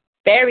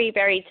very,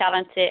 very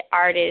talented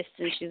artist,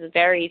 and she's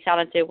very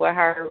talented with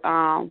her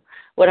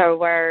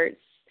words.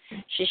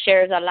 She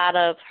shares a lot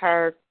of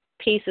her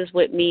pieces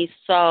with me,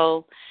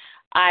 so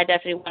I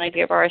definitely want to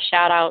give her a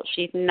shout out.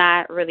 She's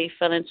not really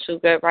feeling too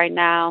good right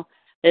now,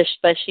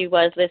 but she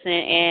was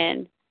listening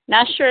in.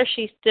 Not sure if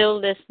she's still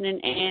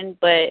listening in,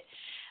 but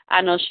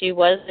I know she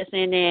was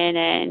listening in,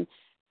 and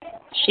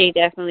she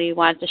definitely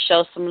wanted to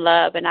show some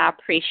love, and I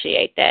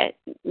appreciate that.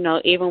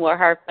 Even with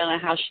her feeling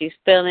how she's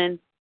feeling,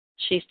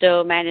 she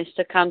still managed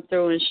to come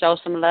through and show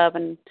some love,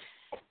 and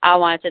I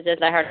wanted to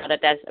just let her know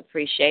that that's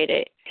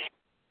appreciated.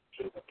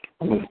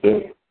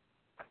 Understood.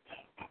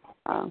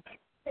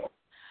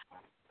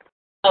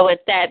 So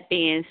with that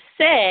being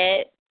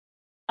said,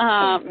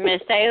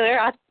 Miss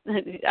Taylor,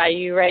 are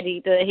you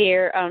ready to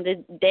hear the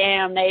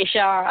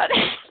Damnation?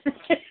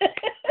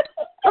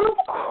 Of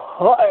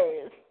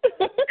course.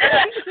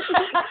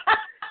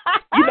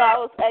 I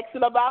was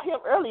asking about him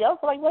earlier. I was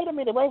like, wait a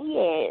minute, where he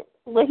at?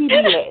 Where he be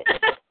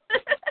at?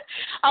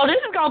 Oh, this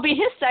is going to be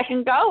his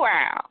second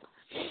go-round.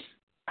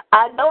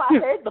 I know I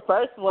heard the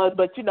first one,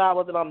 but, I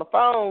wasn't on the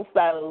phone,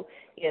 so,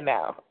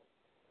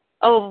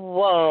 Oh,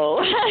 whoa.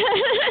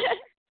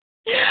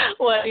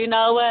 Well, you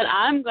know what?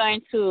 I'm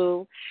going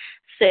to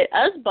sit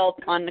us both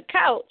on the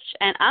couch,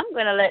 and I'm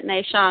going to let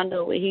Nashawn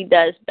do what he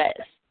does best.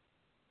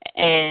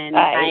 And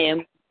I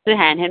am to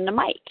hand him the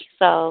mic.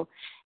 So,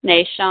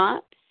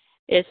 Nashawn,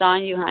 it's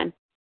on you, hon.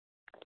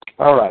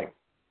 All right.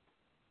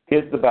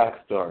 Here's the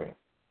backstory.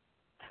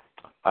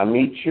 I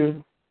meet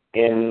you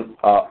in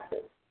an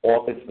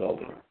office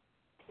building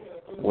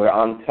where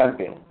I'm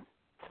temping,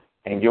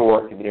 and you're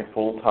working there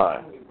full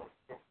time.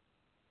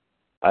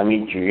 I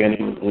meet you. Your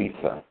name is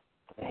Lisa.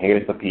 And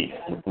here's the piece.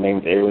 It's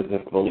named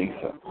Irresistible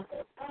Lisa.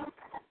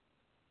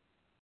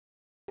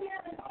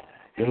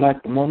 You're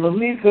like the Mona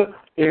Lisa,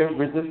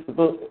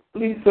 irresistible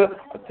Lisa.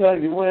 I tell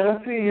you when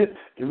I see you,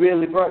 it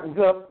really brightens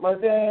up my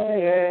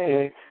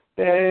day.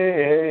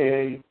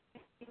 The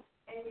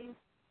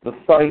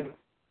sight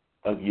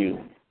of you,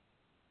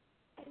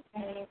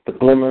 the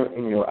glimmer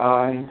in your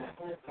eyes,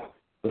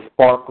 the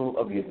sparkle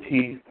of your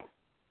teeth,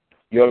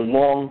 your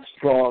long,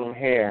 strong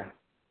hair.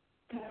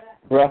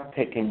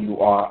 Breathtaking you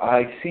are.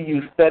 I see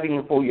you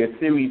studying for your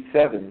Series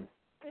 7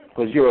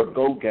 because you're a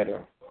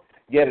go-getter.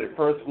 Yet at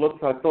first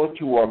looks, I thought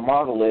you were a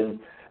model, and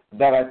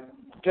that I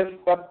just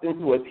stepped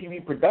into a TV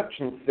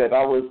production set.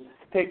 I was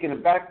taken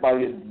aback by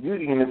your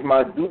beauty, and it's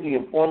my duty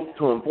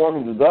to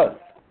inform you thus.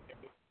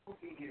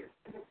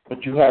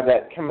 But you have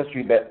that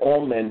chemistry that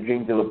all men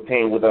dream to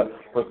obtain with a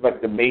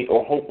prospective mate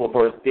or hopeful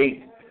first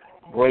date,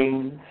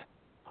 brains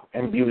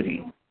and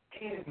beauty.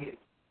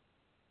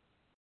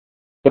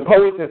 The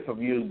poetess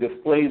of you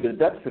displays the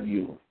depths of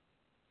you.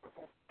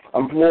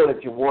 I'm floored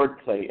at your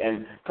wordplay,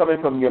 and coming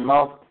from your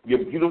mouth, your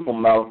beautiful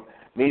mouth,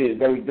 made it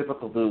very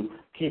difficult to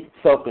keep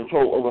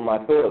self-control over my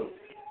thoughts.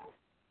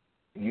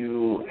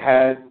 You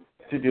had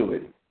to do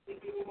it.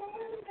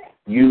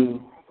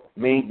 You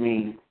made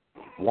me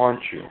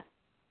want you.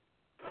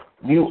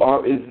 You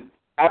are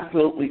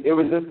absolutely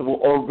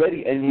irresistible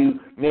already, and you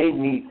made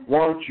me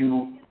want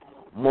you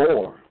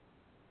more.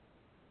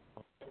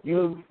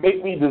 You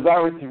make me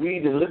desirous to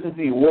read and listen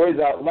to your words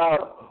out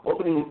loud,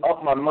 opening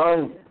up my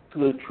mind to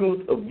the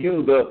truth of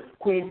you, the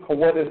queen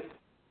poetess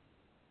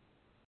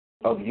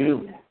of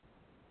you.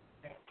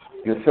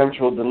 Your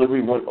sensual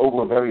delivery went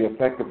over very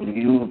effectively.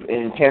 You've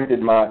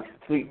enchanted my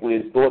sleep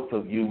with thoughts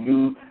of you.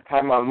 You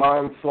have my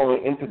mind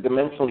soaring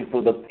interdimensionally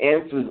for the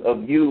answers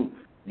of you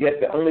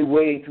Yet the only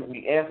way to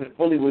be answered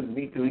fully would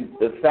be to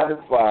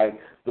satisfy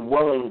the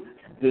willing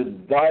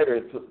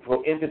desire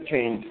for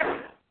interchange,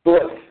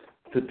 thoughts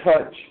to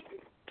touch,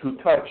 to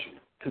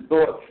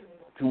thoughts,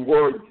 to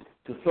words,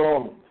 to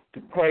song, to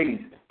praise,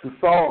 to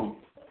song,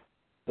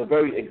 the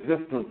very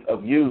existence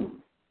of you.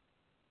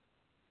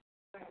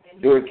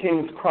 There are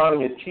kings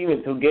crowning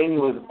achievement to gain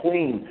you as a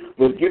queen,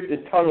 with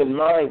gifted tongue and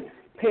mind,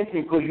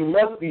 pinching because you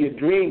must be a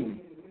dream.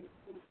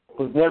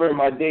 Because never in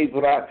my days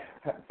would I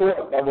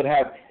thought I would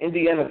have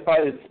Indiana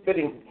fighters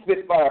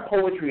spit fire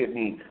poetry at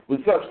me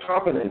with such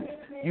confidence.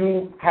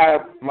 You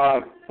have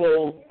my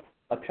full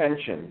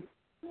attention.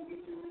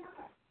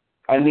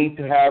 I need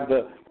to have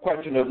the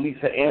question of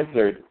Lisa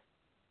answered.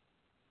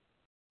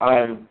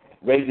 I'm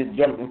ready to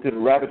jump into the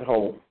rabbit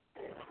hole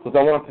because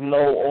I want to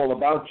know all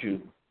about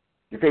you.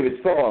 Your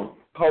favorite song,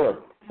 color,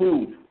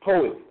 food,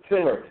 poet,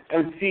 singer,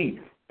 MC,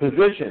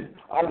 position.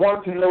 I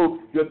want to know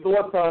your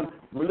thoughts on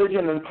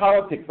religion and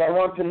politics. I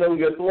want to know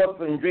your thoughts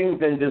and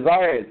dreams and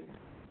desires.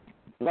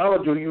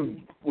 Knowledge of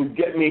you would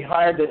get me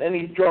higher than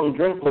any strong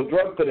drink or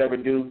drug could ever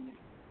do.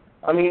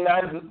 I mean,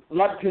 I'd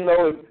like to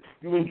know if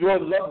you enjoy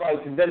love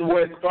bites and then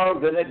wear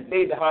scarves the next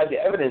day to hide the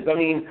evidence. I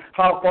mean,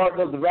 how far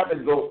does the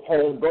rabbit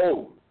hole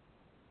go?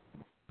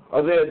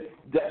 Are there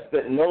depths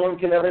that no one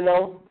can ever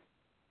know?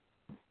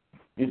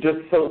 You're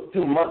just so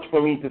too much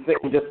for me to say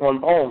in just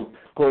one poem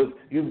because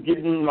you've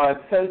given my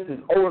senses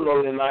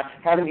overload and I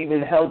haven't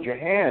even held your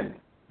hand.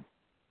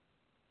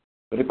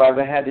 But if I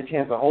ever had the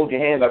chance to hold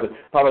your hand, I would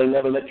probably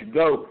never let you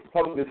go.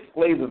 Public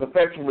displays of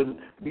affection would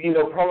be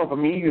no problem for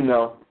me, you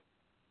know,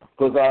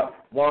 because I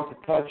want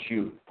to touch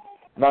you,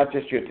 not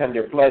just your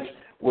tender flesh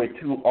where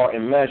two are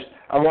enmeshed.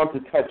 I want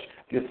to touch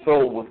your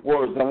soul with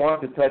words. I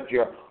want to touch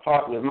your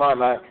heart with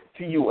mine. I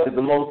see you as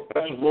the most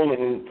special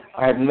woman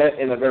I have met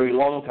in a very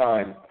long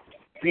time.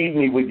 Feed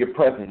me with your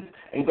presence.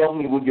 Engulf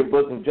me with your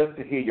bosom just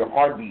to hear your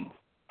heartbeat.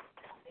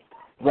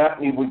 Wrap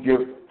me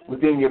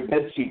within your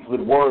bed sheets with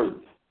words.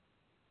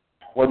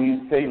 What do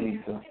you say,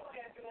 Lisa?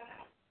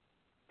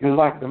 You're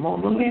like the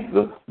Mona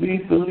Lisa,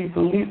 Lisa, Lisa,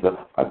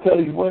 Lisa. I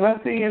tell you, when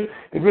I see you,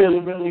 it really,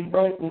 really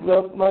brightens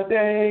up my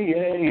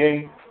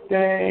day,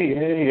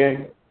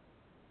 day.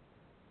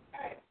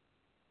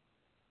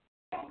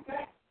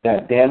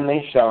 That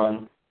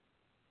Damnation,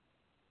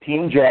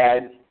 Team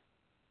Jad,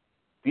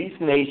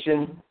 Beast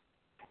Nation,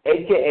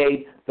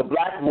 a.k.a. the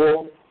Black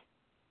Wolf,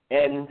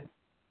 and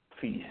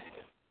Feast.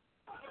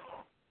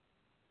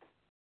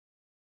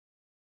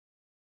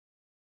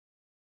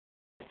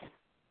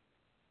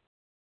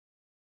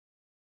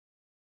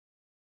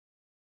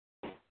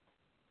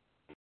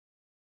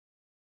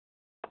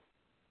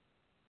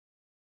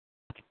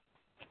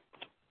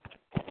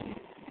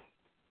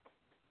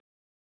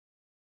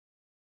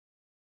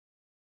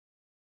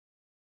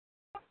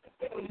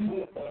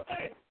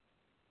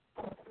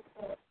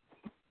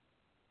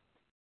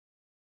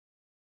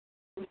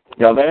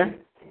 Y'all there?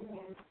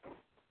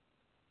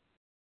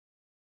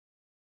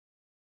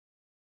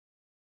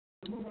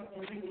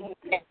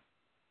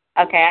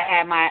 Okay,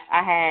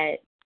 I had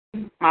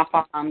my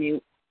phone on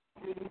mute.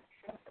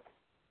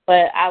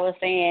 But I was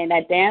saying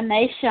that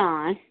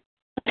Damnation.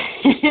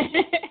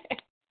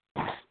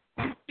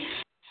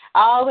 I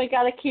always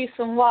got to keep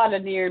some water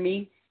near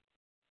me.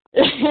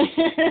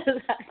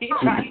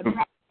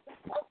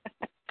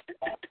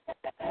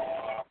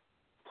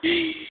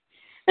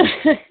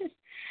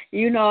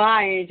 You know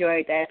I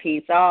enjoyed that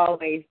piece. I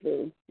always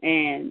do.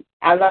 And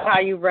I love how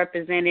you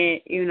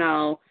represented, you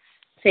know,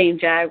 Team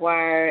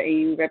Jaguar and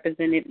you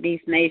represented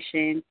Beast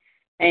Nation.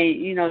 And,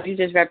 you know, you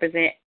just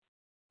represent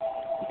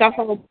the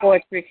whole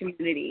poetry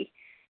community.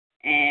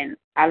 And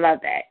I love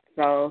that.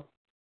 So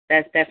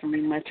that's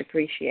definitely much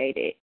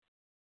appreciated.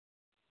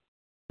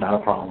 Not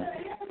a problem.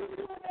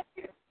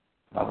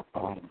 Not a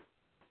problem.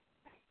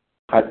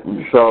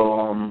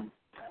 So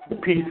the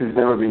piece has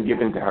never been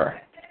given to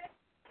her.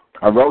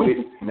 I wrote it,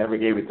 never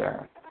gave it to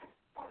her.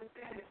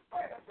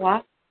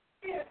 What?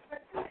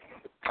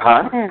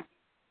 Huh?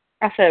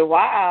 I said,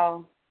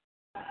 wow.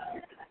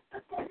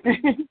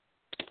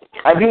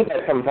 I do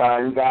that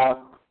sometimes.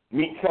 I'll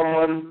meet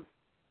someone,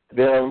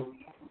 they'll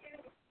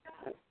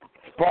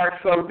spark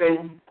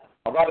something,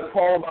 I'll write a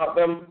poem about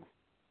them,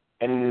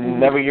 and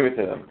never give it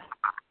to them.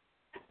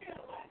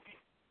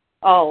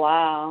 Oh,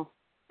 wow.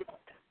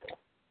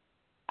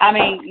 I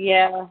mean,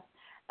 yeah.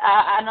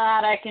 I know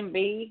how that can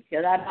be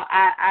because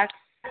I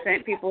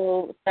sent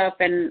people stuff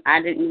and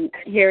I didn't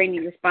hear any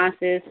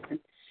responses.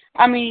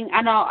 I mean,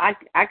 I know I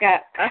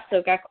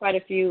still got quite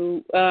a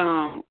few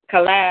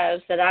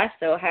collabs that I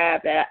still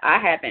have that I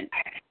haven't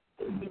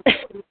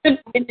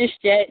finished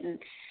yet, and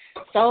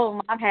some of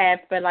them I've had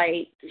for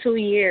like 2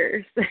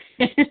 years.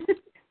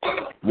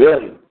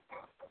 Really?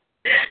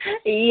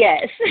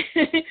 Yes.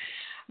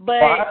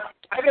 But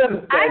I can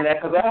understand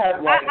that because I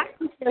have like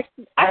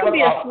I can be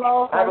a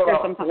slow worker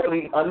sometimes.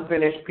 40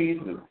 unfinished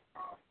pieces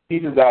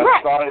that I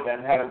started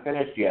and haven't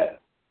finished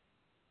yet.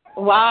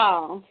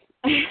 Wow.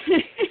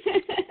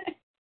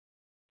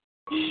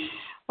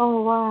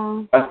 Oh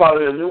wow. I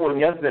started a new one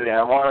yesterday.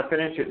 I want to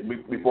finish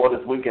it before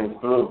this weekend's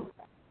through.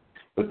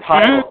 the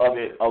title of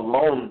it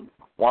alone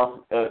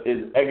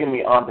is egging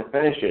me on to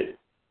finish it.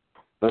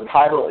 The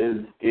title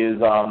is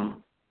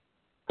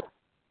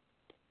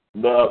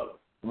the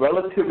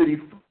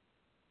relativity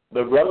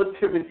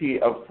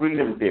of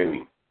freedom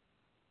theory.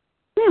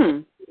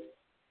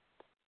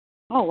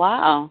 Oh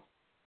wow.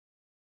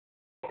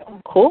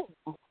 Cool.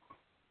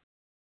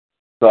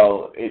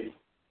 So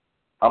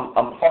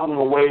I'm plugging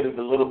away at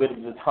a little bit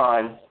of the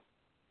time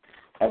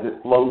as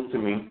it flows to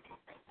me,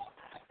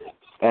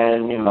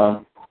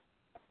 and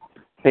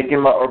taking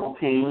my herbal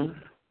teas,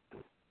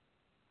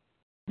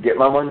 get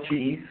my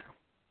munchies,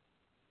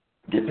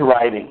 get to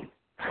writing.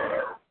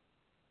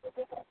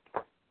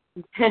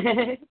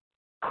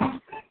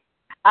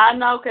 I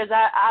know, because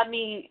I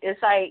mean,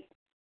 it's like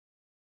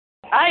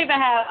I even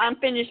have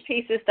unfinished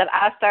pieces that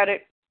I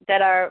started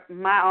that are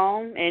my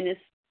own, and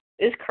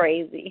it's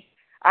crazy.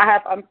 I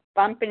have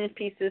unfinished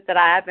pieces that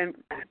I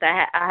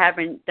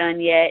haven't done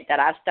yet, that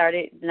I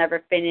started,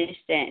 never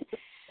finished, and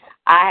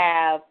I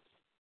have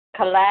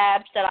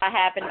collabs that I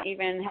haven't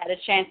even had a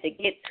chance to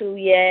get to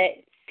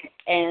yet.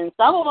 And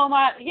some of them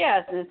are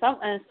and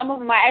some of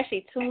them are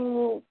actually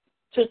 2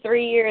 to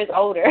 3 years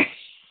older.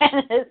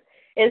 And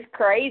it's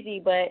crazy,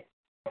 but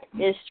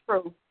it's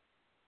true.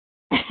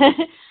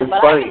 It's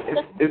funny.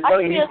 It's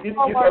funny. You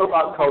talk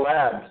about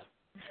collabs.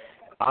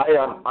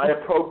 I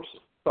approached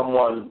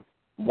someone,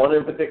 one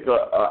in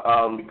particular,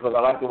 because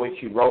I like the way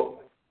she wrote,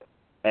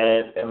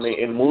 and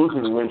it moves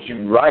me when she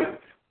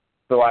writes.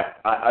 So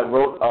I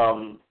wrote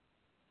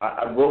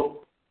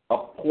a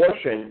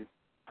portion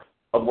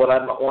of what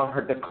I want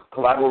her to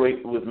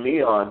collaborate with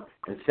me on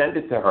and send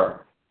it to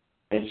her,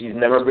 and she's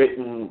never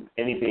written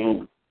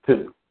anything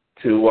to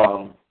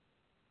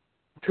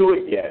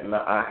it yet, and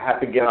I have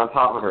to get on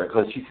top of her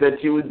because she said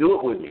she would do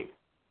it with me.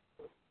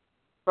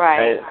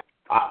 Right. And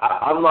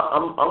I'm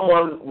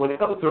one, when it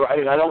comes to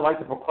writing, I don't like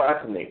to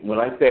procrastinate. When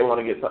I say I want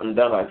to get something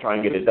done, I try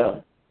and get it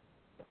done.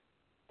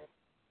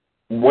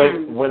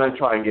 When I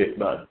try and get it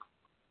done,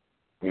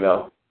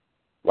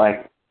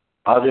 like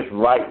I'll just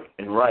write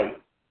and write.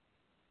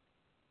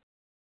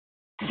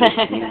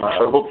 My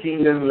herbal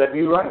team doesn't let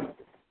me write.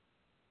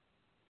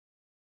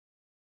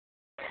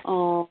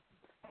 Oh.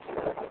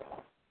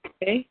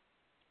 Okay.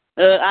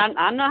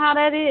 I know how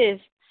that is.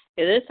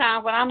 There's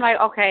times when I'm like,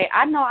 okay,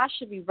 I know I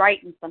should be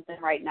writing something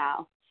right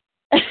now.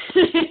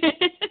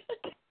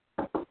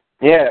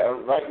 Yeah,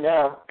 right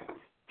now,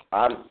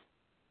 I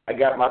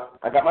got my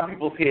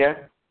peoples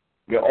here.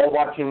 They're all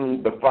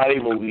watching the Friday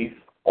movies,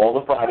 all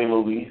the Friday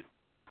movies,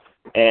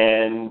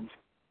 and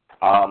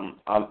I'm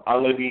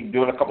going to be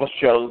doing a couple of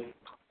shows.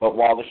 But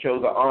while the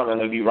shows are on, I'm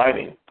going to be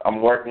writing.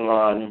 I'm working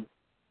on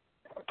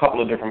a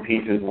couple of different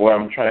pieces where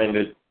I'm trying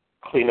to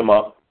clean them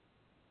up.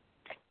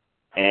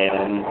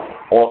 And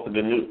also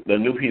the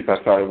new piece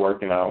I started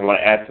working on, I want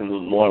to add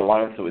some more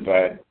lines to it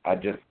that I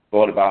just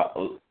thought about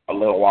a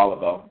little while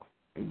ago.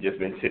 It's just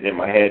been sitting in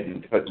my head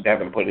and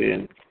haven't put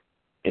it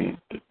in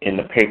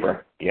the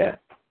paper yet.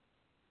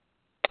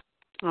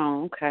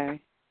 Oh, okay.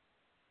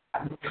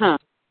 Huh.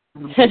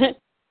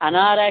 I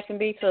know how that can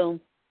be too.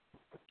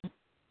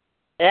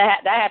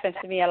 That happens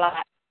to me a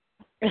lot.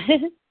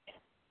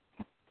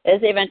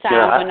 There's even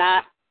times when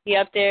I be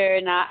up there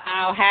and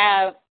I'll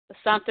have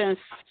something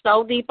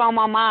so deep on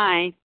my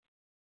mind.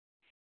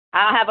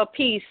 I'll have a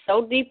piece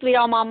so deeply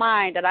on my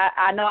mind that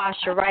I know I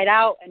should write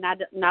out, and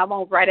I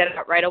won't write it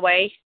out right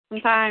away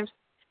sometimes.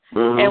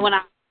 Mm-hmm. And when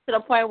I to the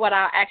point where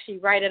I actually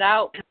write it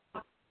out,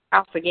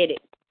 I'll forget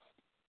it.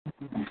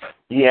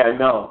 Yeah,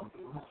 no.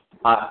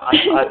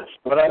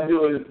 What I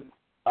do is,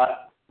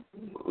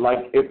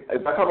 like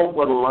if I come up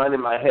with a line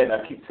in my head,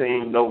 I keep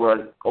saying it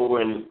over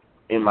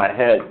in my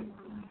head,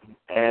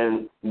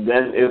 and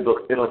then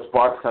it'll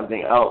spark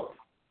something else.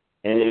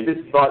 And if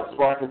it starts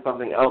sparking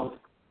something else,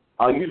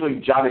 I'll usually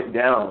jot it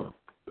down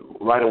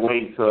right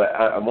away so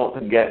I won't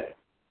forget,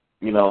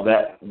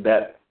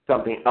 that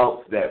something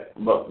else but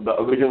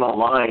the original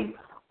line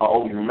I'll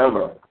always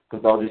remember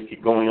because I'll just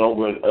keep going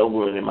over and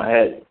over it in my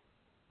head.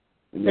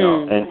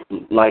 And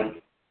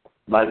like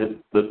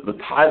the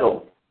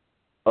title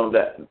of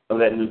that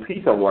new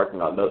piece I'm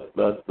working on,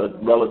 the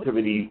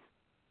relativity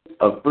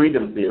of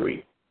freedom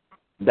theory,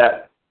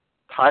 that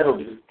title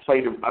just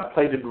I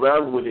played it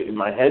around with it in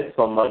my head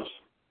so much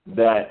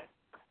that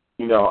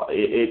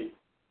it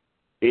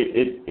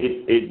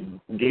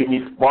gave me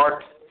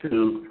sparks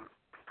to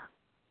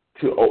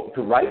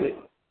write it,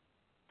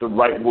 to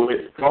write where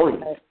it's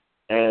going.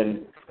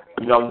 And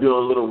I'm doing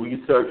a little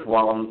research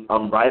while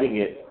I'm writing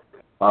it,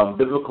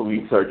 biblical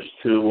research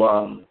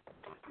to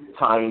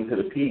tie into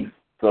the piece.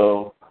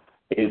 So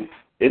it's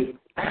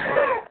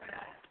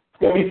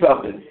gonna be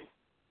something.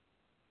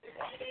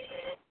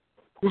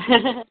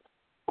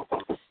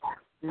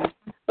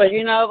 But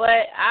you know what?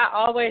 I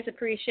always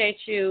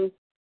appreciate you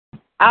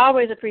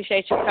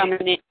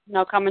coming in,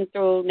 coming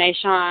through,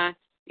 Nashon.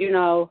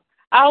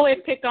 I always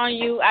pick on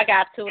you. I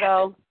got to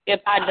though.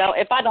 If I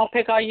don't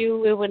pick on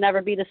you, it would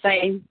never be the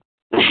same.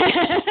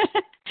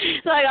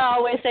 So I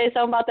always say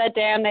something about that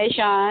damn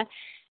Nashon.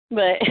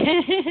 But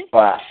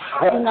Wow.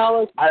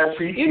 I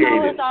appreciate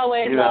it's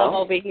always love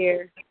over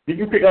here. You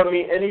can pick on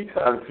me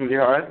anytime,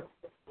 sweetheart.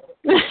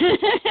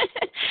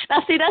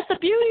 Now, see, that's the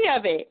beauty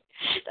of it.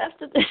 That's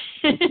the.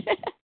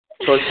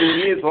 So to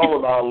me, it's all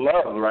about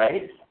love,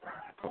 right?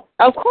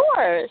 Of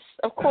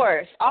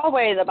course,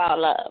 always about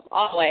love,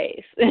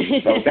 always.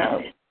 No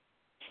doubt.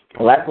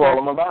 Well, that's all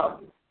I'm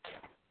about.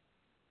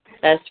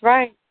 That's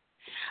right.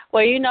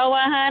 Well, you know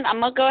what, hon?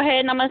 I'm going to go ahead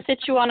and I'm going to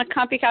sit you on a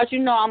comfy couch. You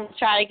know I'm going to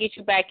try to get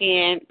you back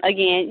in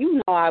again. You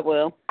know I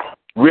will.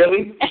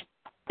 Really?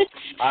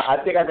 I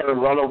think I got to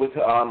run over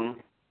to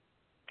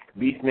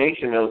Beast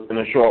Nation in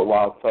a short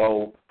while.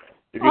 So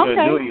if you're going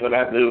to do it, you're going to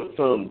have to do it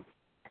soon.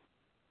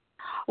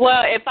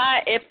 Well, if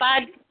I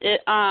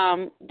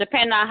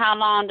depending on how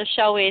long the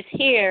show is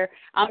here,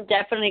 I'm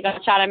definitely going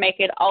to try to make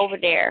it over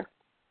there.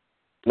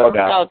 No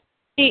doubt. So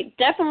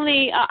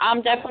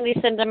I'm definitely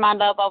sending my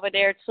love over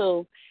there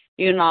too.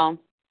 You know,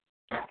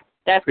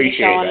 definitely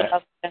showing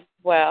love as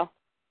well.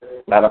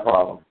 Not a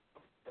problem.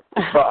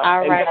 So,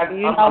 all right. I'm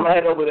going to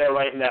head over there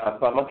right now,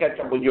 so I'm going to catch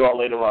up with you all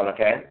later on,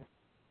 okay?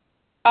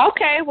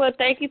 Okay. Well,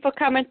 thank you for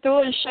coming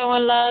through and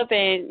showing love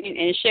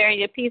and sharing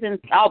your piece and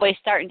always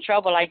starting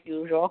trouble like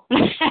usual.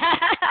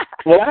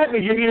 Well, I had to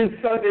give you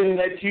something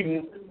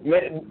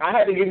I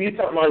had to give you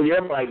something on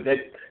your mic that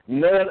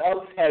no one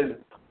else has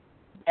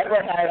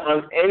ever had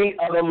on any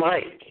other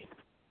mic.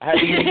 I had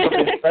to give you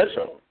something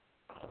special.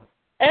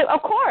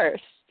 Of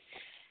course,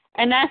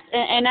 and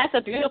that's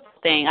a beautiful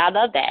thing. I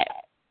love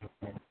that.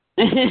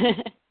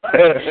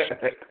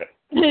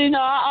 You know,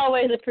 I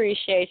always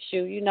appreciate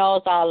you. You know,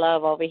 it's all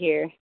love over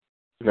here.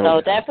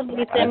 So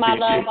definitely send my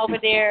love over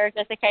there,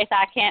 just in case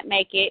I can't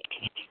make it.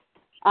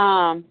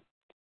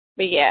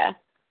 But yeah.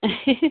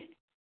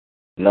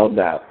 No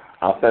doubt,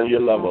 I'll send you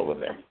love over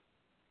there.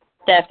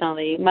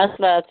 Definitely, much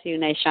love to you,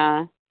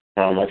 Nation.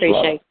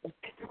 Appreciate you.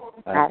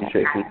 I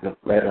appreciate you.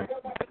 Later.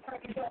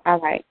 All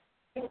right.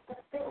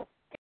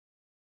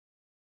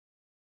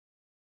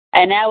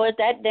 And that was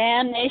that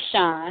damn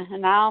Nation.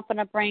 And now I'm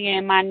going to bring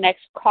in my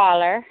next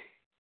caller.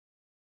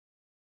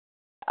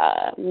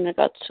 I'm going to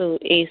go to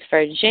East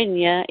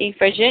Virginia. East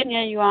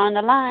Virginia, you on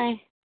the line?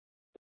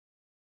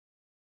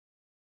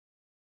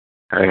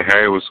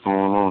 Hey, what's going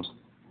on?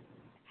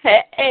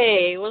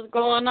 Hey, what's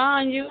going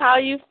on? How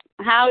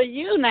are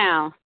you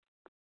now?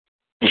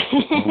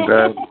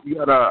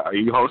 Are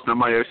you hosting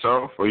by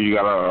yourself or you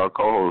got a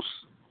co-host?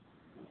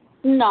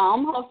 No,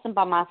 I'm hosting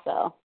by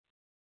myself.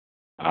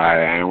 I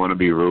didn't want to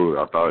be rude.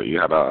 I thought you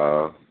had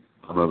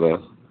another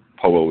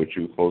polo with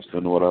you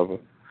hosting or whatever.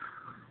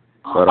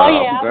 But,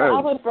 I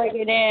was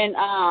bringing in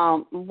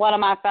one of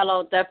my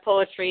fellow Deaf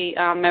Poetry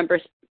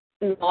members,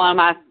 one of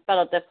my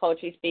fellow Deaf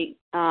Poetry Speak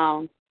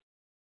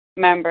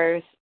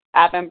members.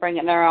 I've been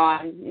bringing her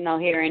on,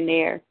 here and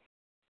there.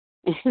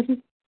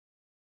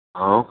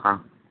 Oh,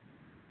 okay.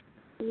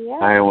 Yeah.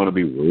 I didn't want to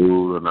be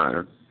rude or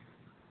nothing.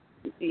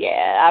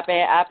 Yeah,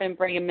 I've been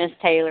bringing Miss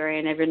Taylor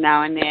in every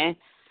now and then.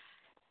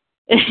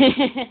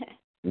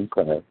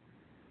 Okay.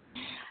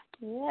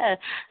 Yeah.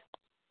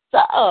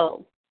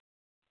 So,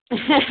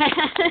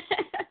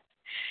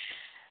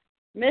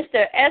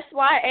 Mr.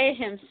 SYA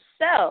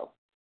himself.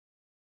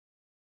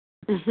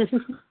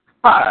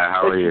 Hi,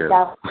 how are you?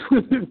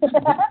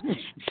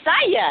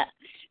 Saya,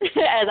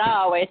 as I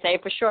always say,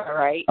 for sure,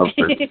 right? I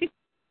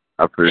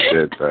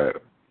appreciate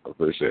that.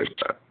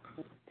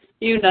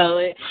 You know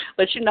it,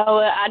 but you know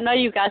what? I know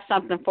you got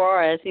something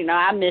for us.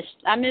 I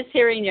miss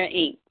hearing your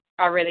ink.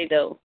 I really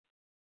do.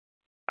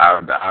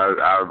 I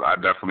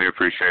definitely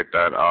appreciate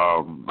that.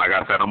 Like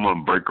I said, I'm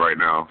on break right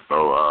now,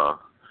 so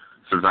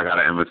since I got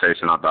an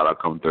invitation, I thought I'd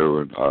come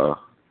through and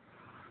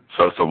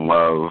show some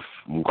love.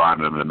 I'm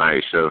grinding the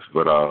night shift,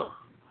 but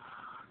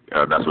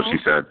that's what she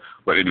said.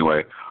 But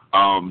anyway,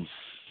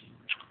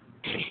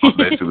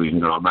 basically,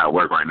 I'm at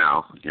work right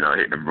now,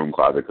 hitting the broom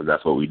closet because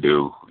that's what we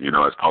do.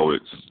 As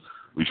poets,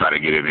 we try to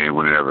get it in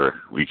whenever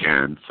we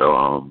can.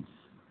 So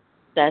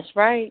that's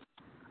right.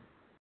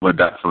 But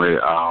definitely,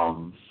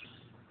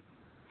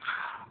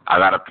 I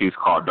got a piece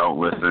called "Don't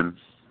Listen."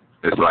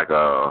 It's like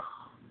a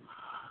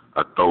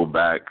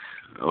throwback,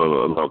 a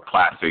little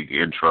classic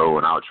intro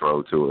and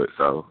outro to it.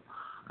 So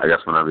I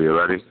guess whenever you're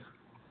ready.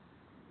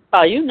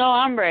 Oh,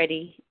 I'm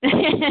ready.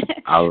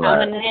 All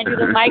right. I'm going to hand you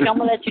the mic. I'm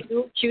going to let you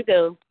do what you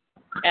do.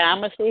 And I'm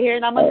going to sit here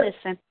and I'm going to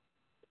listen.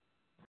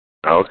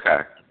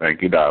 Okay.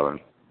 Thank you, darling.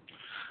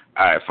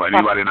 All right. For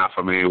anybody not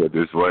familiar with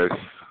this voice,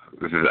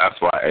 this is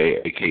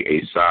SYA,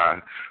 a.k.a.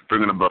 Sai,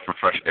 bringing a breath of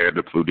fresh air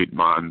to polluted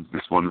mind.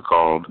 This one is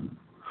called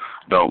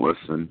Don't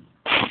Listen.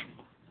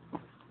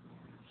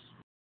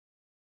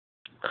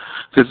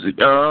 'Cause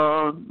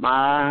you're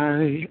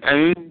my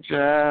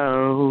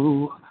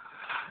angel.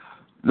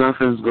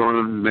 Nothing's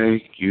gonna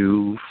make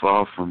you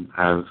fall from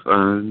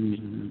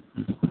heaven.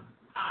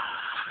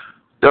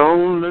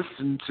 Don't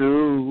listen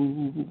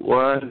to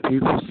what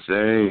people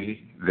say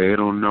they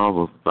don't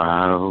know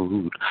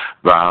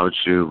about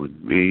you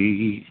and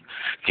me.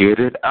 Get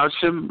it out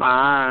your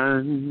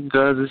mind,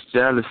 'cause it's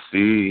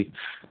jealousy.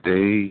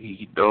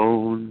 They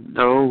don't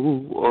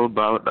know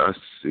about us,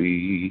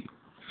 see.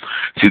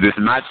 See, this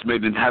match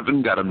made in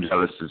heaven got them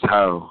jealous as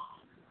hell.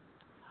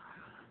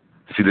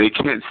 See, they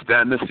can't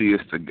stand to see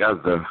us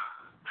together.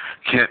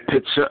 Can't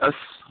picture us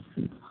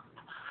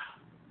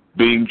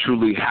being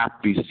truly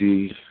happy,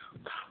 see.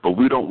 But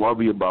we don't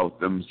worry about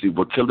them, see.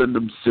 We're killing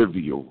them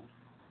cereal.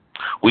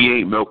 We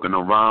ain't milking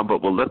around,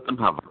 but we'll let them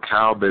have a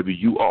cow, baby.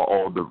 You are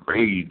all the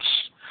rage.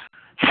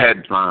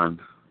 Headline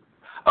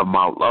of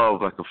my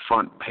love like a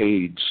front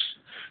page.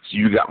 So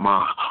you got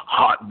my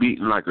heart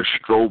beating like a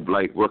strobe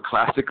light. We're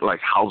classic like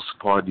house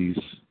parties.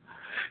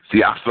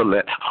 See, I feel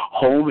at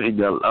home in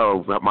your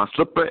love. Got my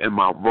slipper and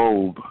my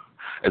robe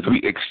as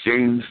we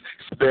exchange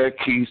spare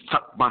keys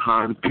tucked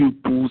behind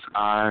pupils'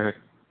 eye.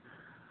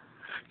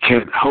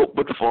 Can't help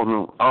but fall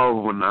in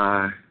love when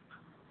I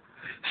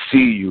see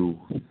you.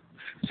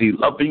 See,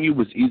 loving you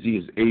was easy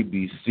as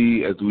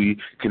ABC as we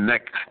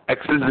connect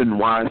X's and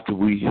Y's till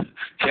we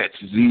catch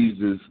Z's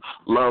as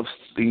love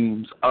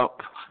steams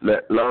up.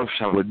 Let love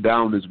shower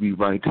down as we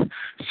write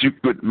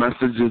secret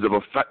messages of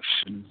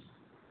affection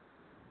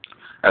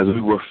as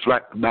we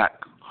reflect back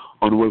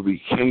on where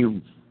we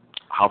came,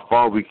 how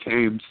far we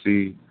came.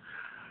 See,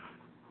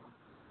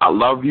 I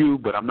love you,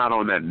 but I'm not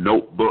on that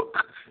notebook.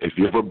 If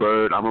you're a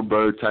bird, I'm a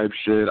bird type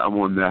shit. I'm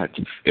on that.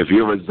 If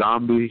you're a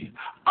zombie,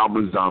 I'm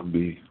a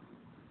zombie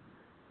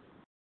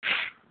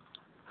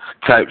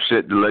type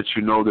shit to let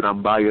you know that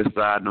I'm by your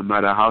side no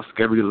matter how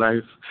scary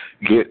life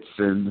gets.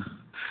 And,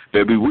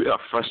 baby, we are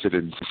fresher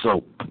than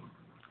soap.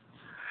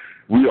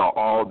 We are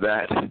all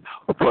that,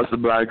 plus a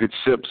bag of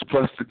chips,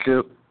 plus the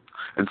kip.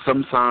 And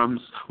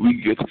sometimes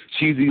we get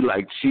cheesy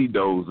like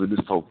Cheetos, and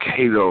it's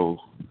okay, though.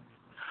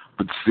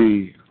 But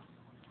see,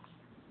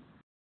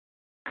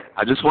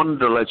 I just wanted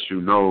to let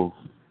you know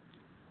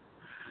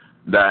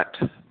that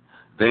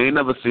they ain't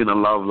never seen a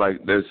love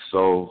like this,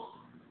 so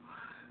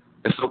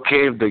it's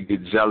okay if they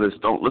get jealous.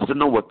 Don't listen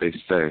to what they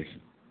say.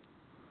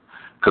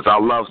 Because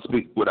our love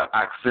speaks with an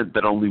accent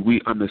that only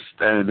we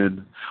understand,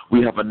 and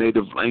we have a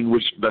native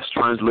language that's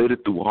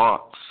translated through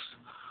hearts.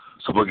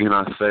 So what can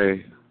I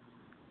say?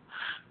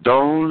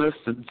 Don't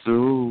listen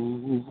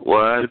to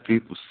what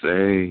people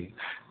say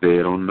they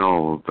don't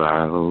know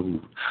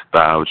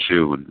about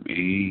you and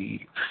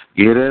me.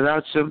 Get it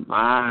out your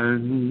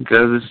mind,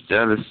 'cause it's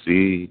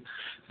jealousy.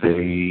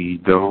 They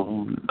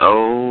don't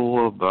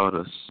know about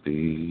us,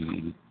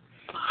 see.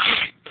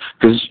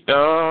 'Cause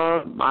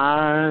you're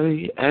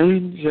my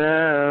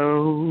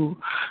angel.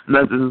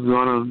 Nothing's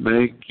gonna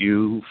make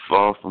you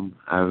fall from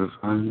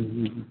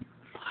heaven.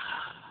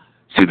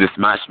 See, this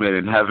match made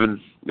in heaven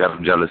got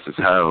them jealous as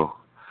hell,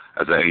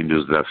 as the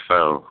angels that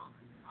fell.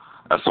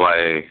 That's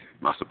why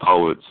Master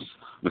Poets,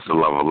 Mr.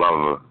 Lover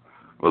Lover,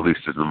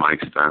 released it in the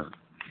mic stand.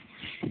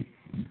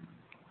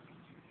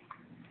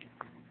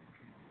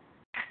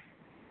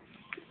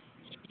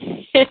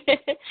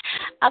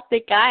 I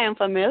think I am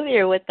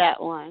familiar with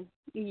that one.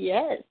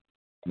 Yes.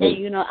 And,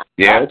 you know,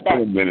 yeah, it's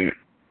been a minute.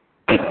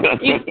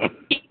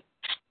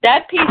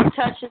 That piece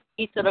touches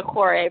me to the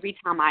core every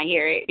time I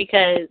hear it,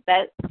 because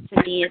that,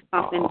 to me, is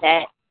something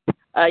that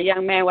a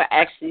young man would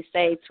actually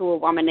say to a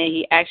woman that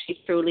he actually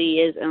truly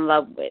is in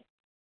love with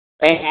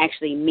and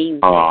actually means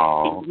it.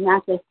 It's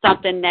not just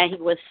something that he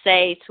would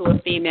say to a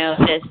female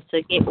just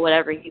to get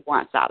whatever he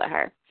wants out of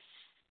her.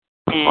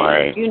 And,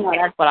 right. You know,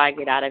 that's what I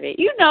get out of it.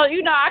 You know,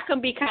 I can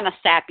be kind of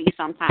sappy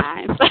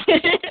sometimes. Oh,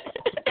 you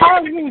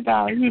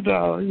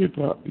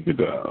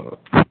know.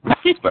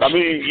 But, I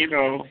mean, you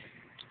know,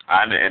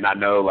 I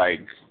know,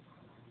 like,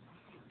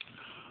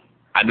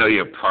 I know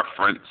your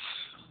preference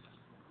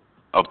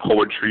of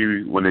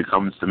poetry when it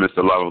comes to Mr.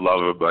 Lover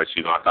Lover, but,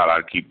 you know, I thought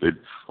I'd keep it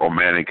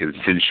romantic and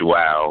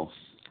sensual.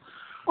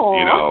 Aww.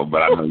 You know,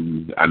 but I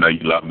know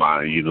you love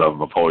my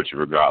poetry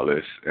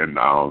regardless. And,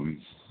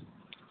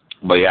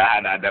 but yeah,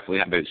 I definitely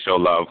have to show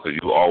love, because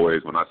you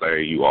always, when I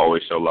say you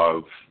always show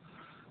love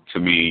to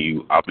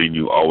me, I mean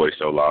you always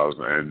show love,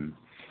 and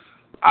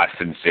I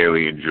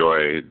sincerely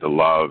enjoy the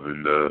love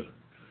and the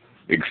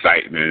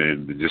excitement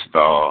and just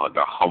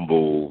the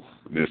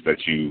humbleness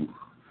that you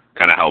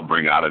kind of help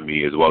bring out of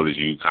me, as well as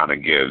you kind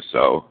of give.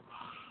 So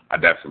I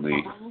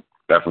definitely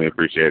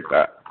appreciate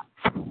that.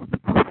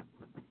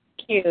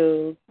 Thank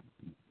you.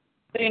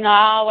 You know,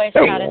 I always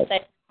try to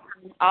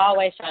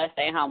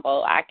stay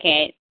humble. I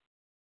can't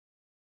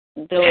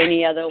do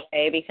any other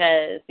way,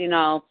 because, you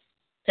know,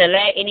 to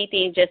let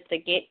anything just to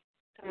get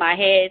to my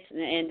head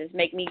and just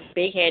make me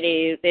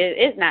big-headed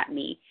is not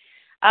me.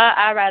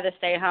 I'd rather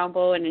stay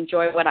humble and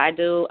enjoy what I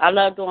do. I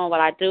love doing what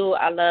I do.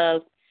 I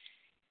love,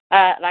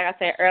 like I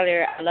said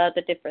earlier, I love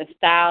the different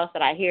styles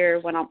that I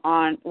hear when I'm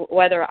on,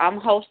 whether I'm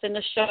hosting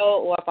the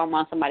show or if I'm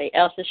on somebody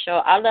else's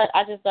show. I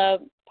just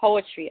love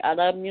poetry. I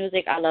love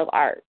music. I love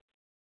art.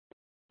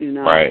 You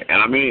know? Right.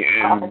 And I mean,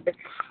 I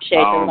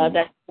love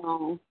that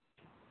song.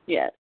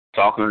 Yes.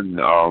 Talking,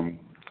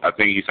 I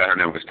think you said her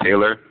name was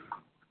Taylor.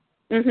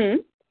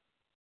 Mhm.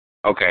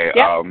 Okay.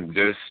 Yep.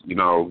 Just, you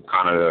know,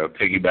 kind of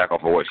piggyback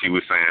off of what she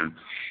was saying.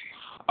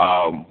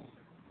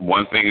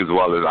 One thing as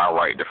well is I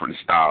write different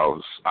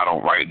styles. I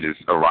don't write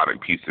just erotic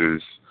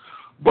pieces,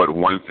 but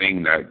one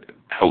thing that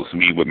helps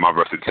me with my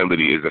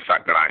versatility is the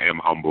fact that I am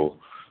humble,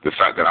 the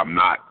fact that I'm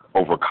not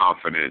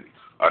overconfident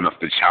enough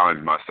to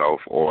challenge myself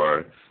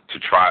or to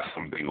try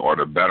something or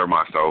to better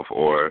myself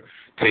or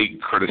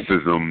take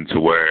criticism to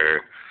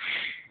where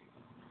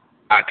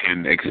I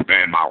can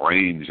expand my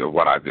range of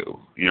what I do.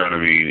 You know what I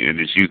mean? And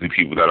it's usually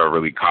people that are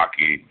really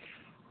cocky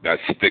that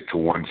stick to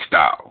one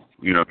style.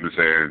 You know what I'm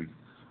saying?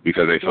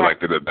 Because they feel like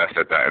they're the best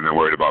at that and they're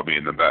worried about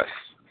being the best.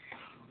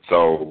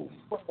 So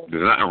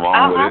there's nothing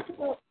wrong with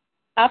it.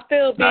 I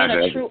feel being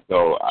a true.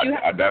 So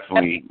I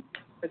definitely.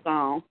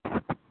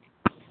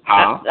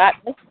 Huh?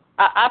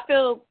 I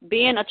feel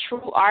being a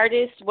true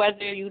artist,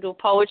 whether you do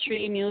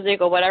poetry,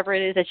 music, or whatever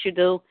it is that you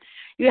do,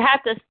 you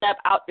have to step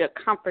out your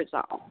comfort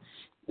zone.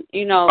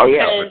 You know,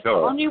 because the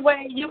only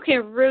way you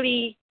can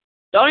really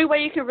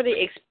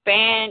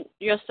expand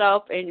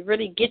yourself and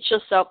really get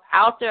yourself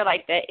out there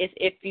like that is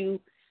if you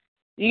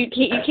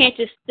can't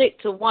just stick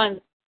to one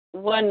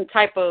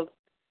type of,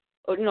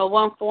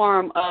 one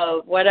form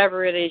of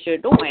whatever it is you're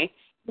doing.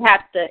 You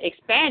have to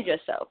expand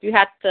yourself. You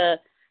have to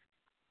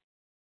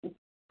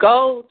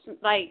go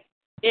like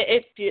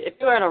if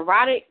you're an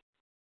erotic,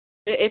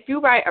 if you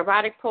write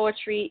erotic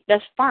poetry,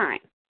 that's fine.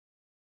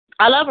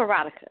 I love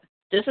erotica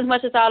just as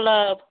much as I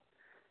love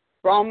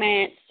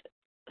romance,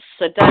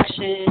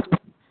 seduction,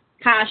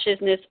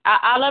 consciousness.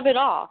 I love it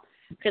all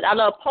because I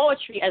love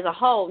poetry as a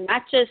whole,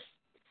 not just.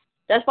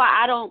 That's why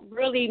I don't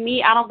believe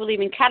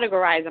in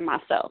categorizing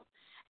myself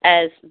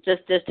as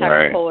just this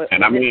type of poet.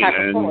 And I mean,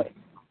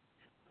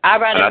 I'd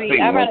rather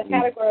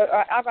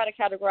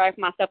categorize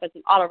myself as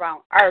an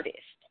all-around artist.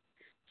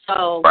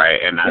 So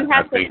and you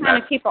have to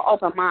kind of keep an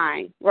open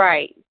mind.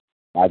 Right.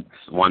 That's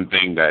one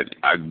thing that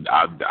I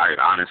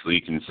honestly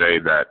can say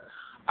that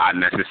I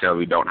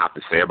necessarily don't have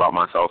to say about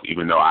myself,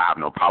 even though I have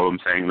no problem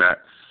saying that.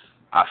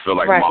 I feel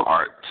like my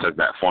art says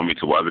that for me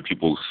to what other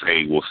people will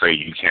say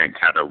you can't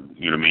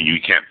you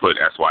can't put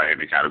SY in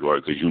the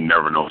category because you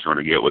never know what you're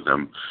going to get with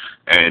them.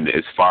 And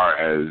as far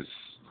as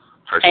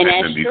her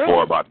statement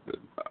before about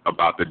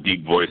the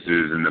deep voices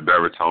and the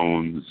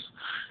baritones,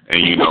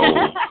 and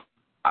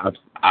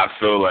I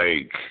feel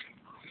like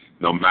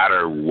no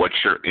matter what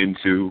you're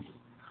into,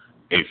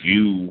 if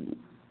you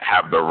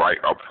have the right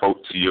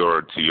approach to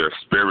your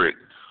spirit,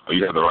 or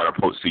you have the right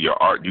approach to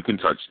your art, you can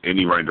touch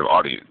any range of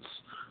audience.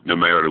 No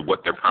matter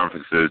what their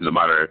preference is, no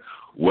matter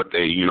what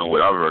they,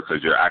 whatever,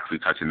 because you're actually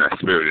touching that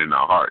spirit in their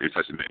heart. You're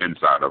touching the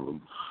inside of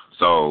them.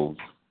 So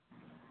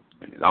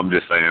I'm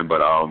just saying, but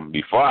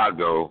before I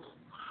go,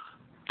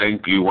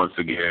 thank you once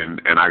again.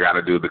 And I got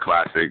to do the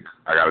classic.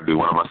 I got to do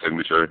one of my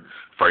signature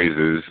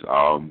phrases.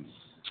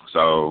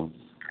 So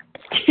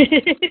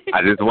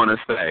I just want to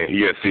say,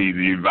 see,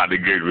 you're about to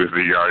get with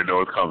me. You already know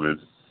what's coming.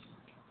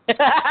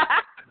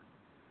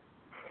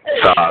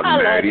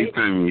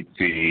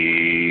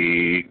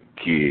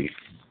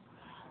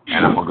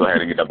 And I'm going to go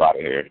ahead and get up out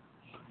of here.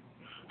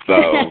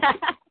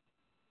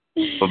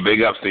 So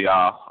big ups to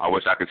y'all. I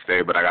wish I could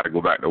stay, but I got to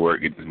go back to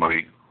work, get this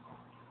money.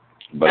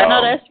 But, I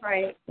know that's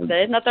right.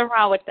 There's nothing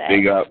wrong with that.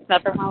 Big ups.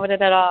 Nothing wrong with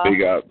it at all.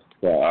 Big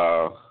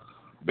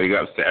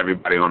ups to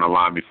everybody on the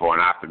line before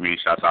and after me.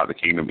 Shouts out to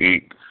Kingdom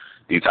Inc.,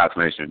 Detox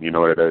Nation. You know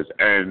what it is.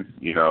 And,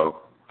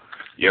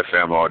 your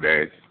fam all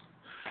day.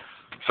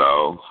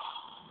 So,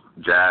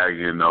 Jag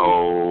and the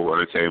whole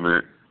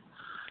entertainment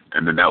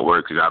and the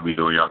network, because y'all be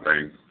doing y'all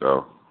thing.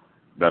 So,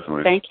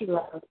 definitely. Thank you,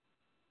 love.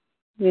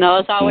 No,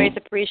 it's always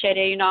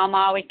appreciated. I'm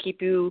always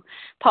keep you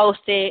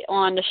posted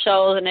on the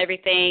shows and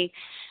everything.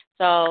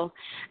 So,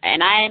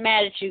 and I ain't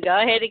mad at you. Go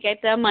ahead and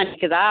get that money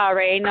because I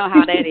already know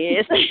how that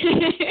is.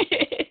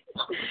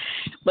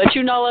 But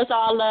it's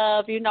all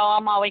love.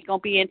 I'm always going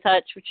to be in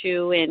touch with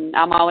you, and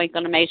I'm always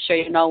going to make sure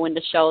when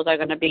the shows are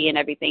going to be and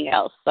everything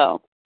else.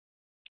 So,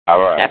 all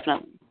right.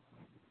 Definitely.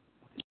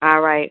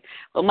 All right.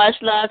 Well, much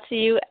love to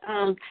you,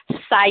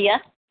 Saya.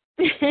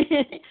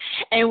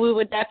 And we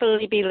will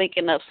definitely be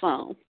linking up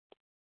soon.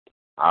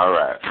 All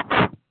right.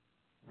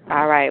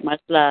 All right.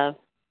 Much love.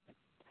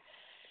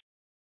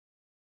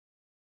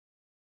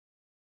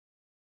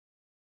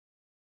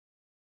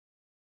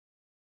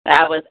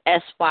 That was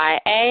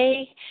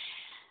SYA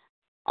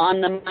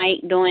on the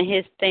mic doing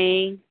his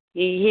thing.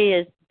 He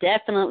is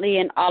definitely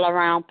an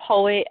all-around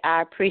poet.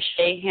 I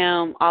appreciate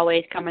him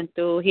always coming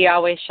through. He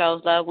always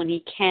shows love when he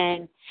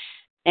can,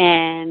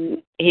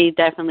 and he's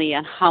definitely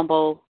a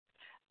humble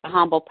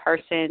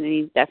person, and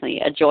he's definitely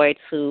a joy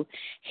to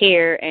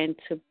hear and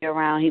to be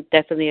around. He's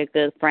definitely a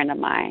good friend of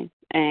mine,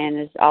 and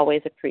is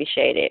always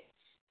appreciated.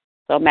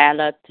 So mad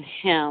love to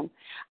him.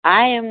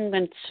 I am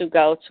going to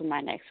go to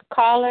my next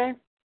caller.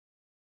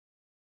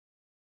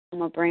 I'm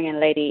going to bring in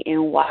Lady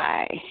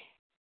NY.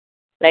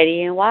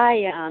 Lady NY,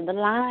 you're on the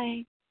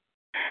line.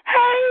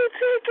 Hey,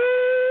 Tiki.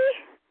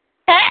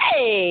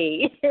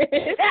 Hey.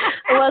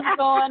 What's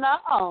going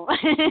on?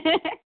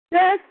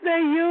 That's the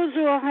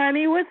usual,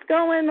 honey. What's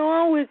going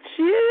on with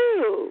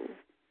you?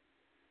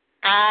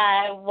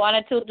 I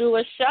wanted to do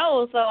a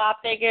show, so I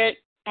figured,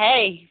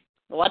 hey,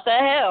 what the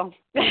hell?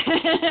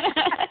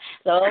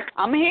 So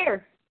I'm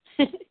here.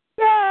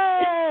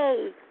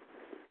 Yay!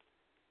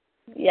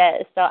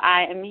 Yes, so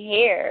I am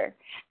here.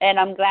 And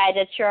I'm glad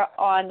that you're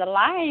on the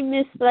line,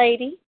 Miss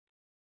Lady.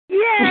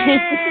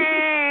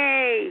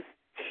 Yay!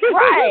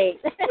 Right.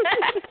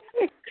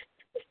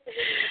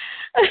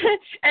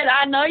 And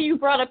I know you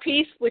brought a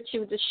piece with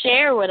you to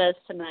share with us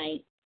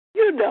tonight.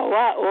 You know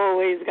I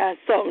always got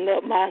something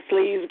up my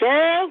sleeves,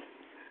 girl.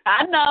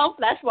 I know.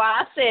 That's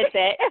why I said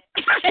that.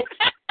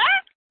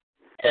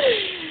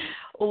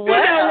 Well, you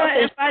know what?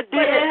 If I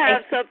didn't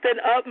have something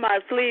up my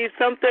sleeve,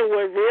 something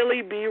would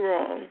really be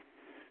wrong.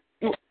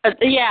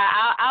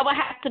 Yeah, I would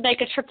have to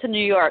make a trip to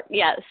New York,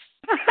 yes.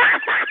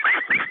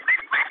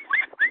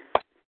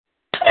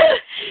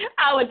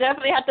 I would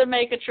definitely have to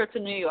make a trip to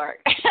New York.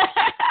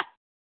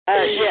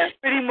 Yeah,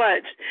 pretty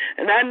much.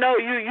 And I know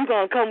you're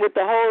going to come with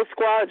the whole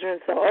squadron,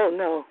 so, oh,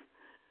 no.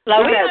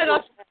 Like, we're going to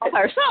go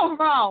her. Something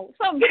wrong.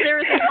 Something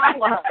seriously wrong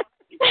with her.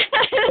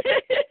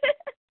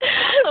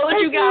 So what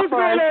you got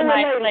for us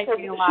tonight, Lady?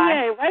 She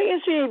ain't right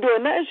and she ain't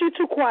doing nothing. She's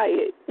too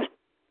quiet.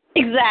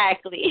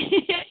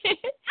 Exactly.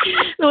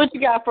 So what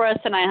you got for us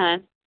tonight,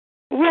 hon?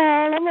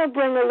 Well, I'm going to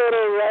bring a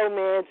little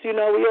romance. You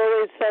know, we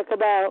always talk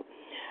about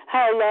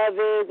how love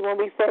is when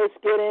we first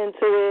get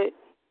into it.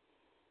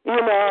 You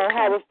know,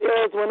 how it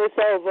feels when it's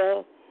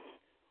over.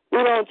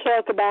 We don't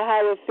talk about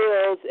how it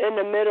feels in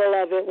the middle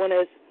of it when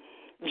it's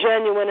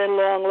genuine and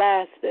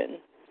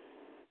long-lasting.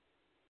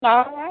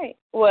 All right.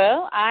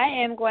 Well, I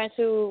am going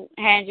to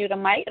hand you the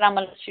mic, and I'm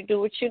going to let you do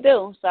what you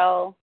do.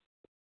 So,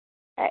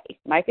 hey,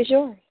 mic is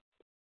yours.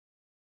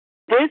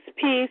 This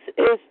piece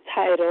is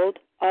titled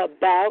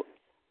About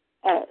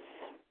Us.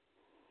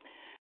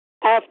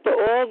 After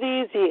all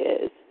these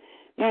years,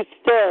 you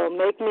still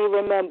make me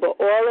remember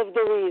all of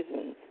the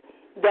reasons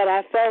that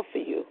I fell for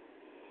you.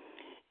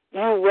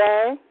 You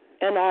were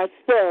and are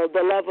still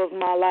the love of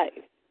my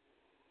life.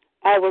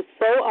 I was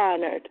so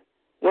honored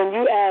when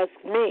you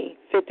asked me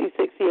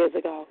 56 years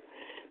ago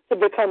to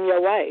become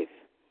your wife.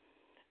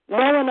 No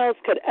one else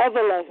could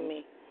ever love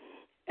me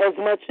as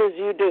much as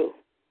you do.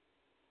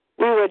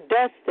 We were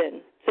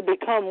destined to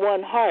become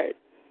one heart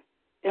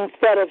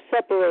instead of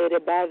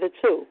separated by the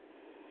two.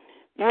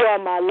 You are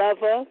my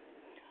lover,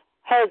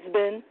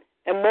 husband,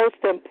 and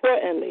most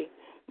importantly,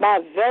 my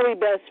very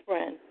best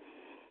friend.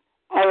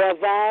 Our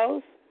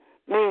vows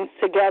means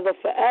together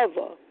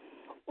forever,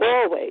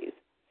 always,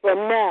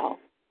 from now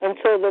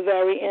until the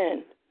very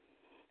end.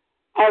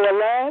 Our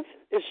love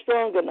is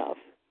strong enough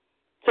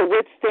to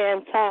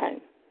withstand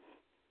time,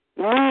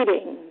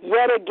 meeting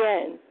yet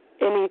again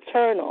in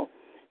eternal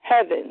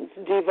heavens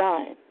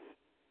divine.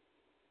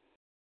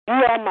 You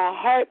are my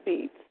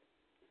heartbeats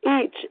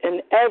each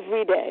and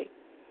every day.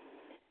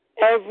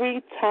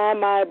 Every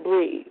time I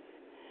breathe,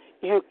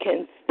 you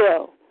can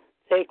still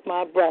take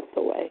my breath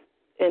away.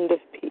 End of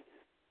peace.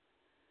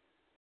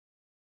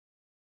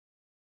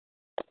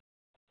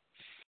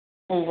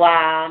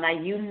 Wow. Now,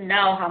 you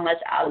know how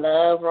much I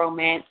love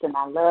romance and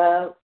I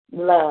love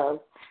love.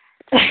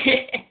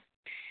 There's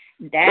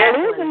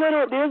a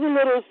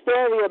little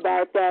story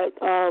about that,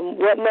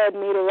 what led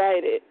me to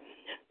write it.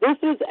 This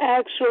is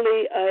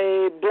actually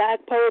a Black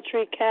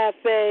Poetry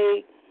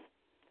Cafe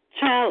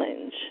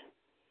challenge.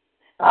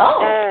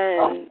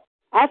 Oh. And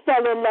I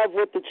fell in love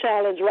with the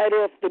challenge right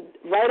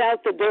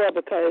out the door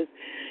because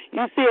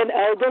you see an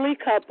elderly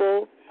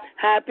couple,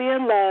 happy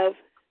in love,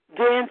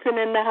 dancing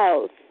in the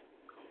house.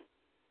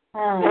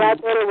 And I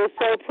thought it was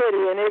so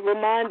pretty, and it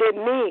reminded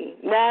me,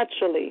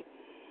 naturally,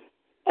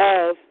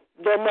 of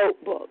The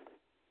Notebook.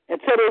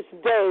 And to this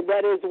day,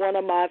 that is one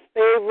of my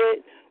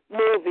favorite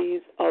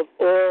movies of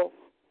all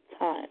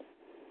time.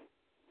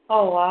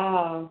 Oh,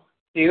 wow.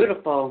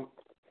 Beautiful.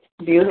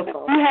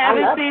 Beautiful. If you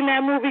haven't seen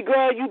that movie,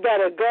 girl, you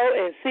better go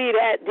and see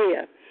that,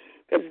 dear.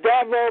 Because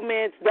that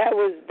romance, that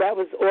was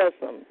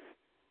awesome.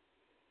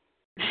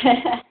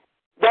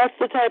 That's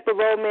the type of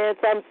romance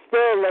I'm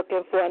still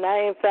looking for, and I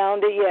ain't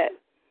found it yet.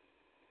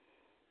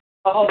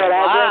 Oh, but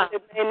wow.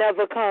 It may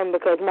never come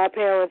because my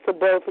parents are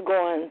both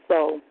gone.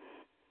 So,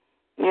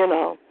 you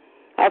know,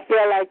 I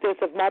feel like this.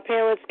 If my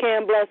parents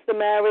can't bless the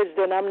marriage,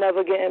 then I'm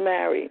never getting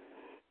married.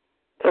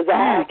 Because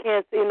I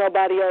can't see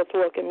nobody else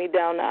walking me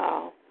down the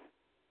aisle.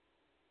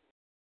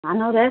 I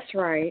know that's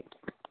right.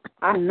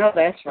 I know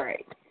that's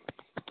right.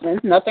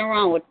 There's nothing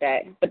wrong with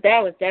that. But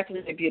that was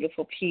definitely a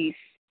beautiful piece.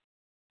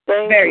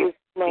 Thank you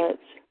so much.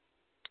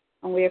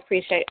 And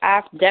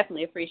I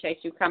definitely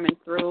appreciate you coming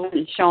through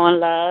and showing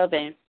love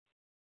and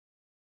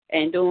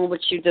doing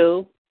what you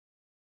do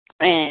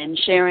and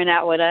sharing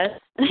out with us.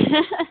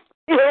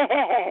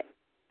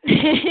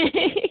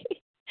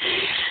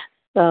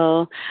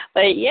 So,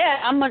 but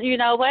yeah, you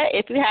know what?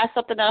 If you have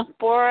something else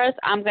for us,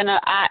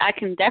 I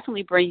can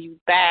definitely bring you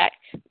back.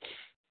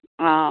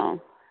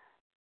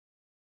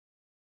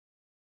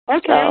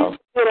 Okay. So.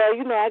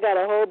 You know, I got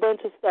a whole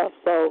bunch of stuff,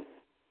 so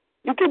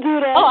you can do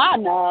that. Oh, I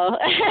know.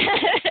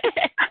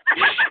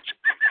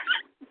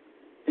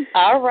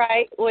 All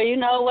right. Well, you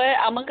know what?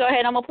 I'm going to go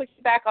ahead. I'm going to put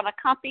you back on a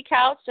comfy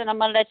couch, and I'm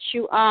going to let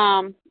you,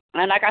 and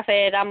like I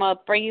said, I'm going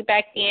to bring you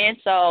back in.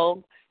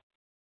 So,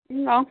 you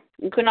know,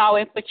 you can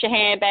always put your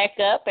hand back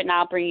up, and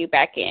I'll bring you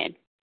back in.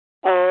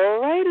 All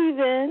righty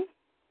then.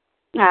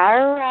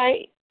 All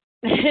right.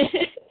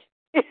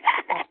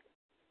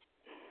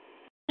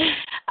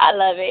 I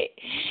love it.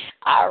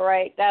 All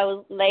right, that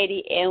was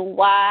Lady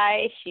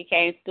NY. She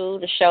came through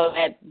to share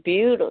that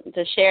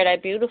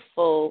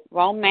beautiful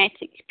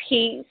romantic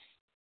piece.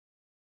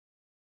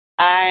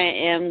 I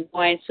am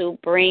going to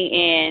bring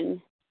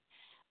in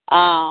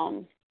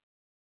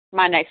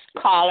my next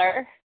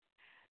caller.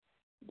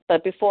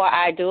 But before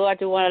I do want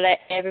to let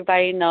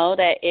everybody know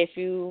that if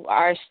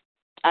you're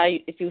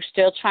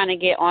still trying to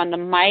get on the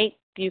mic,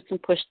 you can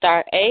push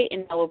 *8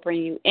 and I will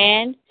bring you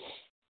in.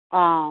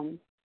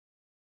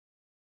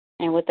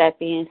 And with that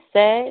being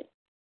said,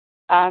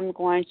 I'm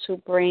going to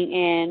bring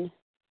in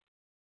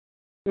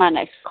my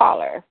next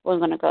caller. We're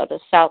going to go to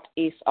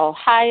Southeast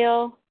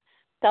Ohio.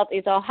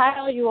 Southeast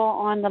Ohio, you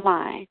are on the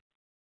line.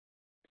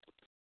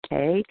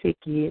 Hey,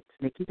 Tiki, it's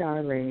Nikki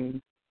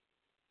Darling.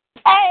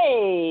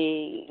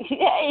 Hey,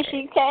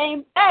 she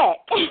came back.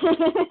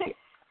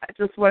 I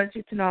just wanted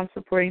you to know I'm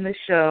supporting the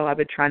show. I've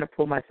been trying to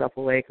pull myself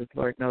away because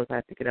Lord knows I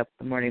have to get up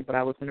in the morning, but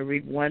I was going to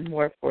read one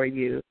more for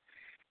you,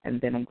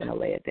 and then I'm going to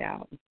lay it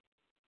down.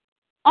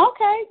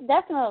 Okay,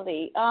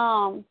 definitely.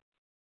 So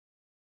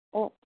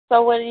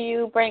what do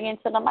you bring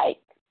into the mic?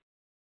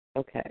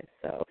 Okay,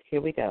 so here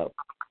we go.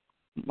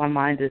 My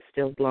mind is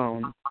still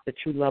blown. The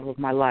true love of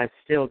my life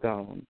still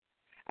gone.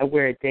 I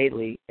wear it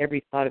daily.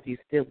 Every thought of you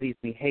still leaves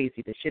me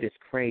hazy. The shit is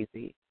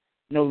crazy.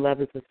 No love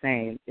is the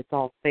same. It's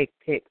all fake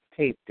pics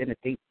taped in a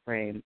deep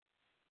frame.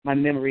 My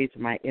memories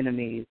are my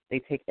enemies. They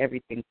take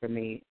everything from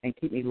me and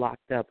keep me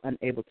locked up,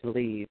 unable to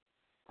leave.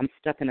 I'm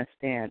stuck in a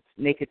stance,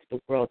 naked to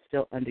the world,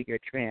 still under your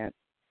trance.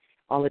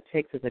 All it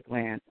takes is a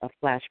glance, a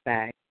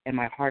flashback, and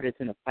my heart is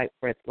in a fight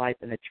for its life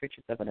in the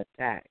trenches of an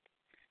attack.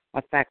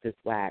 My fact is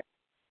whack.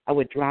 I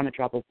would drown a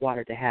drop of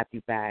water to have you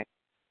back.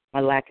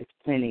 My lack is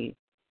plenty.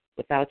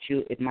 Without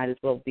you, it might as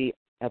well be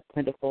a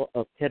plentiful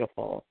of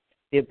pitiful.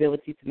 The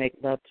ability to make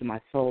love to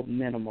my soul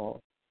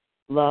minimal.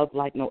 Love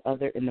like no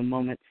other in the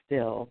moment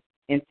still.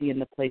 Empty in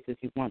the places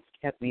you once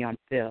kept me on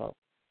fill.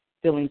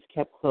 Feelings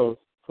kept close,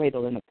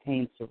 cradled in a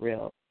pain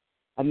surreal.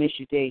 I miss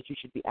you days you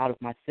should be out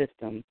of my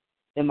system.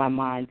 Then my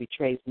mind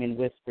betrays me in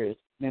whispers,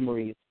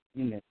 memories,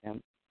 you miss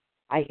him.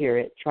 I hear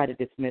it, try to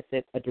dismiss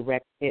it, a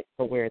direct hit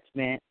for where it's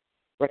meant.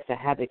 Wrecks of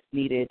habits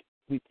needed,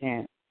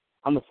 repent.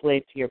 I'm a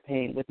slave to your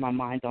pain with my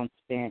mind on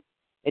spent.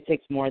 It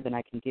takes more than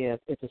I can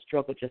give. It's a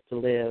struggle just to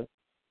live.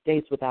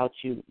 Days without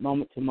you,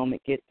 moment to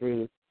moment get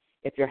through.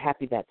 If you're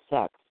happy, that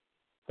sucks.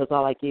 Because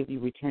all I gave you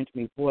returned to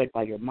me void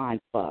by your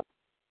mind fuck.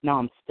 Now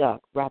I'm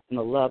stuck, wrapped in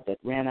a love that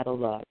ran out of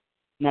luck.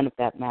 None of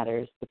that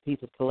matters. The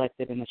pieces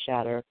collected in the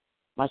shatter.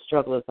 My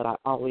struggle is that I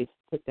always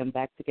put them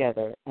back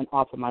together and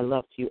offer my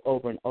love to you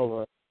over and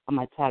over on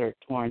my tattered,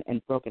 torn,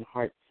 and broken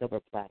heart silver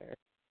platter.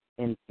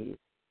 In peace.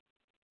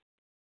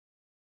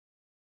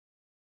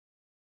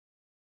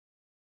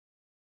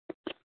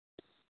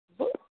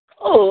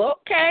 Oh,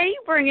 okay.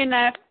 You bringing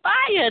that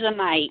fire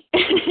tonight.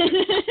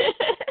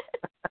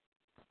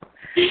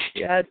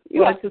 Yes,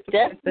 you are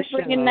definitely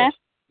bringing that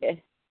fire.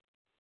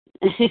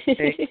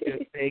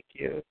 Thank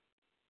you.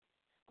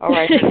 All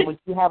right, well,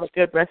 you have a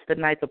good rest of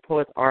the night. The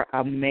poets are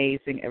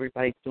amazing.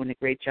 Everybody's doing a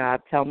great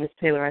job. Tell Miss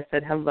Taylor I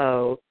said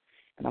hello,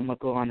 and I'm going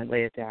to go on and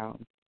lay it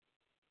down.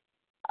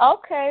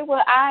 Okay,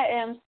 well, I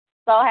am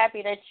so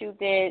happy that you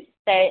did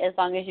stay as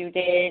long as you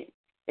did.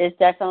 It's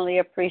definitely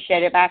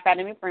appreciated. Matter of fact,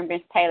 let me bring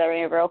Miss Taylor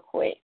in real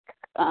quick.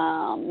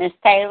 Miss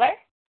Taylor?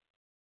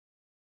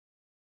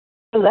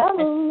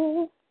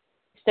 Hello.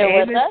 Still hey,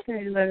 with Miss us?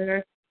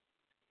 Taylor.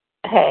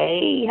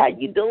 Hey, how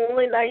you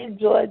doing? I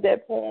enjoyed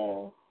that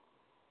poem.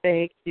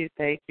 Thank you.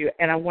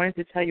 And I wanted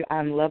to tell you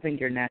I'm loving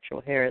your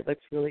natural hair. It looks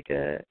really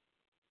good.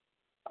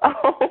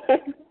 Oh,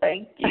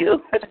 thank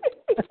you.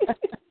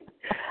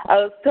 I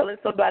was telling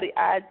somebody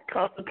I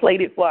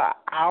contemplated for an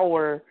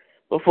hour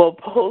before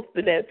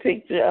posting that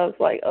picture. I was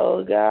like,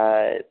 oh,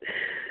 God.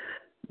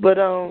 But,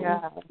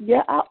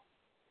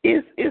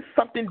 it's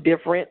something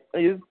different.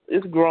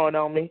 It's growing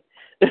on me.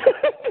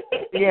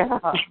 Yeah.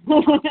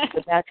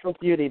 The natural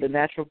beauty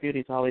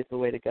is always the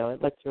way to go.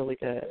 It looks really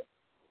good.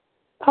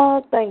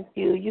 Oh, thank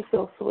you. You're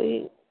so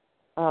sweet.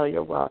 Oh,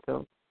 you're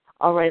welcome.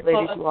 All right,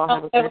 ladies, you all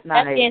have a good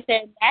night. That being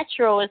said,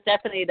 natural is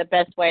definitely the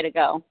best way to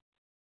go.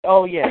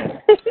 Oh, yeah.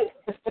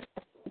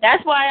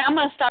 That's why I'm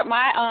going to start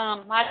my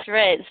my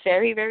dreads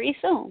very, very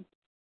soon.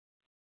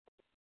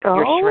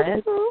 Your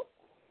shreds?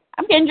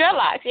 I'm getting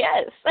dreadlocks,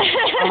 yes.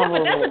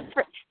 Oh.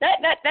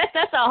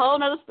 That's a whole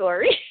nother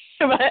story.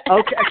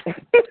 Okay.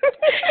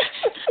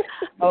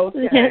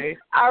 Okay.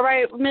 All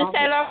right, Miss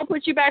Taylor, I'll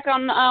put you back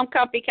on the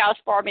comfy couch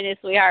for a minute,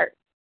 sweetheart.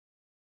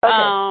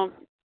 Okay.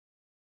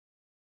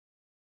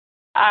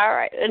 All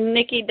right,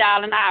 Nikki,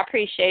 darling, I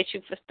appreciate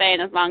you for staying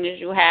as long as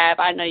you have.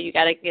 I know you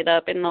got to get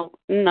up in the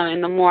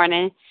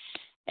morning,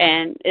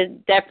 and it's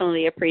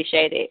definitely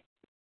appreciated.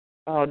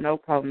 Oh, no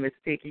problem, Miss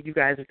Tiki. You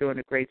guys are doing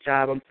a great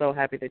job. I'm so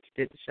happy that you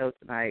did the show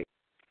tonight.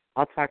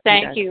 I'll talk to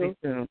you guys pretty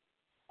soon.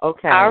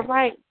 Okay. All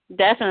right,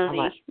 definitely.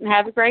 Bye-bye.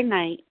 Have a great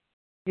night.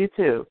 You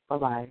too.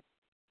 Bye-bye.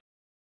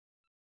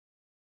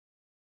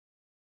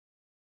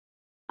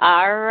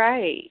 All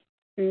right.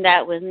 And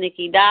that was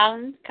Nikki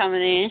Dollins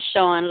coming in,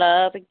 showing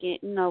love again,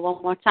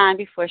 one more time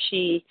before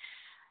she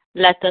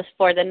left us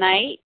for the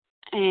night.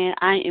 And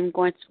I am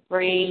going to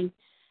bring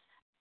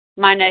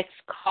my next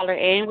caller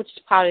in, which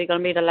is probably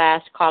going to be the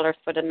last caller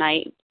for the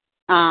night.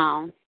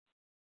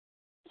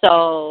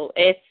 So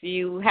if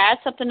you had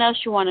something else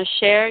you want to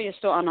share, you're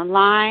still on the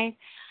line,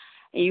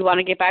 and you want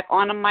to get back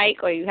on the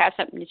mic, or you have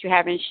something that you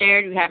haven't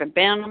shared, you haven't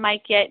been on the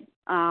mic yet,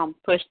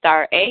 push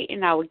 *8,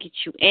 and I will get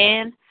you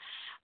in.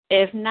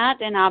 If not,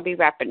 then I'll be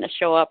wrapping the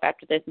show up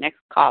after this next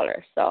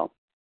caller. So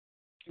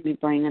let me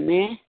bring them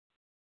in.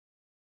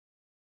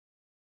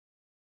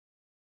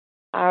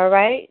 All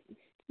right.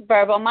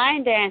 Verbal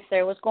Mind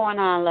Dancer, what's going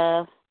on,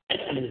 love?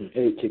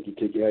 Hey, Tiki,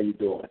 how you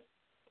doing?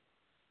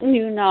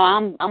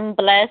 I'm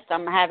blessed.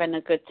 I'm having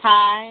a good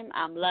time.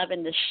 I'm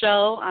loving the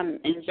show. I'm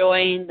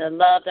enjoying the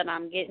love that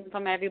I'm getting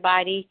from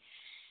everybody.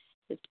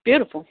 It's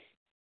beautiful.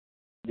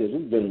 Yes,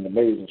 it's been an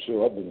amazing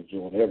show. I've been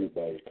enjoying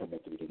everybody coming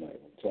through tonight.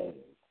 I'm telling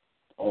you.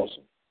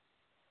 Awesome.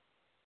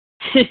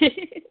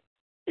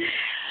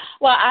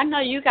 Well, I know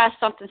you got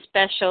something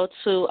special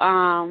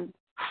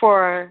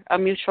for a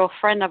mutual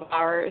friend of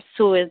ours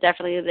who is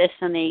definitely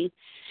listening,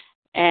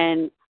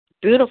 and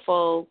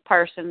beautiful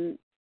person,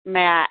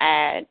 may I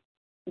add.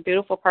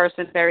 Beautiful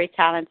person, very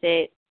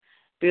talented,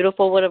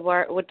 beautiful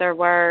with their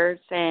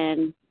words,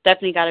 and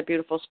definitely got a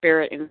beautiful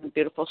spirit and a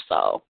beautiful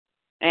soul.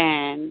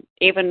 And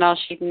even though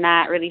she's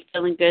not really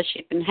feeling good,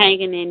 she's been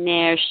hanging in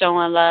there,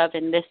 showing love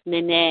and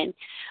listening in.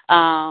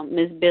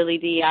 Miss Billy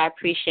D, I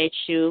appreciate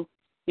you.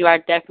 You are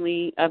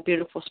definitely a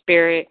beautiful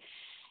spirit,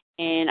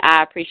 and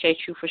I appreciate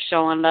you for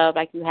showing love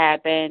like you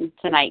have been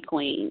tonight,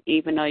 Queen,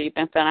 even though you've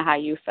been feeling how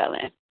you're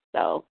feeling.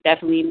 So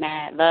definitely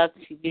mad love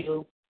to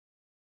you.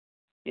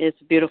 It's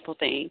a beautiful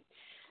thing.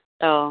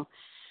 So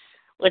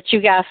what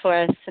you got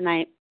for us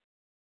tonight?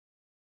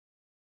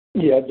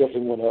 Yeah, I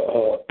definitely want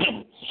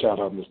to shout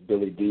out Miss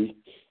Billy D.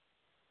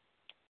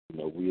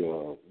 We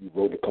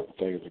wrote a couple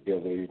things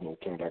together,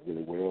 turned out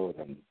really well,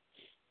 and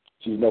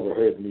she's never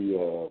heard me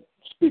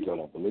speak, I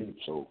don't believe,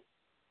 so.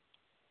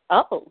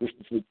 Oh. This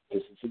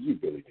is for you,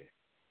 Billy D.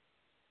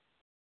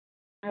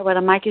 All right, well,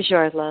 the mic is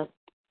yours, love.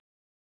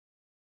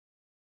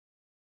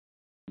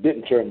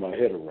 Didn't turn my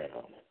head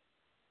around.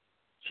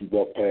 She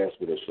walked past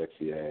with her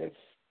sexy ass,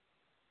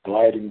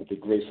 gliding with the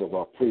grace of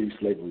our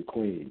pre-slavery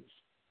queens.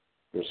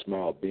 Her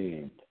smile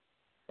beamed.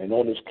 And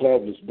on this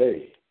cloudless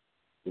day,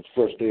 this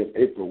first day of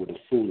April with its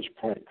foolish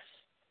pranks,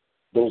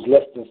 those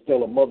less than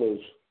stellar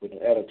mothers with an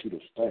attitude of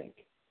stank,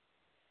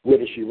 where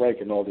does she rank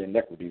in all the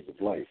inequities of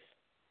life?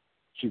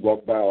 She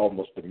walked by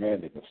almost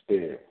demanding a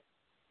stare.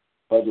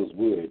 Others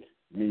would.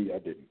 Me, I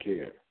didn't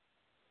care.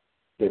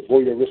 Their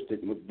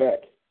voyeuristic look back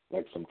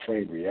like some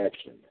trained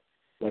reaction,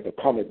 like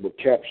a comic book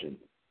caption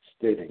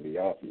stating the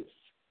obvious.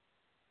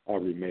 I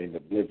remained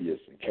oblivious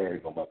and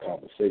carried on my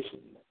conversation.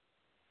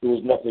 There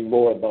was nothing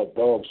more about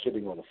dogs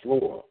sitting on the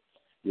floor,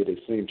 yet it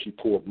seemed she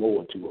poured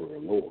more into her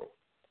allure.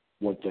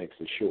 One thing's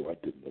for sure, I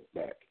didn't look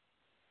back.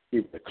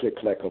 Even the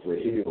click-clack of her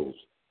heels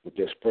with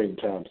their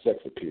springtime sex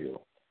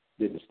appeal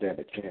didn't stand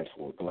a chance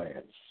for a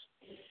glance.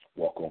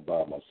 Walk on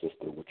by, my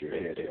sister, with your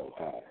head held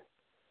high.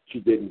 She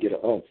didn't get an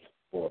umph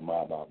or a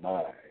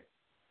my.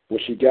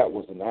 What she got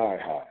was an eye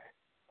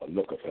high, a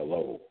look of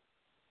hello.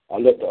 I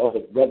let the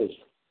other brothers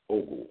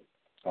ogle.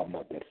 I'm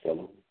not that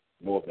fellow,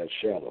 nor that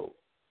shallow.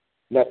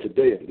 Not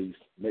today, at least,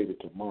 maybe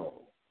tomorrow.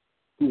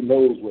 Who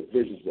knows what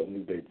visions a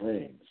new day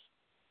brings?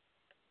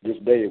 This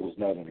day it was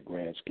not in the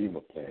grand scheme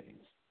of things.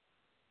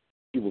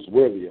 She was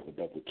worthy of a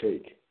double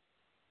take.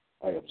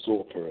 I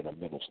absorbed her in a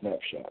mental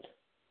snapshot.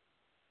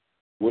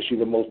 Was she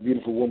the most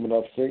beautiful woman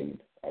I've seen?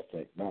 I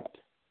think not.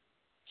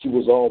 She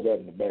was all that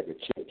in a bag of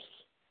chips.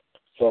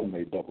 Some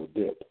may double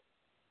dip.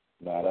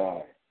 Not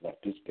I, not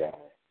this guy.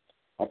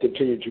 I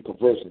continued to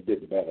converse and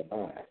didn't bat an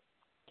eye.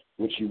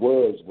 What she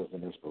was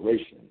an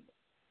inspiration.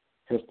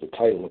 Hence the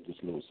title of this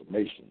little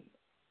summation.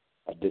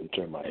 I didn't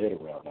turn my head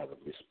around out of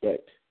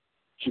respect.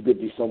 She could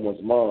be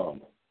someone's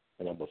mom,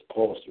 and I must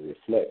pause to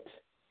reflect.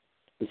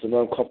 It's an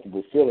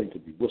uncomfortable feeling to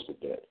be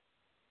whistled at.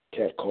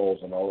 Cat calls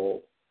and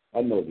all.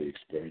 I know the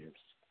experience.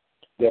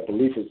 Their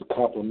belief is a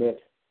compliment.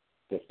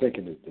 Their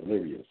thinking is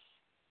delirious.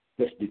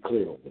 Let's be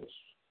clear on this.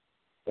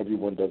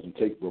 Everyone doesn't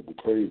take verbal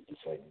praise the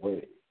same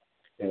way.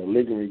 And a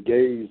lingering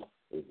gaze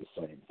is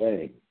the same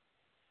thing.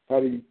 How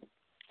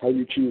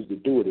you choose to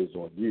do it is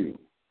on you.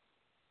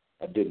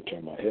 I didn't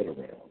turn my head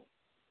around,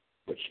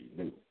 but she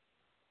knew.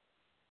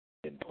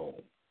 End poem.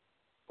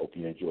 Hope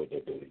you enjoyed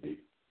that, Billy D.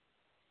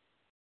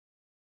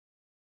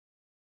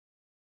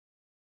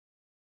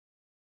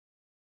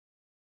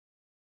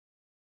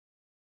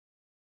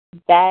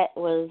 That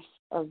was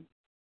a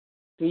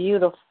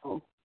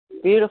beautiful,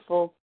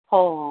 beautiful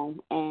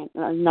poem, and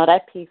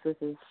that piece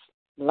is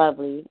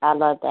lovely. I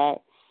love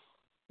that.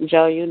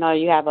 Joe,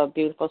 you have a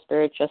beautiful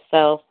spirit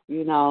yourself.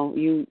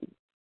 You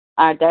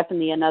are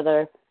definitely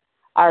another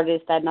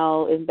artist I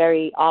know is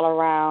very all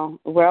around,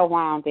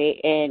 well-rounded,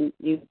 and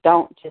you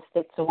don't just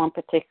stick to one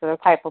particular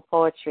type of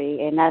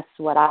poetry, and that's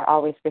what I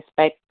always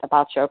respect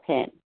about your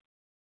pen.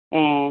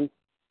 And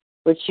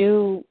what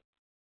you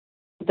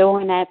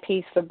doing that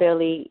piece for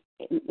Billy,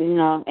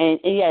 and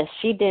yes,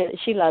 she did.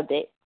 She loved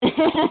it.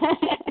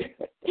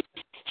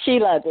 She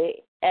loved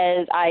it,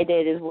 as I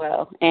did as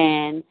well.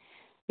 And,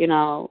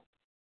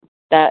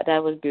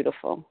 that was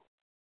beautiful.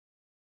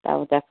 That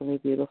was definitely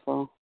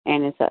beautiful.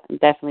 And it's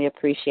definitely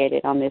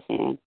appreciated on this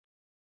end.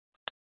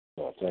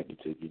 Thank you,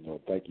 Tiki.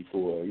 Thank you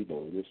for,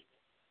 just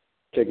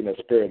taking that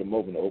spare of the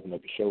moment to open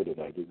up the show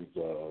tonight. It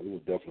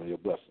was definitely a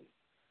blessing.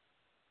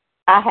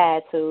 I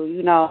had to,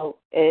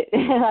 like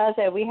I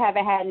said, we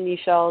haven't had any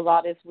shows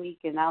all this week,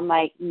 and I'm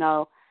like,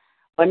 no,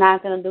 we're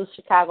not going to do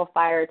Chicago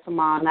Fire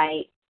tomorrow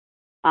night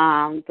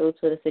due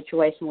to the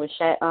situation with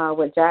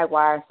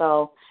Jaguar.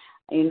 So,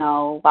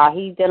 while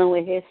he's dealing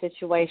with his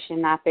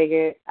situation, I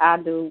figured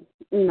I'll do,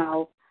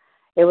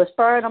 it was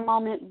spur of the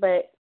moment,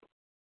 but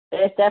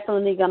it's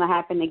definitely going to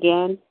happen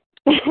again.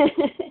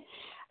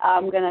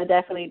 I'm going to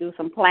definitely do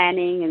some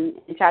planning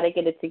and try to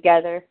get it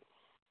together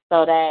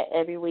so that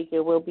every week it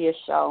will be a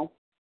show.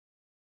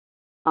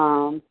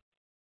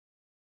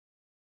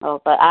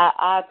 But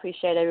I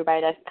appreciate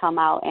everybody that's come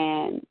out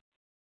and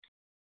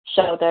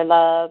show their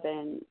love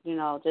and,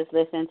 just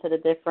listen to the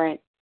different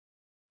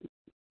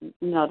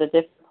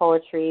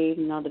poetry,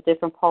 the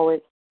different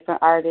poets,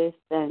 different artists,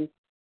 and,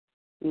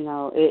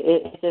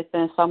 it's just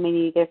been so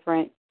many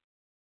different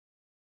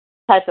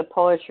types of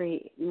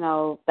poetry,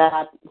 that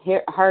I've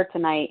heard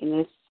tonight, and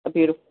it's a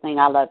beautiful thing.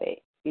 I love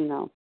it,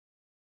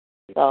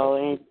 So,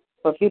 and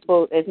for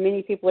people, as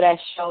many people that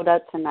showed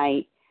up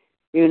tonight,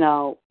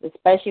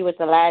 especially with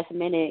the last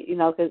minute,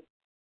 because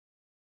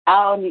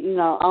I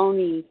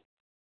only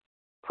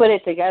put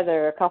it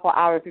together a couple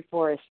hours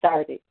before it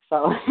started.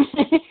 So,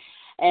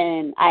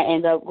 and I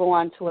ended up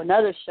going to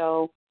another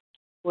show,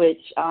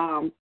 which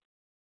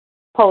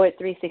Poet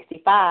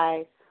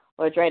 365,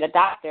 or Dre the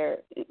Doctor,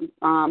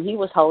 he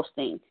was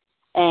hosting.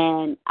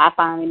 And I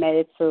finally made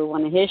it to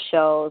one of his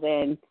shows,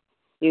 and,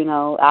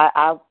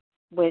 I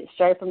went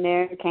straight from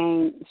there and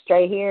came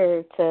straight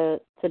here to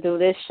do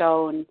this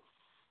show, and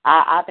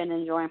I've been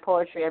enjoying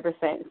poetry ever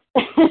since.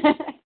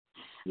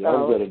 Yeah, I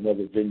was at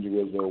another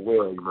venue as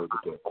well, with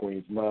the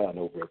Queen's Mind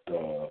over at,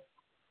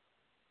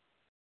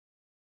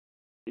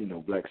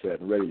 Black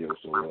Satin Radio.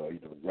 So,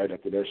 right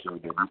after that show,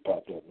 then you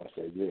popped up, and I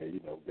said, yeah,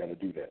 got to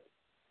do that.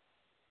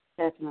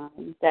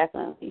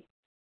 Definitely.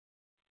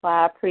 Well,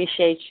 I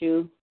appreciate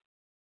you.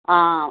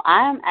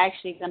 I'm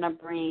actually going to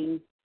bring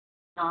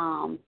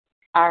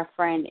our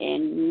friend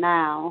in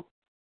now.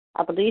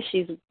 I believe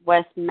she's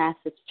West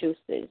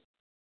Massachusetts.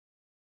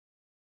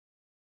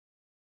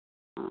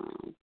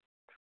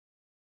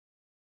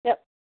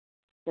 Yep.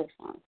 Just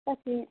 1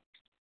 second.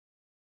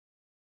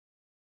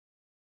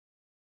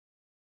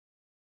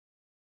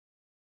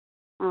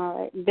 All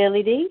right.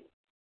 Billy D.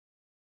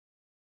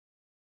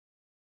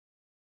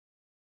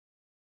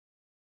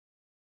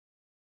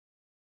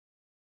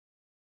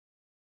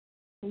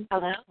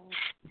 Hello.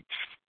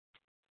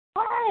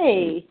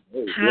 Hi.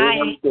 Hi.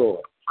 Good.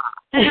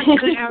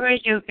 How are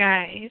you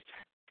guys?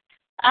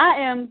 I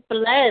am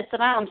blessed,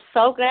 and I'm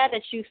so glad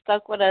that you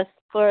stuck with us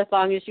for as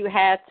long as you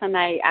have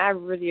tonight. I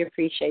really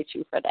appreciate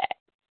you for that.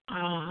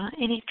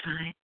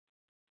 Anytime.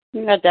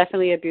 You're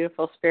definitely a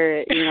beautiful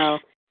spirit.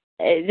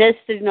 Just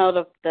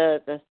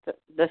the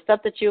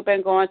stuff that you've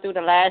been going through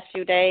the last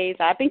few days.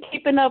 I've been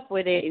keeping up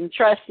with it, and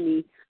trust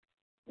me,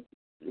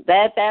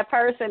 that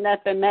person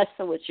that's been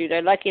messing with you,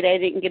 they're lucky they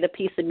didn't get a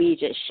piece of me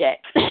just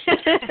yet.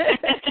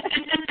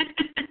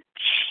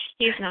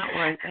 He's not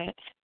worth it.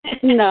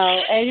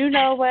 No, and you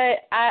know what?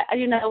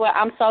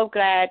 I'm so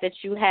glad that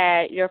you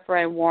had your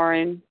friend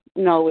Warren,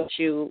 with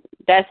you.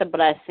 That's a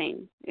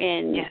blessing.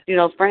 And,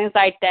 friends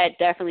like that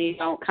definitely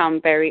don't come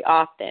very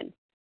often.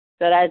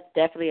 So that's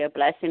definitely a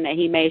blessing that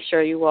he made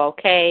sure you were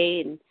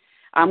okay. And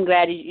I'm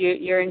glad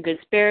you're in good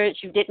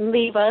spirits. You didn't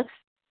leave us.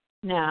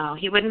 No,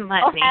 he wouldn't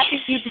let me.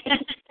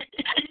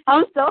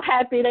 I'm so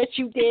happy that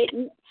you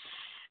didn't.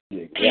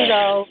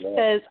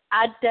 Because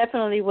I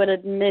definitely would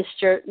have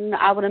missed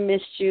I would have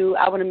missed you.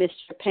 I would have missed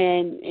your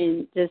pen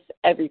and just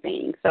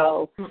everything.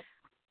 So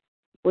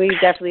we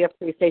definitely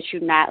appreciate you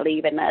not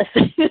leaving us.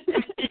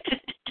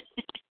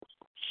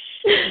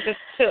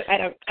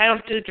 I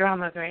don't do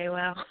drama very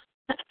well.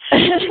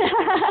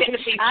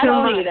 I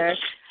don't either.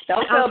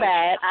 Don't feel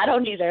bad. I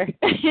don't either.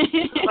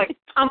 Like,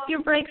 pump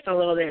your brakes a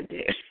little bit,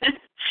 dude.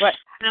 But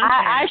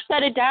I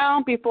shut it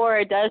down before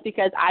it does,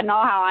 because I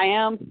know how I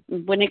am.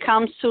 When it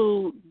comes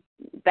to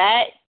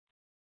that,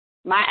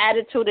 my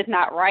attitude is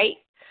not right.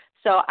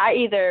 So I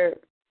either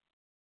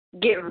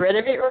get rid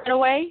of it right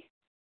away,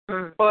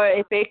 or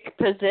if it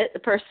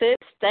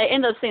persists, they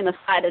end up seeing a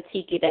side of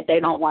Tiki that they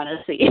don't want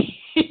to see.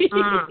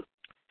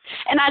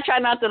 And I try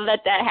not to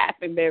let that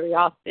happen very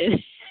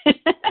often.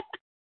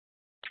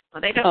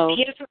 Well, they don't.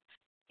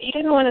 He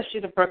didn't want to see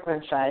the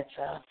Brooklyn side,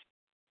 so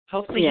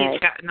hopefully he's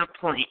gotten a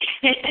point.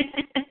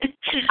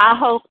 I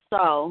hope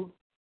so.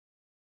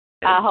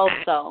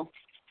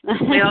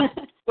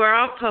 We're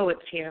all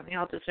poets here. We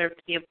all deserve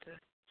to be able to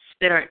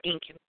spit our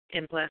ink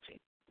in blessing.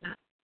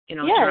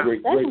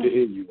 Great to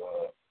hear you.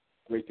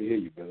 Great to hear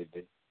you, Billy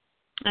D.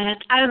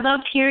 And I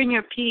loved hearing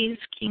your piece,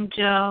 King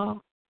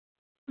Joe.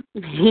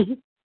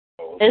 Isn't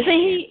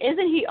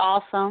he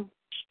awesome?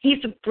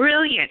 He's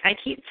brilliant. I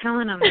keep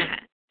telling him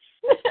that.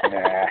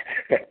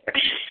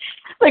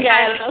 Look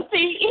at him.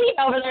 See, he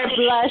over there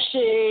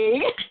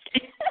blushing.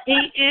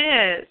 He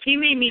is. He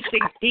made me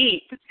think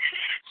deep.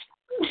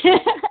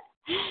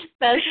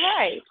 That's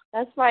right.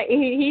 That's right.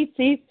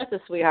 He's such a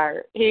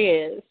sweetheart. He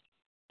is.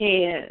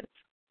 He is.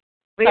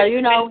 So,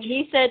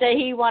 he said that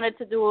he wanted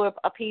to do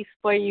a piece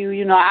for you.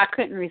 I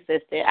couldn't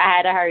resist it. I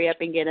had to hurry up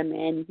and get him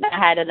in. I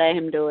had to let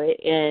him do it.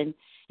 And,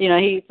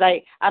 he's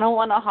like, I don't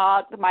want to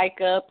hog the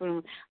mic up.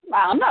 And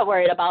I'm not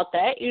worried about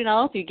that.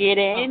 If you get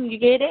in, you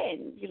get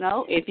in.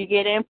 If you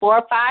get in 4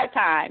 or 5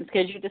 times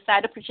because you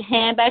decide to put your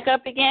hand back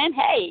up again,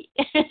 hey.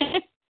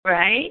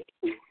 Right?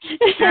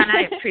 And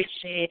I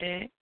appreciate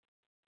it.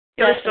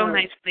 It was so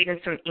nice leaving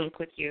some ink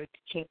with you to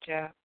change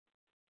up.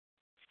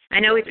 I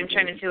know we've been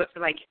trying to do it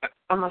for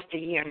almost a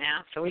year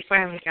now, so we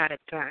finally got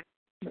it done.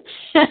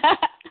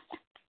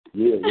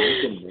 We've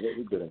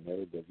been in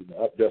there, but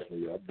I'm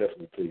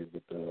definitely pleased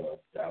with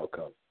the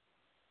outcome.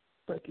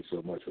 Thank you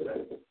so much for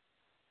that.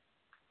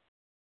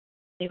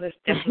 It was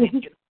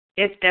definitely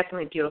it's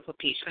definitely a beautiful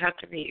piece. You'll have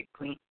to read it,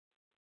 Queen.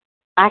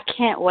 I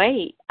can't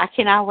wait. I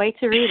cannot wait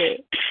to read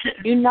it.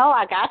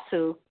 I got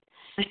to.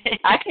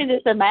 I can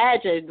just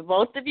imagine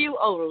both of you.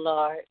 Oh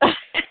Lord.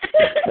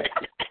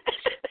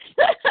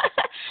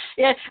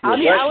 Yeah, I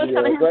was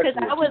telling him because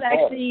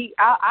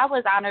I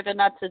was honored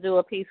enough to do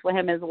a piece with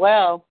him as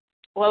well.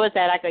 What was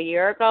that, like a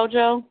year ago,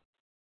 Joe?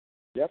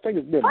 Yeah, I think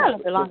it's been a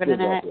bit longer than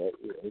that.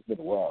 It's been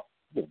a while.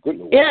 It's been a good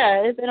little while.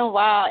 Yeah, it's been a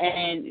while,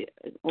 and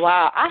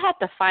wow, I had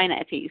to find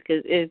that piece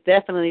because it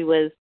definitely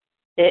was.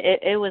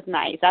 It was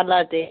nice. I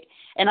loved it,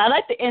 and I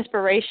liked the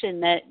inspiration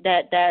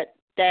that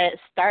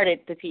started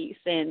the piece,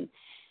 and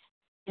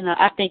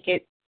I think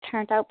it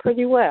turned out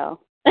pretty well.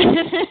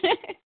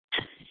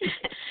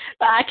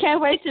 But I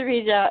can't wait to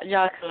read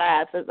y'all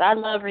collabs. I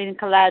love reading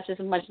collabs as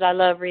much as I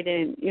love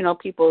reading,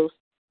 people's,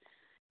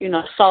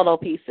 solo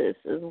pieces.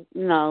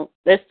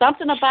 There's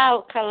something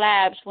about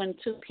collabs when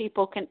 2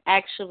 people can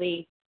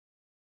actually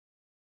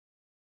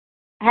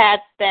have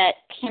that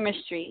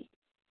chemistry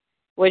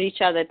with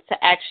each other to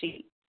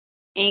actually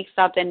ink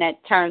something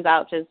that turns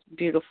out just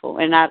beautiful.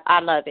 And I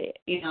love it,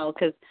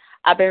 because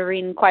I've been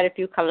reading quite a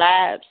few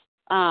collabs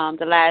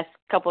the last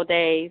couple of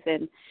days,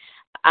 and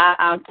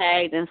I'm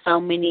tagged in so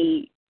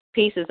many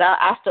pieces.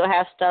 I still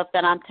have stuff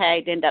that I'm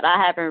tagged in that I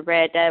haven't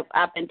read that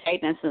I've been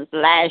tagged in since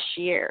last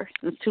year,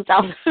 since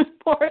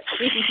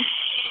 2014.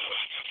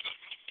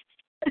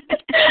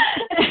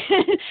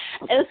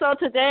 And so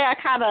today I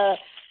kind of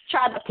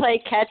tried to play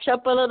catch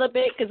up a little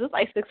bit because it's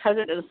like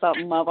 600 and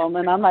something of them,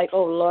 and I'm like,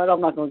 oh Lord,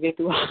 I'm not gonna get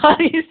through all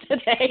these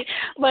today.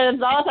 But as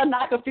long as I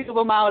knock a few of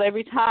them out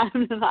every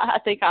time, I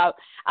think I'll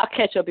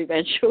catch up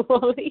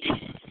eventually.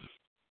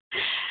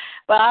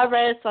 But I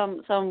read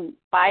some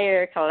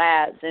fire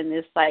collabs, and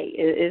it's like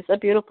it's a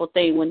beautiful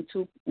thing when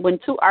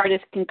two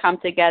artists can come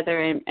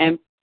together and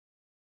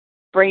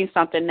bring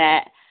something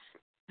that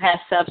has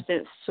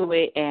substance to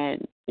it,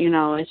 and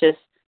it's just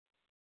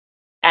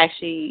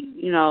actually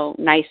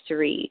nice to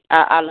read.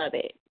 I love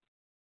it.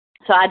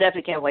 So I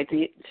definitely can't wait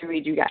to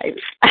read you guys.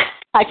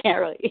 I can't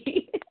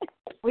really.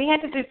 We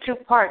had to do 2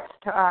 parts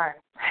to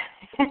ours.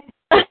 Yeah,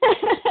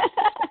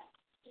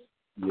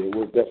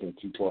 we're definitely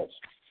 2 parts.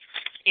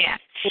 Yeah.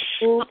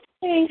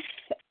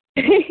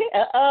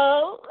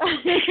 Uh-oh.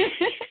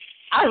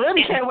 I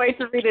really can't wait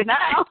to read it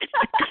now.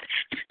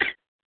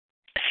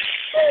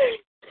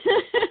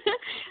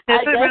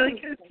 That's a really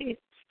good piece.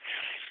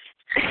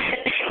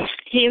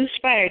 He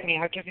inspired me.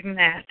 I'll give him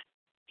that.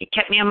 He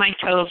kept me on my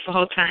toes the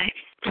whole time.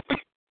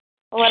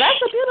 Well,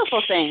 that's a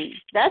beautiful thing.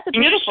 That's a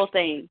beautiful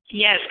thing.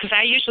 Yes, because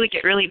I usually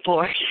get really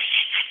bored.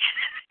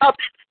 Oh,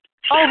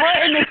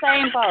 we're in the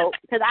same boat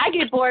because I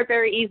get bored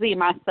very easily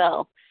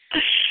myself.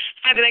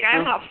 I'd be like,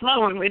 I'm not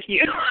flowing with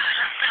you.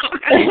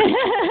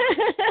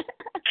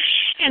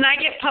 And I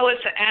get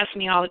poets that ask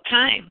me all the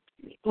time,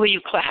 will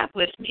you collab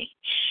with me?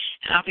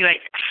 And I'll be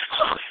like,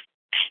 oh.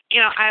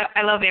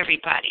 I love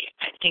everybody.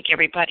 I think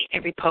every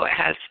poet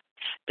has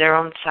their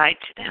own side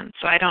to them,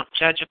 so I don't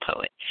judge a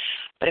poet.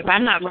 But if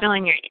I'm not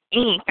feeling your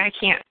ink, I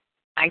can't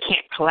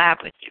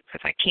collab with you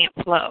because I can't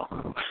flow.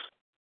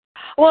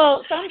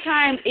 Well,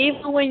 sometimes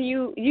even when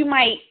you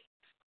might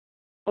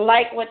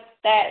like what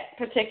that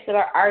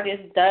particular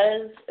artist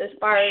does as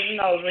far as,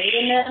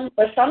 reading them,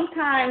 but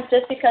sometimes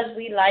just because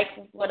we like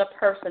what a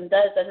person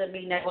does doesn't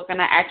mean that we're going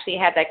to actually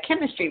have that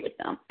chemistry with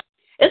them.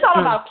 It's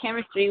all about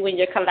chemistry when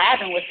you're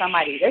collabing with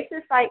somebody. It's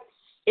just like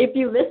if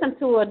you listen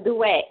to a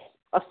duet,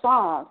 a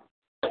song,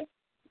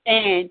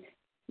 and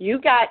you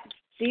got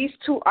these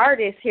 2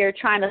 artists here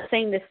trying to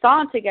sing this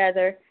song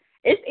together,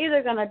 it's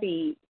either going to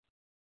be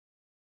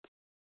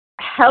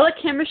hella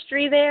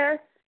chemistry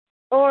there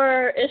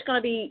or it's going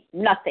to be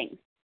nothing.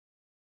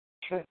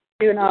 And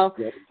you got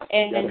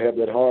to have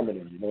that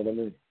harmony, you know what I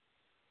mean?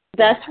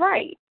 That's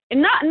right.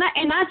 And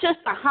not just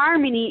the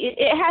harmony,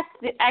 it has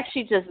to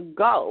actually just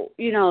go.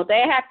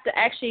 They have to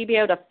actually be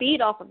able to feed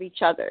off of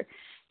each other.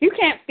 You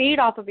can't feed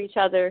off of each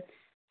other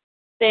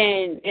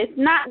then it's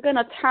not going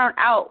to turn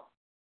out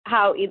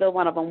how either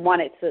one of them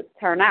wanted to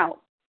turn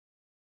out.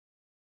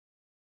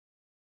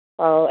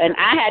 So, and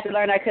I had to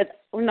learn that because,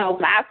 when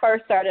I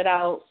first started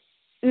out,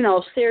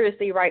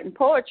 seriously writing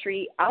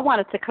poetry, I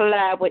wanted to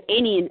collab with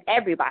any and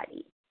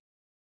everybody.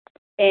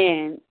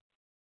 And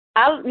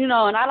I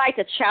like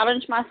to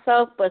challenge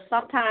myself, but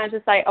sometimes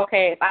it's like,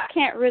 okay,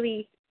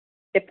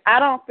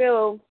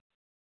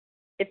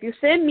 if you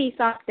send me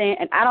something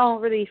and I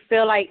don't really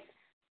feel like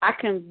I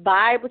can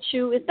vibe with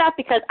you, it's not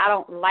because I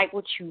don't like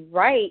what you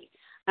write,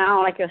 and I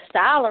don't like your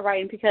style of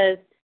writing, because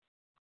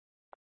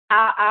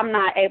I'm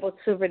not able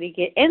to really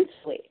get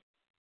into it.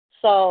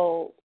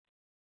 So,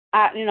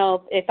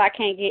 if I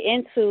can't get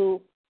into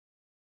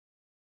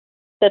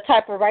the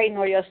type of writing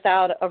or your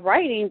style of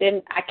writing,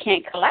 then I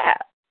can't collab.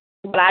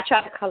 But I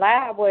try to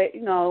collab with,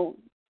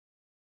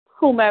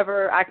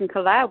 whomever I can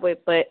collab with,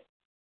 but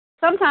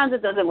sometimes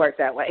it doesn't work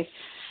that way.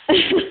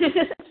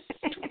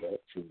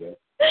 True that.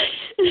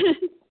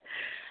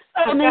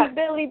 So, Ms.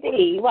 Billy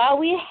D, while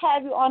we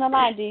have you on the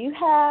line, do you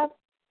have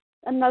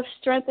enough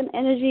strength and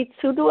energy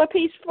to do a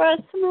piece for us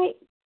tonight?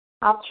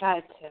 I'll try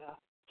to.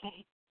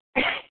 Okay.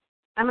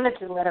 I'm going to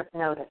do letter of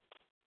notice.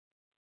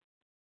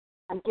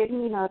 I'm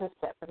giving you notice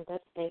that from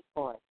this day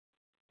forward,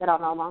 that I'll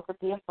no longer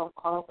be a phone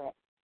call away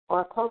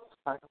or a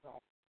postcard away.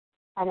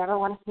 I never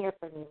want to hear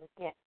from you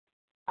again.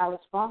 I was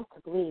wrong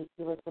to believe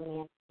you was the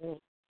man for me,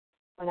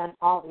 when in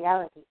all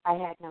reality I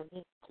had no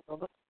need to go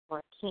looking for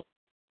a king,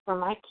 for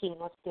my king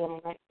was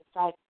standing right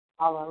beside me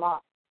all along.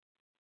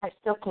 I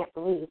still can't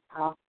believe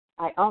how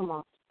I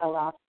almost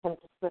allowed him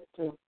to slip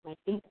through my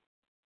fingers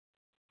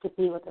to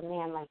be with a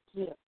man like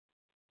you.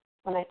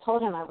 When I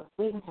told him I was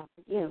leaving him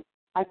for you,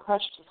 I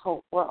crushed his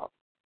whole world.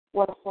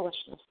 What a foolish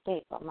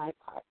mistake on my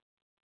part.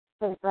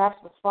 For the grass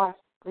was far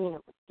greener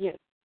with you.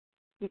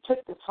 You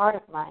took this heart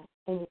of mine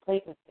and you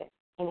played with it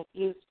and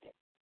abused it.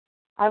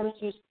 I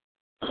wasn't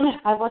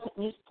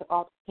used to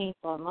all the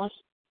painful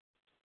emotions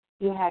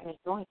you had me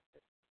going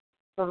through.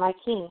 For my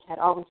king had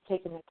always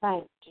taken the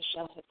time to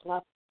show his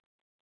love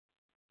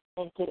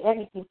and did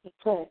everything he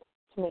could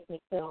to make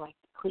me feel like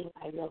the queen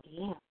I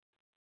really am.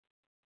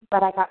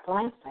 But I got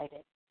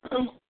blindsided.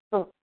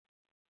 So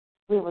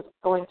we was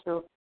going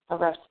through a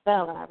rough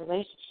spell in our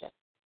relationship,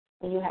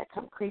 and you had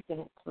come creeping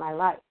into my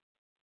life,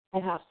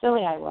 and how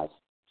silly I was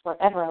for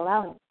ever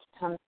allowing it to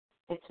come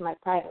into my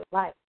private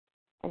life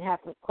and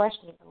have me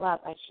questioning the love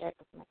I shared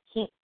with my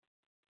king.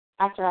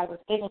 After I was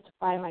able to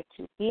find my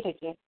 2 feet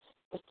again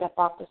to step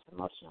off this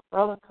emotional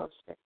roller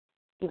coaster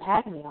you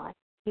had me on,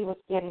 he was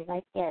standing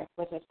right there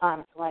with his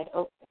arms wide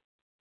open.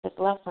 His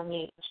love for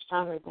me was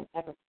stronger than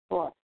ever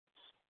before.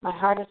 My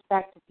heart is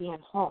back to being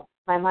home.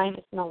 My mind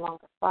is no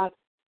longer fogged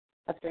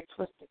of your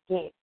twisted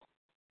gaze.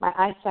 My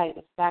eyesight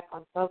is back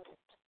on focus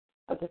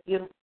of the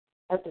beauty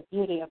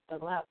of the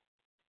love.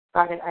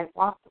 Guarded, I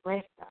walked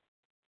away from,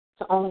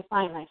 to only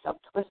find myself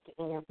twisted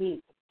in your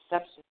weeds of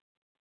deception.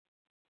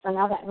 So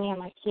now that me and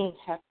my king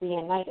have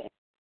reunited,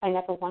 I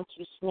never want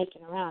you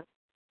snaking around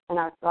in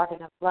our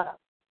garden of love.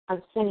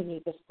 I'm sending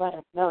you this letter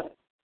of notice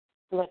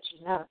to let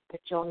you know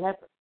that you'll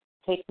never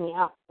take me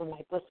out from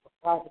my blissful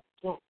garden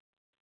again.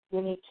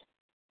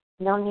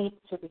 No need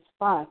to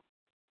respond,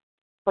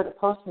 for the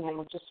postman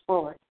will just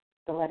forward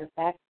the letter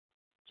back.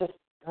 Just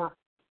gone.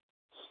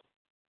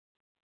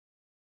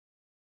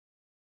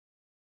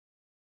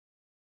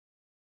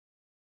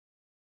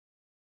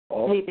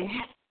 Oh. Maybe.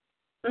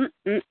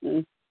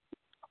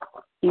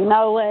 You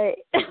know what?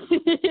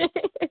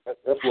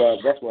 That's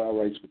why I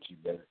write with you,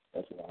 better.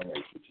 That's why I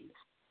write with you.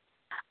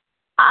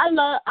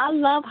 I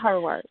love her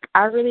work.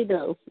 I really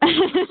do.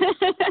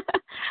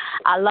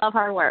 I love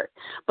her work.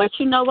 But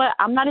you know what?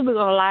 I'm not even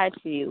gonna lie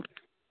to you.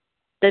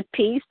 The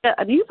piece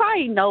that you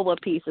probably know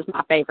what piece is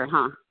my favorite,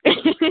 huh?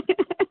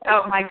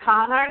 Oh, my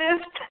con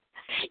artist?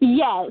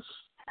 Yes.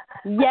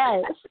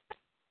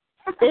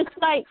 It's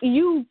like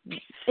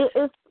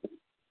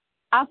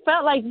I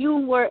felt like you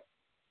were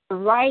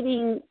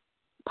writing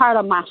part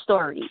of my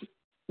story.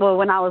 Well,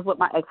 when I was with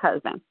my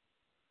ex-husband.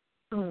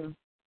 Mm.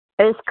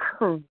 It's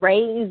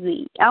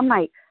crazy. I'm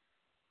like,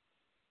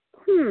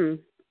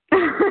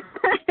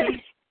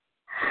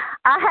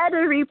 I had to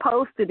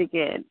repost it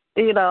again.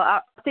 I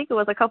think it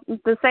was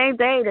the same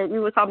day that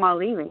you were talking about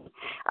leaving.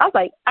 I was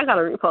like, I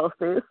gotta repost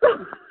this.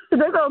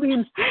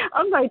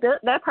 I'm like,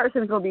 that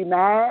person's gonna be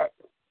mad.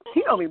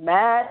 He's gonna be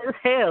mad as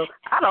hell.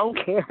 I don't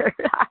care.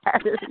 I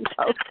had to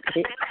repost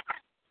it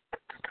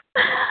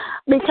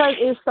because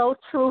it's so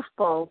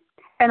truthful,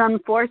 and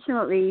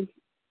unfortunately,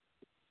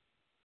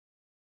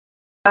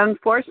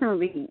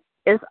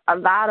 it's a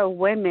lot of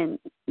women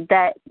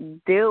that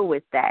deal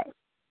with that.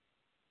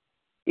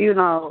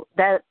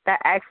 That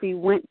actually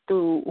went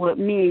through what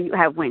me and you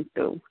have went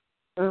through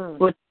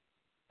with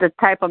the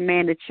type of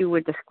man that you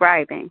were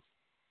describing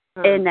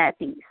in that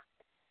piece.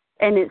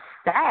 And it's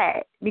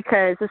sad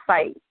because it's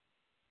like,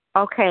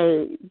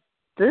 okay,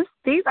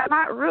 these are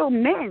not real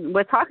men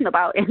we're talking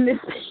about in this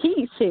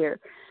piece here.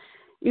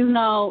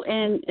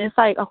 And it's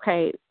like,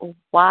 okay,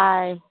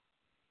 why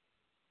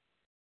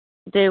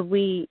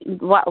why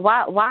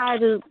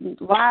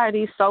are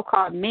these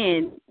so-called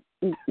men,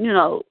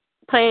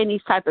 playing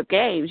these type of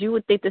games? You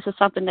would think this is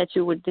something that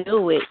you would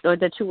do or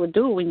that you would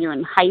do when you're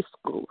in high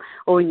school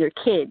or when you're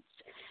kids.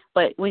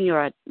 But when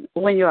you're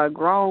a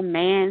grown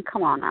man,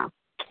 come on now.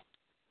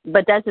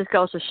 But that just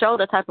goes to show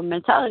the type of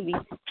mentality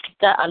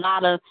that a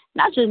lot of,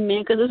 not just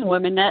men, because there's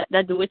women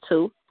that do it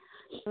too.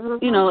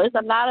 Mm-hmm. It's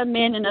a lot of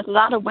men and there's a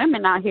lot of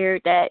women out here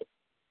that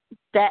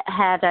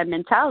have that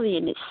mentality,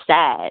 and it's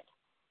sad.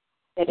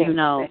 It is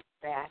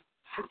sad.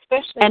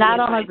 Especially and I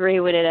don't agree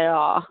with it at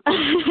all.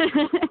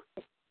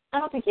 I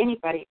don't think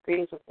anybody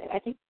agrees with it. I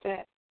think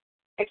that,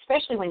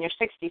 especially when you're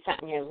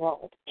 60-something years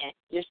old and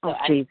you're still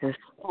Jesus.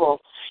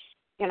 School,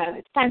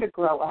 it's time to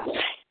grow up.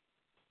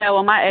 Yeah,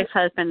 well, my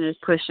ex-husband is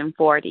pushing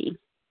 40.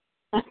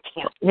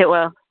 Okay. Yeah,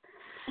 well,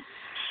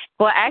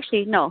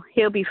 actually, no,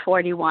 he'll be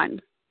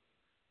 41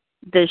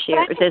 this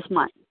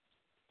month.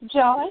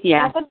 Joe,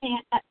 yeah.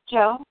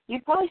 Joe,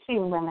 you've probably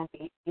seen women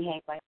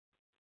behave like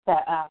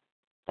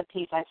the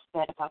piece I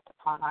said about the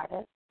con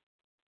artist.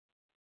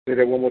 Say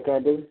that one more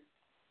time, Billy.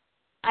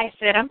 I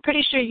said, I'm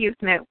pretty sure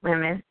you've met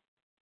women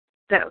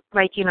that,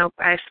 I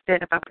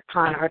said about the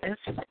con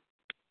artist.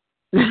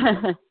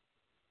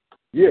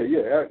 Yeah.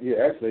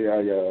 Actually,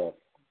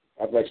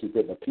 I've actually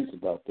written a piece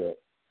about that.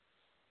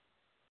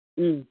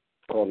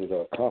 Called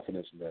it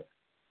Confidence Net.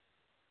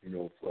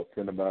 A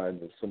friend of mine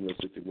in a similar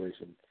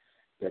situation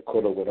got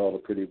caught up with all the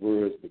pretty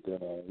words, but then,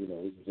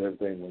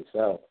 everything went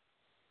south.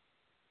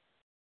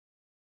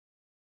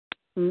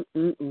 And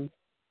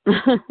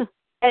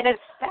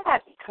it's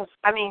sad because,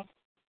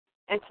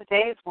 in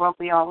today's world,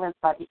 we all live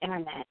by the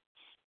internet.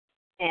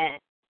 And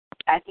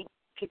I think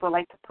people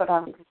like to put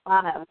on a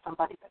persona of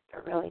somebody that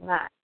they're really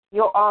not.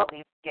 You'll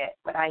always get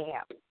what I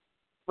am.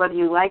 Whether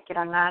you like it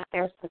or not,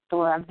 there's the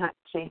door. I'm not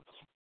changing.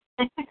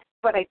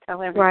 But I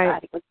tell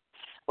everybody,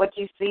 what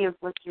you see is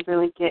what you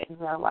really get in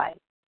real life.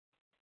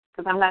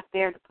 Because I'm not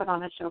there to put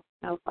on a show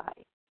for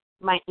nobody.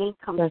 My ink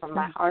comes from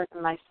my heart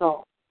and my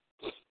soul.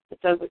 It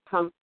doesn't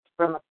come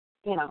from, a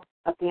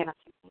fantasy.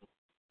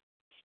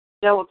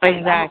 Joe,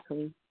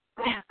 exactly.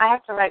 I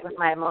have to write with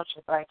my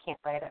emotions, or I can't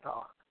write at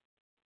all.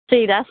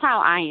 See, that's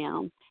how I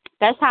am.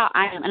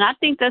 And I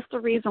think that's the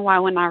reason why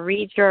when I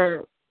read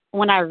your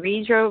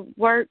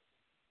work,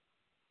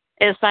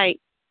 it's like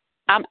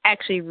I'm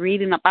actually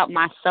reading about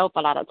myself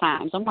a lot of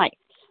times. I'm like,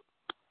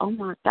 oh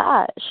my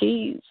God,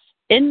 she's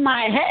in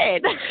my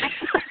head.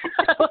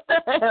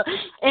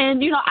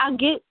 And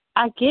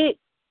I get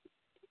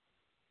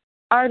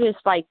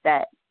artists like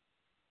that.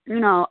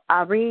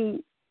 I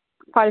read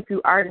quite a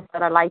few artists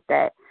that are like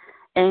that,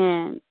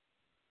 and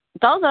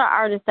those are the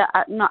artists that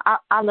I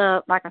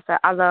love. Like I said,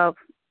 I love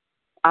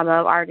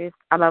artists.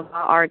 I love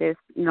all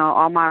artists.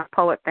 All my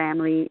poet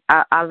family.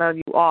 I love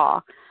you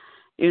all.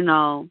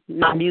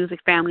 My music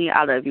family.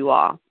 I love you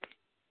all.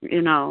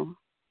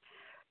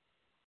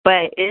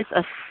 But it's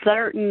a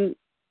certain,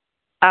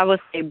 I would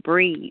say,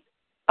 breed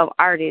of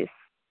artists,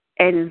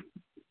 and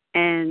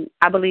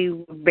I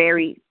believe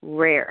very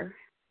rare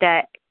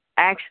that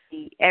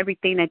actually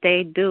everything that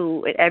they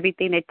do and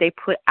everything that they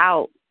put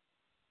out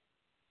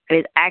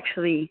is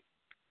actually,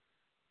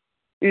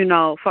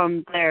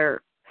 from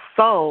their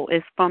soul,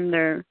 is from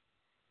their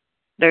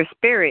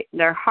spirit,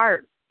 their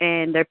heart,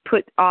 and they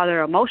put all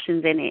their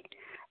emotions in it.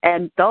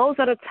 And those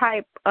are the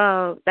type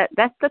of,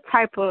 that's the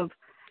type of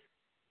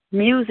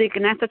music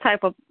and that's the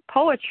type of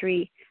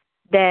poetry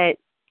that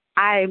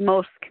I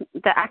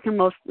can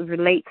most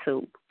relate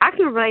to. I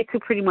can relate to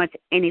pretty much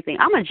anything.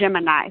 I'm a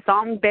Gemini, so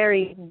I'm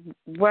very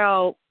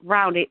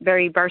well-rounded,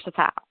 very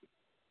versatile.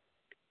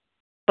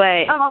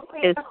 But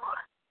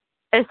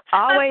it's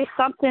always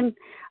something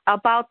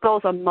about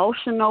those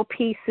emotional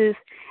pieces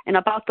and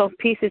about those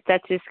pieces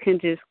that can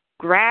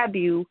grab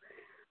you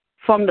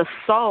from the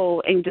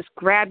soul and just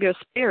grab your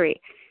spirit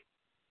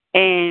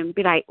and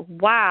be like,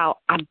 wow,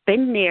 I've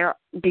been there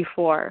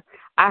before.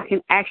 I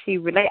can actually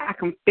relate. I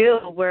can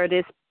feel where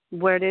this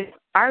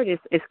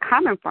artist is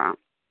coming from.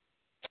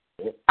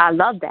 I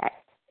love that,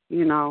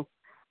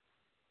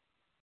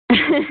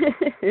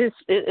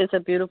 It's a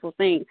beautiful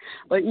thing.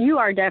 But you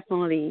are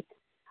definitely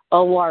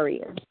a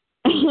warrior.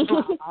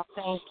 Oh,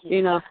 thank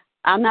you.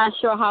 I'm not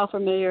sure how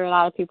familiar a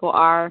lot of people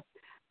are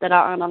that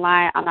are on the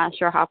line. I'm not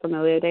sure how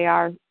familiar they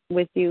are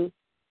with you.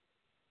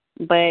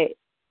 But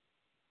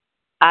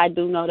I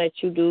do know that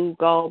you do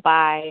go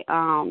by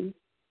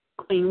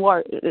Queen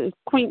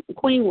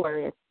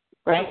Warrior,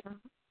 right?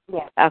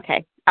 Yeah.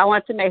 Okay. I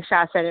want to make sure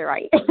I said it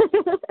right.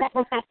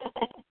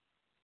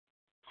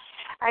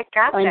 I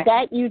got that. And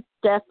that you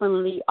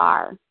definitely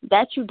are.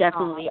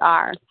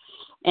 Are.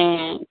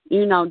 And,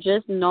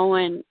 just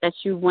knowing that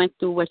you went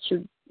through what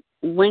you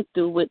went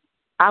through with,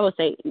 I would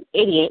say, an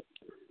idiot,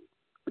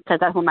 because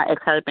that's what my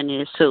ex-husband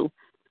is too.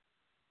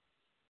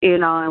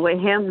 And with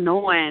him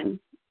knowing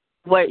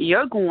what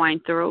you're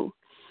going through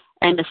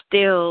and to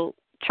still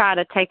try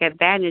to take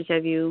advantage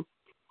of you,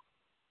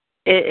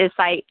 it's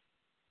like,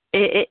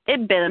 it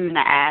bit him in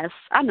the ass.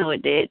 I know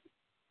it did.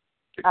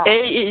 Oh.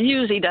 It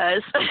usually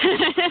does.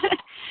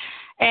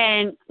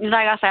 And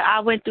like I said, I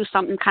went through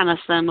something kind of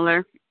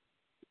similar.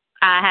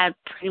 I had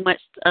pretty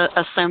much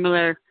a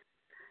similar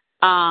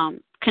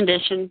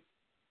condition.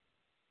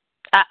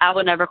 I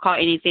would never call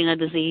anything a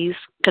disease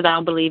because I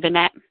don't believe in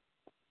that.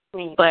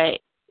 But,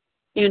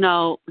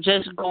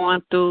 just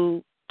going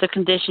through the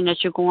condition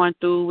that you're going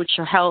through with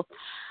your health,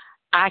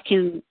 I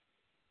can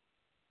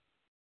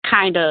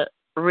kind of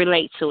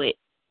relate to it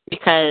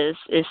because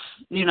it's,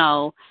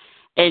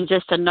 and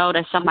just to know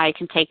that somebody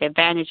can take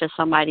advantage of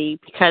somebody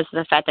because of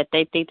the fact that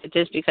they think that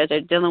just because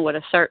they're dealing with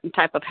a certain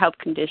type of health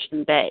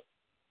condition that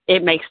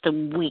it makes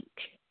them weak.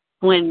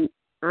 When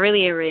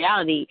really in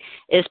reality,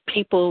 it's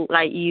people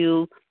like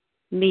you,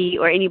 me,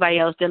 or anybody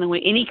else dealing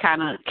with any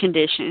kind of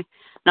condition,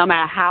 no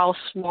matter how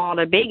small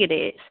or big it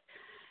is.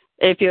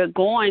 If you're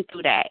going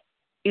through that,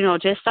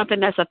 just something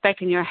that's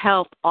affecting your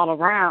health all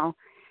around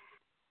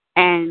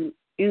and,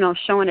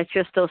 showing that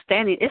you're still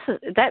standing,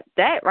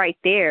 that right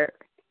there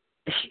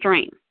is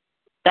strength.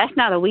 That's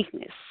not a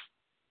weakness.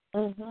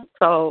 Mm-hmm.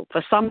 So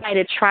for somebody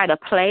to try to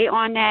play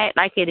on that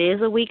like it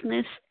is a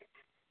weakness,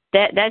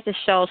 that just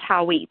shows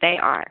how weak they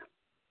are.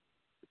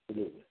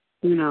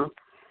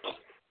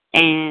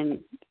 And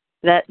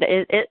that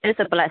it's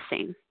a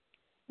blessing.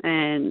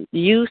 And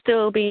you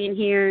still being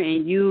here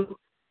and you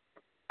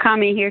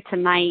coming here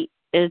tonight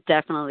is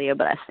definitely a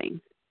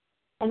blessing.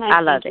 And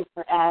I love thank it.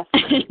 you for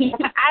asking.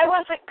 I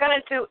wasn't going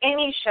to do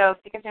any shows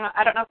because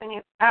I don't know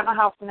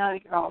how familiar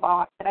you all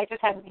are, but I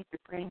just had major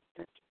brain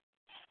surgery,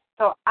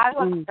 so I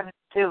wasn't going to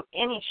do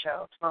any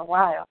shows for a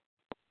while.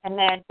 And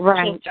then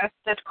King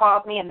Justice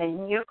called me, and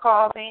then you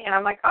called me, and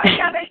I'm like, oh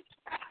yeah,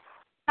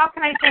 how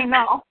can I say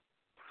no?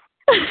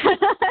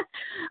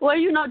 Well,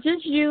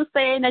 just you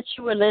saying that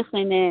you were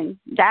listening in,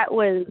 that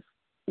was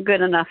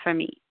good enough for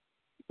me.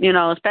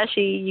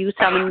 Especially you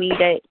telling me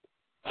that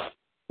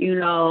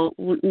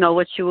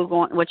what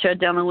you're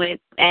dealing with,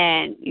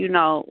 and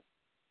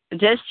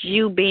just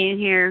you being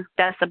here,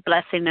 that's a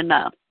blessing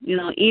enough.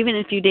 Even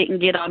if you didn't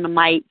get on the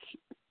mic,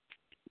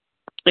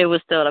 it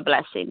was still a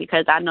blessing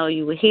because I know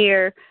you were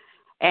here,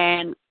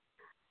 and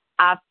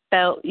I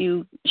felt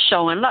you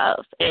showing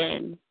love,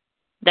 and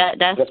that's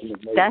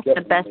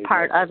the best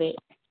part of it.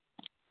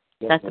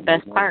 That's the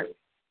best part.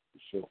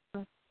 Sure.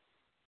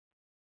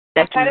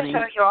 I try to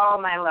show you all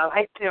my love.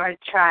 I do. I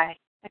try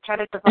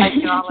to provide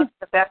you all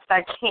the best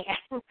I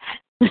can.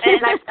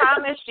 And I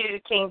promise you,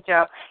 King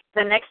Joe,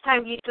 the next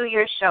time you do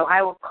your show,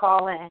 I will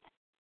call in.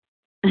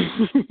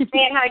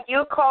 Seeing how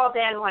you called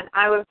in when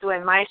I was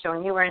doing my show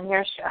and you were in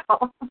your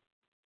show.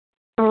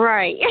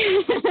 Right.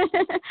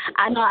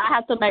 I know I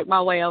have to make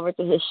my way over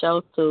to his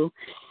show, too.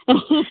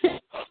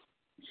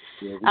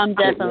 I'm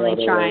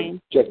definitely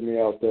trying. Check me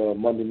out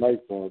Monday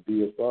night on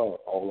BSR,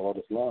 All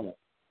Artists Lineup.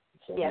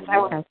 Yes,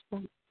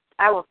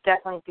 I will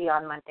definitely be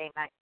on Monday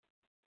night.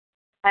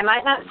 I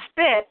might not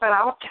spit, but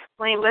I'll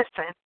definitely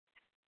listen.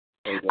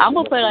 I'm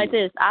gonna put it like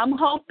this. I'm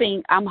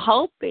hoping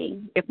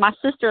if my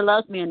sister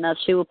loves me enough,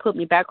 she will put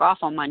me back off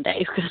on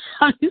Mondays because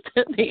I'm used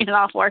to being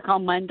off work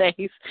on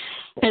Mondays.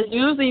 Because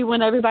usually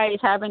when everybody's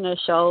having a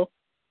show,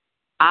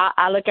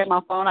 I look at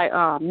my phone like,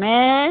 oh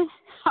man,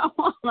 I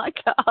want to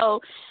go.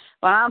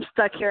 Well, I'm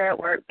stuck here at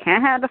work.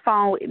 Can't have the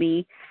phone with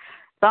me.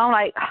 So I'm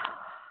like,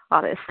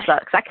 oh, this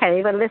sucks. I can't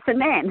even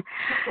listen in.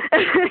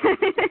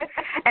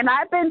 And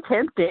I've been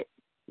tempted.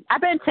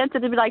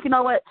 To be like, you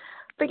know what?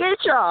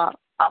 Forget y'all.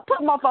 I'll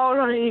put my phone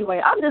on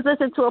anyway. I'm just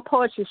listening to a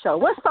poetry show.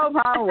 What's so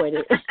wrong with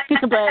it?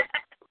 But,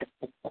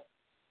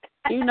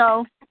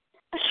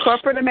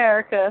 corporate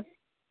America,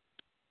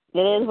 it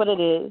is what it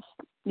is,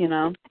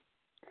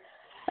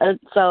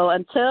 So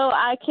until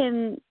I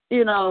can,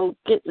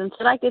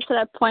 until I get to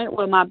that point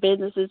where my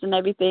businesses and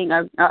everything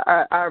are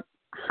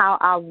how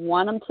I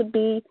want them to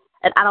be,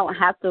 and I don't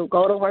have to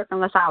go to work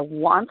unless I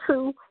want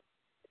to,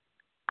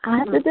 I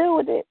have to deal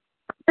with it.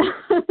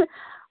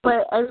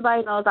 But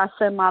everybody knows I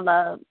send my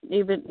love.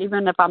 Even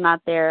if I'm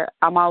not there,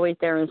 I'm always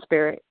there in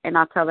spirit. And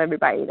I tell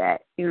everybody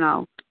that,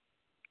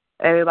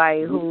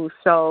 everybody who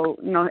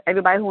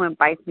everybody who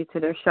invites me to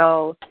their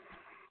show,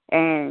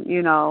 and,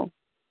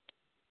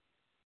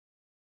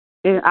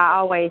 I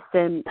always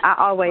send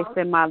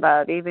my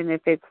love, even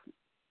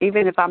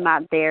if I'm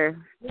not there,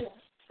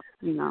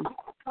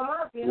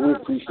 We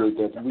appreciate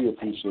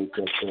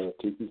that.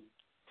 Kiki.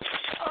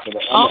 But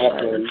I'm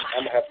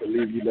gonna have to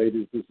leave you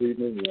ladies this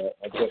evening.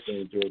 I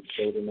definitely enjoyed the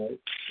show tonight.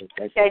 So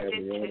thanks for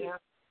having me on.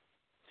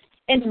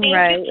 And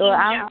thank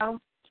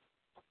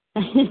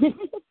you,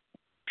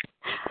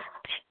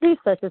 He's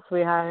such a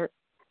sweetheart.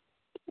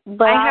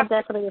 But I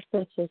definitely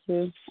appreciate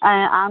you.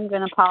 I'm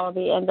going to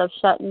probably end up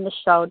shutting the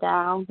show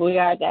down. We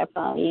are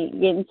definitely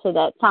getting to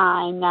that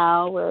time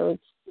now where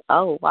it's,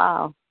 oh,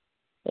 wow,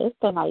 it's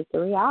been like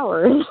 3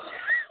 hours.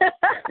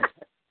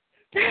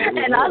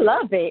 And I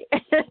love it.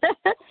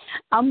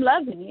 I'm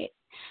loving it.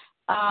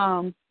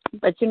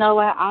 But you know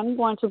what? I'm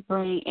going to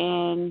bring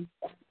in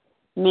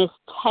Miss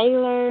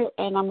Taylor,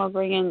 and I'm going to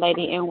bring in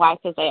Lady NY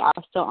because they are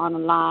still on the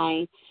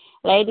line.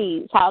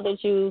 Ladies, how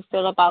did you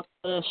feel about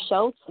the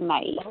show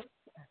tonight?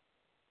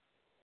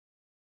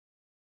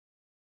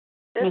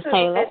 Miss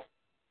Taylor?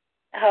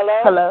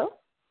 Hello?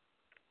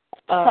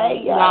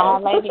 Hey,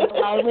 y'all. Lady,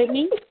 play with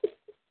me.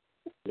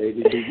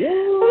 Lady,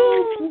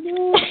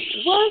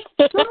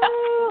 what's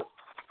up?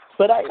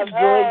 But I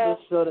enjoyed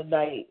this show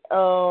tonight.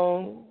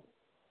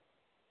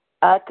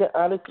 I can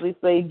honestly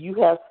say you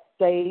have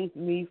saved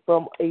me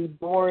from a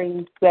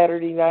boring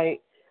Saturday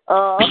night.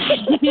 I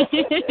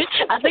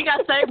think I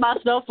saved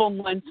myself from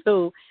one,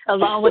 too,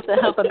 along with the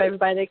help of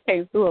everybody that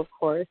came through, of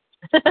course.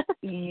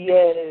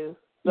 Yes.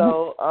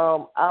 So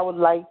I would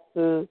like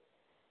to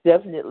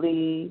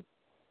definitely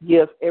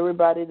give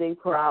everybody their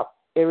props,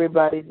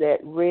 everybody that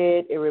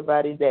read,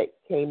 everybody that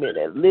came in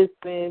and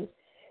listened.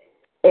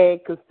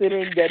 And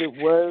considering that it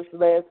was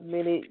last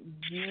minute,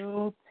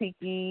 you,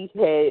 Tiki,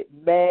 had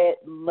mad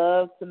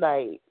love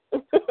tonight.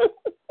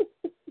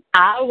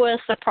 I was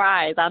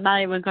surprised. I'm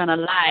not even going to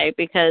lie,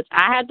 because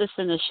I had to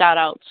send a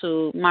shout-out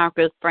to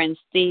Marcus' friend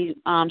Steve,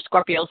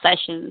 Scorpio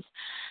Sessions,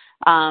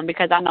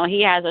 because I know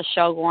he has a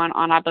show going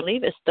on. I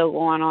believe it's still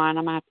going on.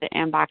 I'm going to have to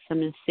inbox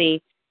him and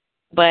see.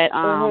 But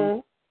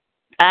I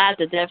have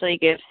to definitely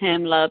give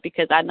him love,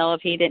 because I know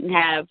if he didn't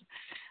have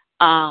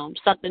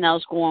something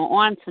else going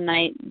on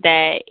tonight,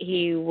 that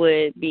he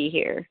would be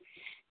here.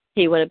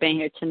 He would have been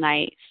here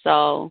tonight.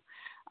 So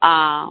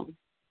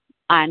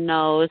I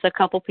know there's a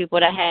couple people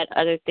that had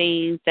other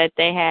things that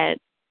they had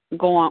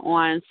going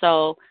on,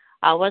 so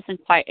I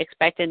wasn't quite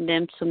expecting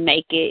them to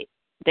make it.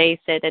 They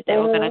said that they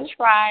were going to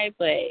try,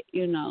 but,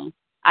 you know,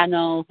 I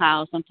know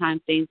how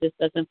sometimes things just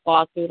doesn't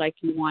fall through like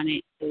you want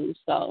it to,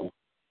 so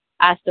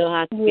I still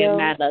have to give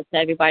mad love to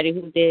everybody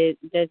who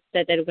that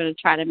said they were going to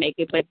try to make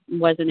it but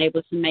wasn't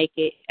able to make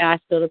it. And I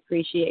still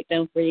appreciate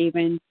them for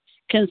even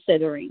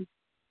considering,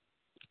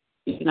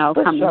 you know,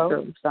 coming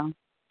through. So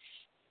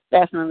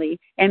definitely.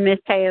 And Miss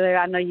Taylor,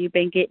 I know you've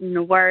been getting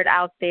the word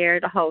out there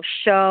the whole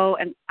show,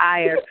 and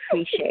I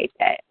appreciate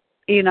that,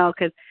 you know,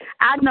 because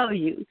I know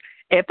you.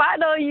 If I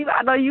know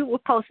you were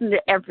posting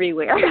it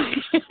everywhere.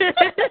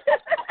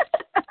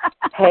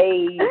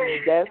 Hey,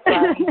 that's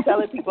why I'm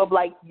telling people, I'm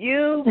like,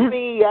 you,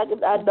 me,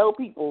 I know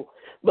people.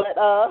 But,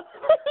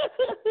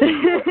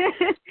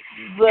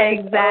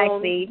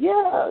 exactly.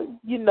 Yeah,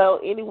 you know,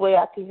 any way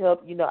I can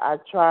help, you know, I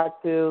try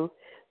to.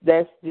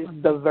 That's just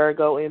the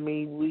Virgo in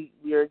me.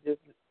 We are just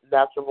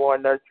natural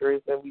born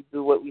nurturers, and we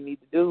do what we need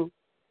to do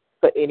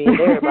for any and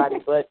everybody.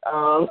 But,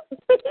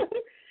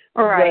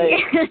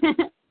 right.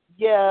 But,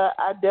 yeah,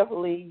 I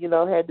definitely, you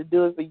know, had to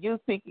do it for you,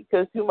 Tiki,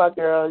 because you're my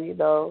girl, you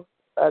know.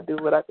 I do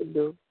what I can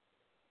do.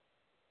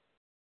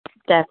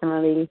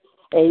 Definitely.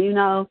 And, you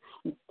know,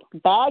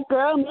 bad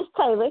girl, Miss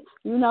Taylor,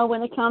 you know,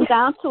 when it comes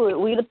down to it,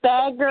 we the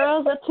bad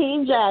girls of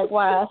Team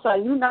Jaguar, so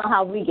you know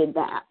how we get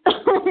down.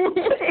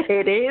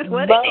 It is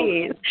what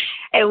it is.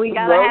 And we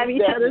got to have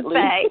each other's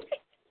back.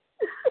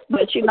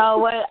 But you know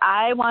what?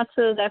 I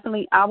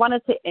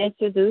wanted to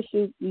introduce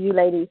you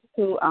ladies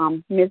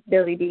to Miss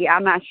Billy D.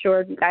 I'm not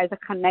sure if you guys are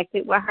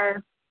connected with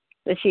her,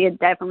 but she is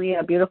definitely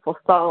a beautiful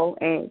soul,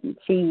 and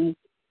she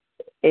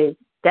is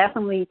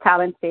definitely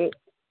talented.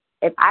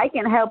 If I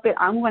can help it,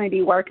 I'm going to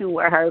be working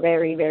with her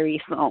very,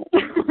 very soon.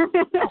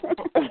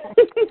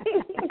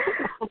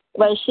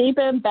 But she's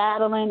been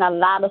battling a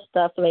lot of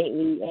stuff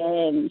lately,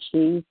 and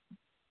she's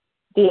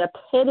the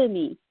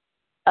epitome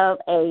of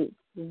a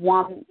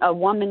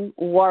woman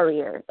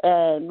warrior.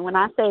 And when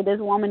I say this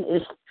woman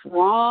is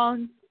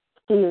strong,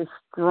 she is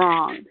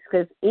strong.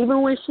 Because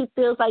even when she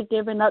feels like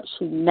giving up,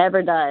 she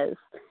never does.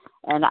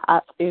 And I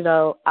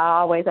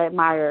always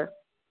admire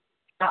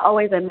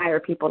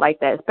people like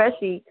that,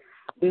 especially,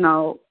 you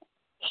know,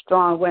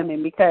 strong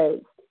women, because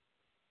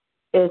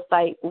it's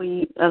like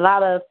a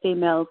lot of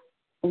females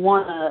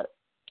want to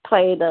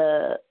play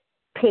the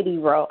pity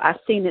role. I've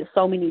seen it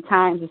so many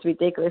times, it's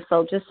ridiculous.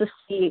 So just to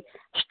see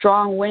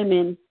strong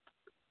women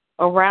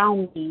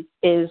around me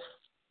is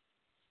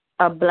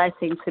a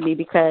blessing to me,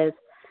 because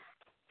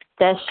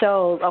that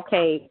shows,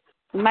 okay,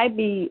 you might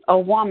be a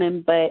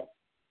woman, but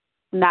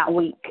not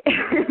weak.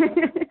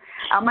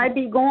 I might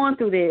be going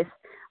through this,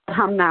 but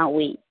I'm not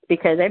weak,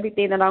 because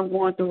everything that I'm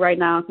going through right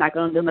now is not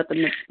going to do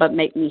nothing but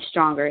make me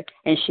stronger.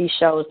 And she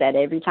shows that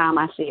every time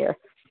I see her,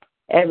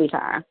 every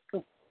time.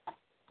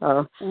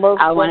 So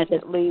I wanted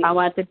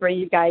to bring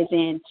you guys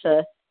in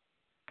to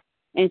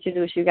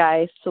introduce you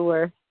guys to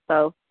her.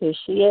 So here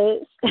she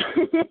is.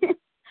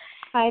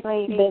 Hi,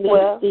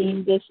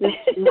 ladies. This is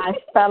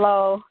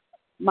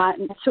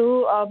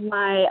two of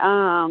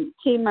my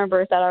team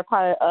members that are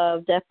part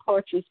of Deaf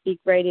Poetry Speak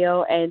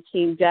Radio and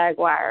Team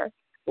Jaguar,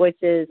 which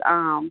is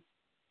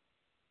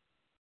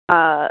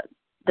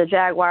the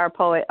Jaguar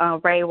poet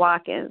Ray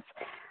Watkins.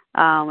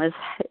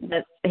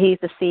 He's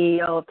the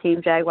CEO of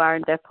Team Jaguar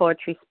and Deaf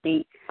Poetry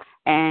Speak,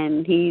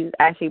 and he's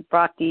actually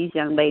brought these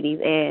young ladies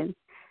in.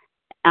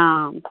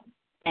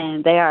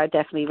 And they are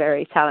definitely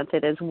very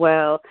talented as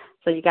well.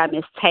 So you got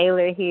Miss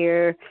Taylor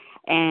here,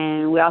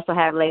 and we also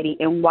have Lady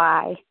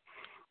NY.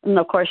 And,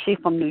 of course, she's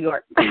from New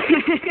York.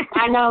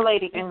 I know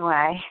Lady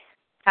NY.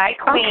 Hi,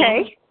 Queen.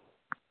 Okay.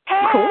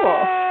 Hey.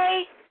 Cool.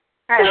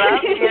 I love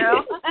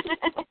you.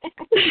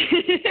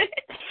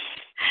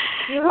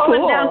 You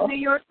holding down New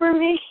York for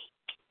me?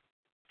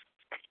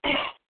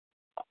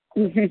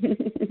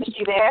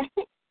 You there?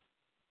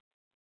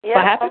 Yeah,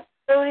 What happened? I'm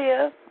still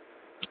here.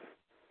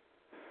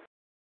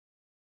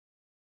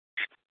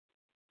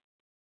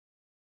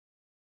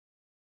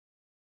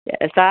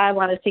 Yes, I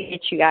wanted to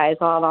get you guys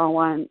all on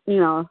one,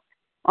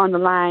 on the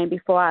line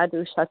before I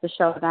do shut the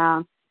show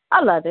down.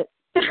 I love it.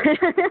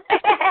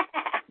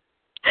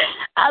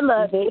 I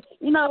love it.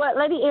 You know what,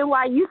 Lady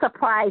NY, you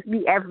surprise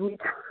me every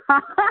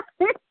time.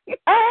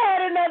 I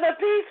had another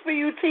piece for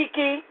you,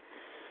 Tiki.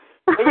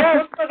 When y'all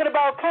was talking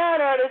about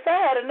con artists, I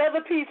had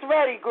another piece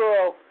ready,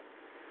 girl.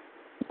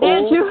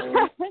 Did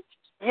you?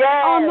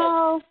 Yes. Oh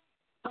no.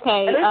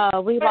 Okay,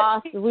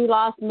 we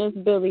lost Miss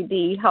Billy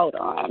D. Hold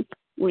on.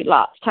 We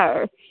lost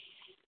her.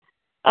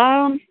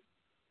 Oh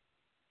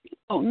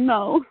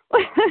no.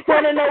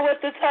 Want to know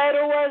what the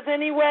title was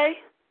anyway?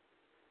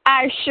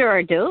 I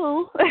sure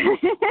do.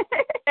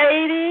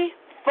 80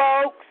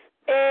 folks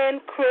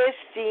in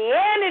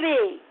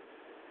Christianity.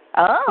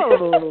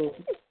 Oh.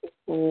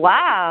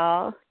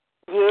 Wow.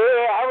 Yeah,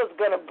 I was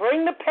going to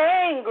bring the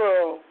pain,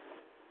 girl.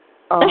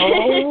 Oh,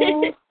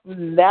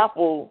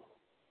 Napple.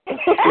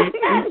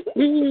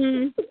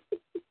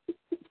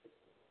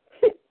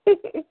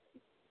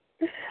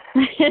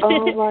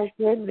 Oh, my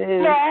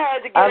goodness. No, I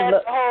had to get at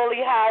the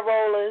holy high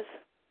rollers.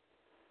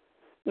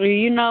 Well,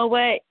 you know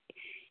what?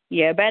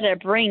 You better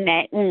bring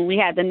that when we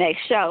have the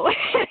next show.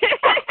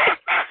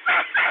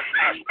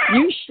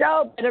 You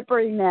sure better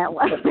bring that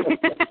one.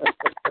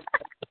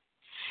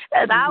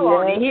 And I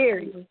want to hear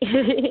it.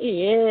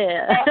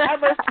 Yeah. I'm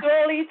going to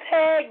surely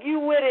tag you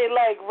with it,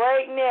 like,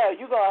 right now.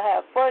 You're going to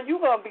have fun. You're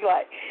going to be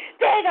like,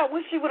 dang, I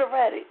wish you would have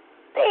read it.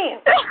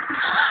 Damn.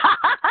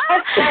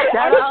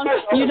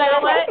 You know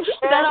what?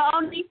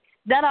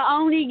 That'll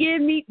only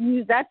give me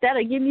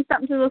that'll give me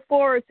something to look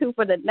forward to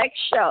for the next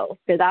show,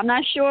 because I'm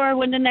not sure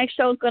when the next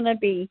show is gonna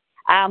be.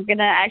 I'm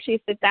gonna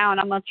actually sit down.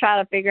 I'm gonna try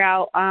to figure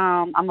out.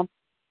 I'm gonna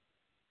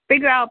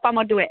figure out if I'm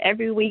gonna do it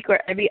every week or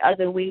every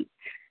other week,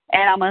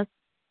 and I'm gonna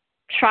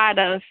try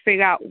to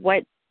figure out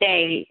what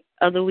day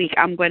of the week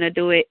I'm gonna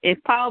do it.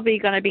 It's probably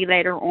gonna be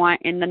later on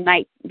in the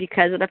night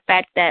because of the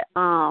fact that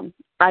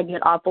I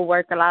get off of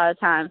work a lot of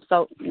times,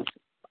 so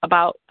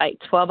about like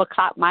 12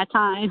 o'clock my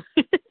time.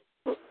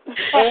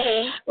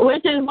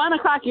 Which is 1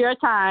 o'clock your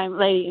time,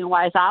 Lady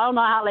NY. So I don't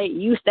know how late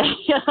you stay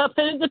up. I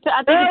think it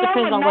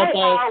depends on what day.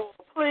 Owl,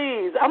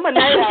 please, I'm a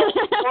night owl.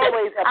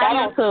 Always.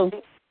 I am too.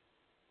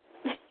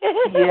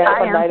 Yeah,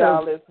 I'm a night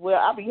owl as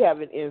well. I'll be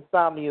having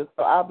insomnia,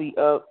 so I'll be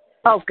up.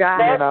 Oh God,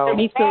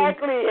 me too.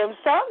 Exactly.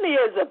 Insomnia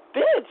is a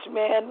bitch,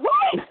 man.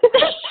 What?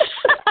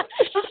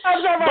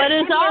 But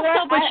it's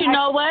also, but you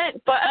know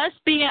what? For us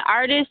being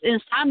artists,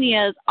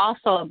 insomnia is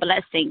also a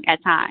blessing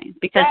at times,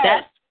 because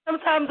that's.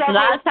 Sometimes a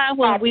lot of times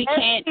when we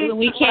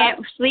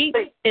can't sleep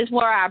is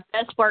where our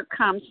best work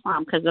comes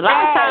from. Because a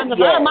lot of times, a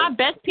lot of my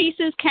best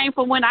pieces came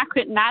from when I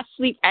could not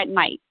sleep at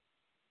night.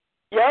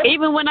 Yep.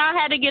 Even when I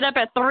had to get up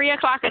at 3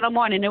 o'clock in the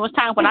morning, there was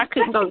times when I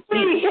couldn't go to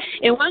sleep.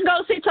 It wouldn't go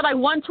to sleep till like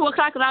 1, 2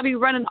 o'clock, and I'd be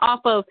running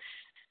off of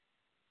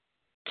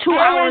 2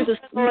 hours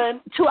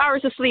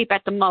of sleep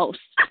at the most.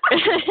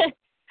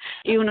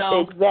 You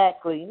know.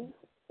 Exactly.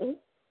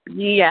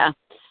 Yeah.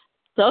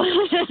 So.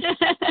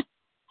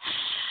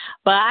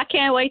 But I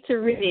can't wait to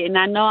read it, and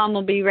I know I'm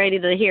going to be ready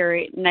to hear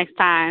it next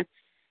time.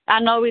 I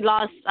know we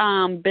lost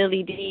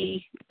Billy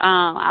D.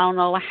 I don't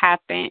know what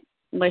happened,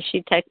 but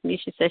she texted me.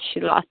 She said she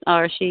lost,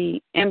 or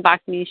she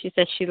inboxed me. She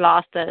said she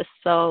lost us.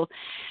 So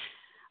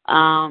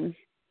I'm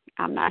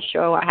not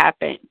sure what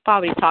happened.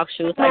 Probably talk.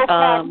 She was like,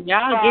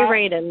 y'all get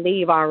ready to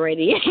leave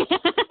already.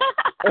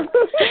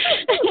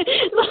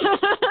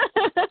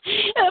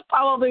 That's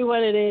probably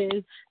what it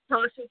is. So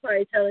she's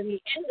probably telling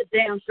me, end the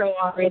damn show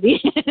already.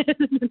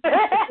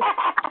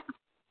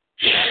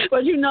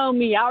 But you know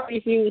me, I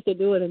refuse to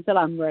do it until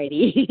I'm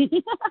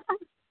ready.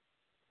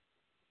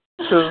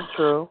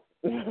 True.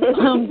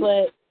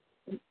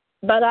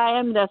 But I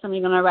am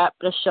definitely going to wrap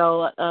the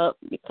show up,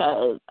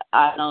 because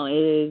I know it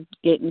is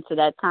getting to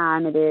that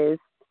time. It is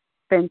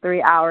been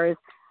 3 hours.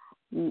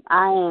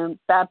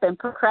 I've been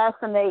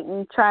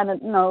procrastinating, trying to,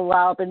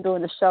 while I've been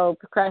doing the show,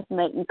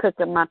 procrastinating,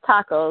 cooking my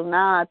tacos.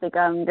 Now I think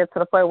I'm get to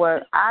the point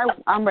where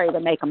I'm ready to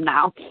make them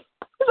now.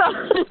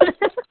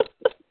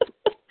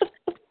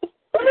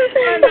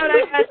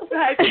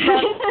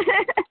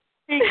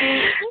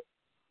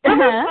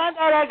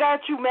 I got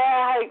you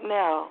mad hype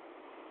now.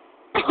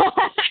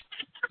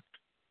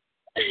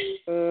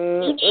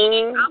 I'm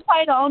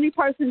probably the only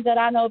person that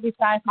I know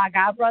besides my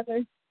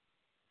godbrother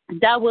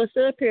that will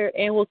sit up here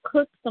and will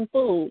cook some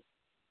food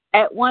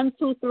at 1,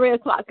 2, 3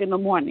 o'clock in the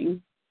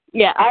morning.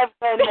 Yeah. I've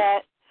done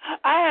that.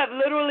 I have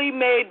literally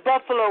made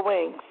buffalo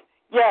wings.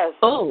 Yes.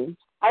 Oh.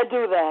 I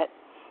do that.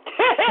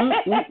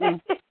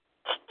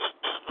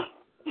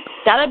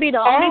 That'll be the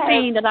only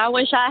thing that I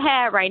wish I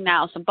had right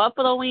now. Some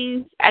buffalo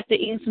wings after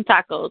eating some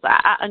tacos.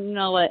 I you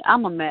know what?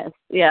 I'm a mess.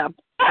 Yeah.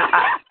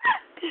 I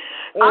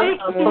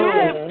love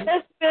food.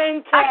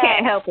 I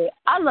can't help it.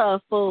 I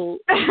love food.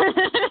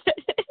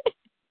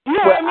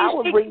 Well, I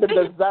will bring the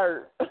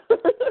dessert.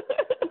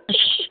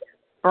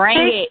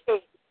 Bring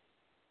it.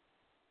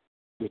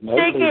 Good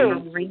night,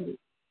 ladies.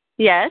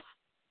 Yes?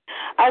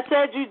 I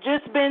said you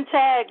just been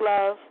tagged,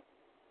 love.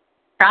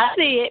 I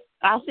see it.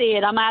 I'm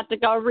going to have to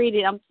go read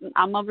it.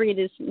 I'm going to read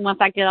it once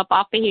I get up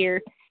off of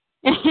here.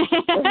 Yay!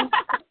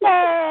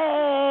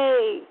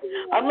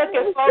 I'm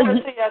looking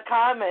forward to your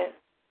comment.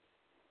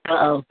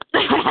 Uh-oh.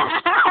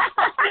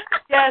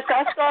 Yes,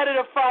 I started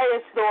a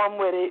firestorm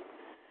with it.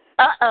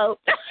 Uh-oh.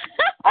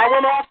 I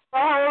went after the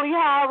holy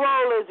high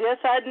rollers. Yes,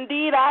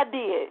 indeed I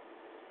did.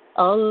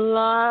 Oh,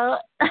 Lord.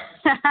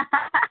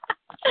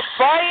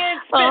 Brian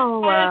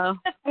wow.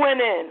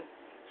 went in.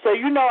 So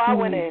you know I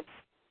went in.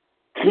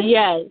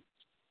 Yes.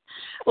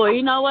 Well,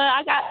 you know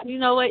what? You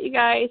know what, you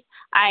guys?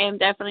 I am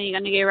definitely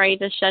going to get ready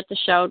to shut the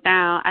show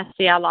down. I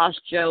see I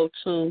lost Joe,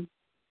 too.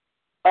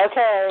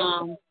 Okay.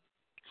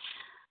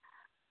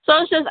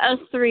 So it's just us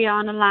three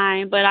on the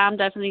line, but I'm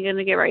definitely going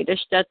to get ready to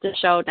shut the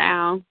show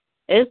down.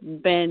 It's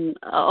been,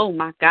 oh,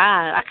 my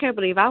God. I can't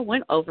believe I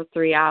went over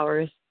 3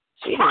 hours.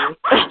 Jeez.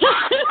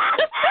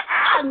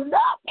 I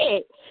love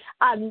it.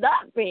 I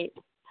love it.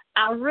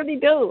 I really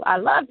do. I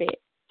love it.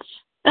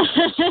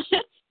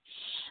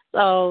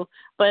 So,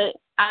 but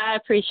I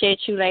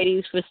appreciate you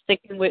ladies for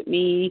sticking with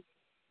me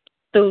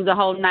through the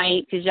whole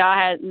night because y'all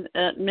had,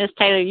 Miss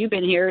Taylor, you've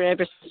been here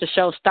ever since the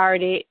show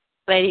started.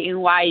 Lady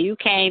NY, you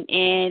came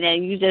in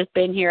and you just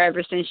been here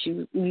ever since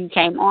you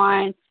came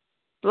on.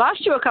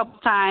 Lost you a couple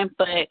times,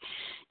 but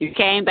you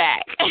came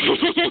back.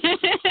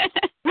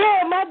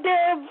 Yeah, my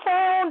damn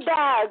phone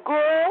died,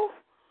 girl.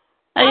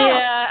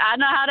 Yeah, I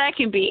know how that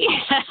can be.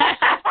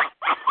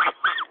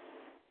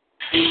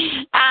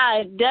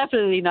 I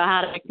definitely know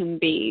how that can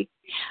be.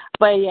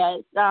 But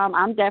yes,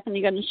 I'm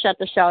definitely going to shut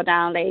the show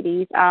down,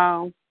 ladies.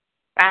 I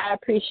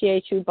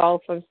appreciate you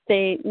both for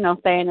staying as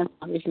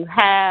long as you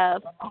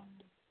have.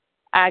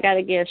 I got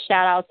to give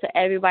shout out to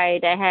everybody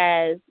that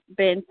has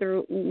been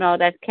through,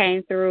 that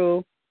came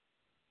through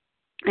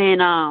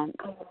and,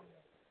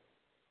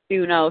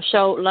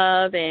 showed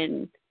love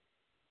and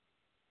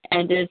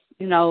just,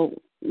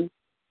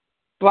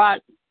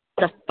 brought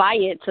the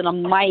fire to the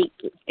mic.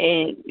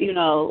 And,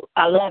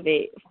 I love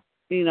it.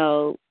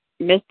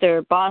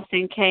 Mr.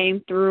 Boston came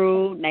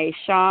through.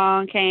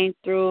 Nashawn came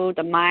through.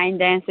 The Mind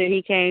Dancer,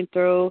 he came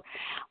through.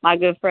 My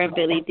good friend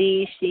Billy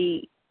D,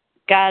 she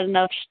got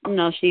enough,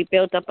 she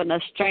built up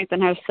enough strength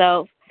in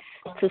herself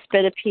to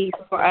spit a piece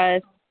for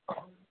us.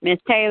 Miss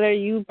Taylor,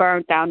 you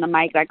burnt down the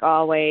mic like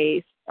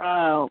always.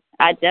 I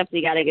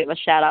definitely got to give a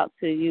shout out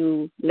to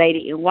you,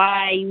 Lady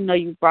NY.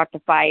 You brought the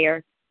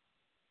fire.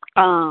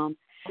 I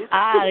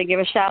got to give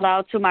a shout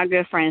out to my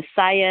good friend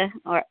Saya,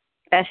 or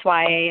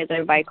SYA as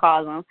everybody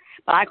calls him,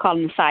 but I call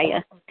him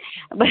Saya.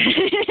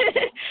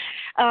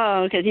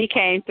 Because he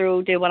came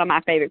through, did one of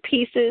my favorite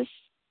pieces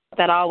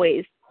that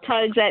always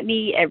tugs at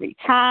me every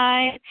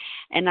time,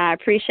 and I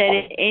appreciate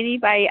it.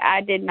 Anybody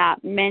I did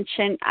not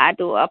mention, I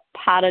do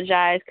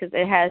apologize because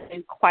there has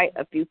been quite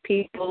a few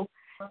people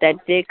that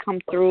did come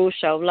through,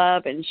 show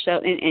love, and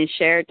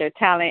shared their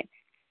talent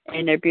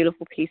and their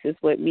beautiful pieces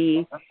with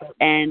me,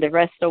 and the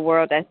rest of the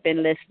world that's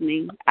been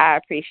listening. I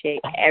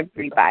appreciate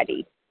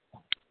everybody.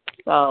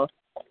 So,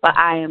 but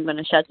I am going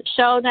to shut the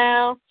show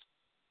down,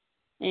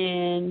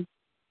 and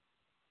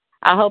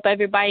I hope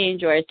everybody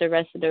enjoys the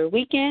rest of their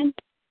weekend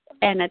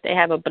and that they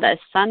have a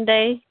blessed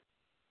Sunday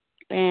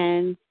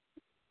and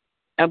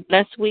a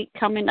blessed week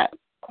coming up.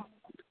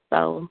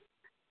 So,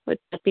 with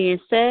that being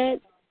said,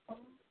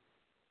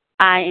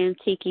 I am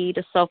Tiki,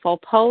 the Soulful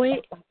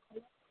Poet.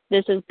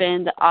 This has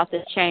been the Off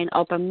the Chain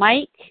Open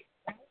Mic,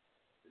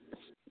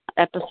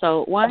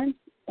 episode 1,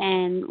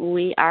 and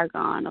we are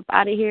gone up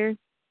out of here.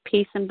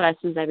 Peace and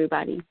blessings,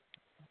 everybody.